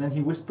 And then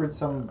he whispered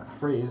some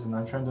phrase, and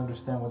I'm trying to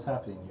understand what's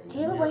happening Do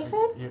here. you have a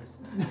boyfriend?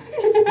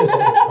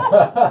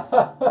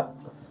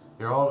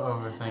 You're all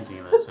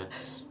overthinking this.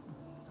 It's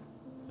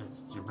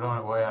you're blowing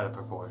it way out of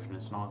proportion.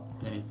 It's not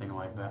anything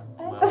like that.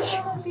 I level.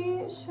 just want to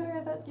be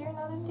sure that you're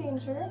not in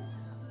danger.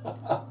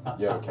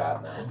 You have a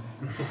cat now.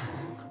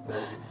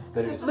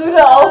 That is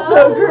Luna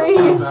also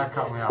agrees. That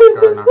caught me off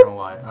guard. Not gonna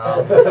lie.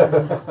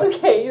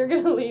 Okay, you're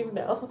gonna leave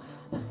now.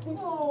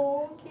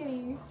 Oh,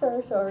 kitty.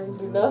 Sorry,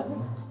 Luna.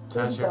 To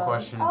answer your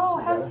question, Oh,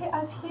 has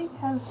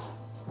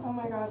oh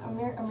my god,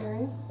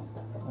 Amarius?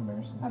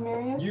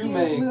 Amarius You seen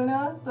may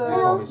Luna,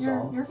 call me your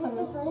Saul. This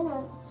is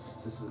Luna.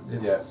 This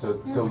is Yeah, so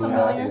You're Luna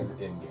familiar? is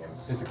in game.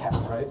 It's a cat,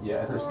 right?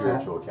 Yeah, it's a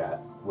spiritual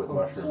cat with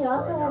mushrooms She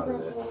also growing has out of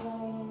it.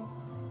 mushrooms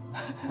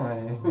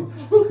on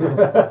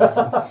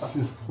It's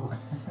just like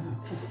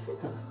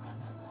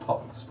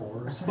puff of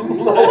spores.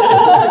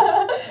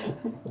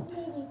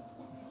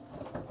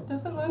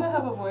 Doesn't Luna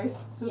have a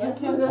voice? Yes,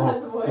 Doesn't Luna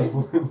has a voice. Just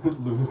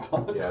lunatics.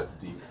 Yeah, it's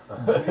deep.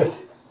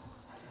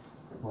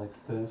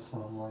 Like this,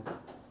 and I'm like,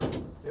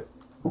 Yep.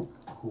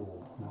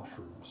 cool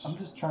mushrooms. I'm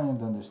just trying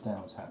to understand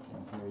what's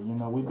happening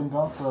here. We've been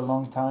gone for a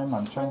long time.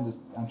 I'm trying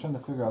to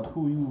figure out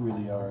who you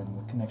really are in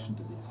the connection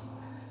to this.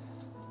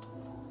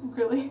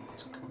 Really?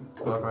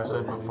 like I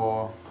said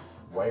before,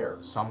 Where?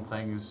 Some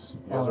things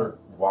You guys are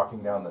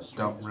walking down the street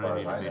don't as far really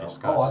as need I to be know.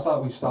 discussed. Oh, I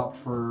thought we stopped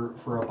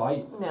for a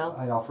bite. No.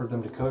 I offered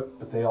them to cook,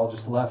 but they all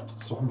just left,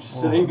 so I'm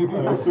just Well, sitting.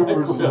 I assume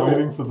we're just Chill.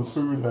 waiting for the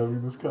food,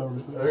 having this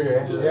conversation.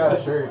 Okay, yeah,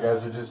 sure. You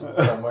guys are just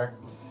somewhere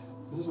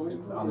Just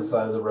waiting for on the food.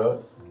 side of the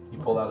road. You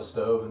pulled out a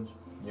stove and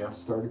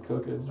Started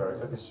cooking. Started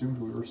I cooking. assumed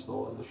we were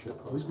still on the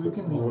ship. I was We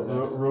cooking. can leave it.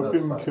 Roken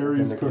That's fine. carries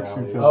In the cook's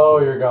galley. utensils. Oh,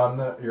 you're on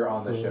the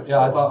So- ship. Yeah,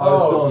 I still. thought I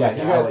was still in yeah, the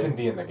you guys galley. can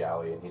be in the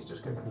galley, and he's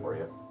just cooking for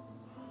you.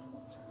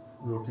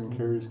 Roken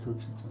carries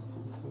cook's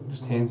utensils. So.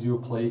 Just hands you a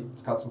plate.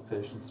 It's got some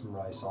fish and some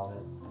rice on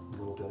it. A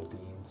little bit of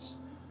beans.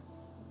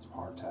 Some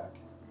hardtack.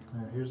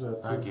 Here's a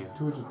Thank you.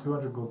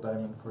 200 gold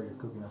diamond for your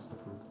cooking us the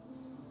food.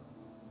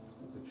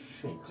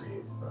 She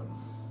creates them.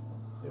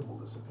 It will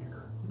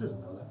disappear. He doesn't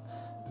know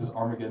that. Does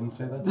Armageddon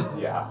say that?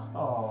 Yeah.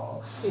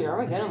 Oh, Dude,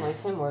 Armageddon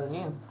likes him more than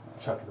you.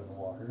 chuck it in the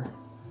water.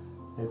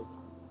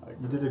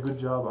 You did a good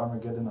job,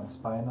 Armageddon, on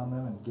spying on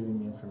them and giving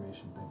me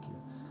information. Thank you.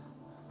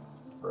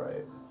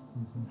 Right.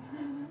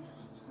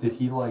 Did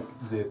he like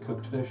the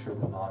cooked fish or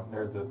the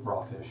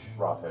raw fish?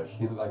 Raw fish.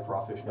 He liked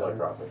raw fish You better. like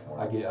raw fish more.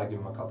 I give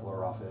him a couple of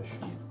raw fish.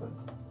 He eats them.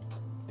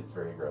 It's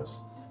very gross.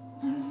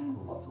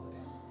 Lovely.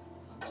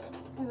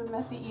 He's a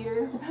messy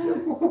eater.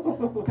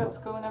 Guts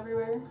going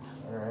everywhere.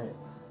 All right.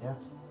 Yeah.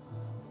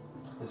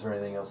 Is there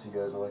anything else you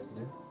guys would like to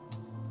do?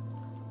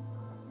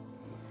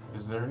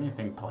 Is there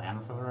anything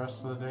planned for the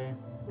rest of the day?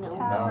 No.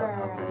 Tavern.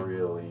 No, okay.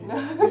 Really? You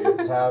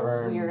get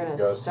tavern. We are gonna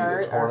go see the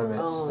start our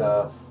tournament own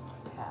stuff.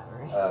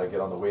 Tavern. Get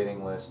on the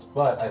waiting list.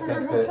 But I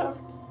think that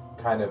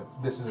kind of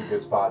this is a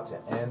good spot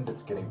to end.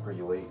 It's getting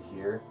pretty late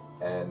here,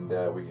 and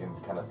we can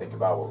kind of think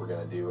about what we're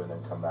gonna do, and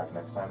then come back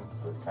next time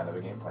with kind of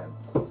a game plan.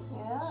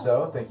 Yeah.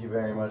 So thank you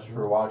very much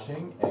for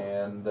watching,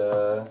 and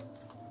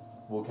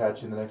we'll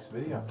catch you in the next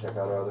video. Check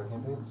out our other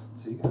campaigns.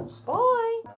 See you guys. Bye.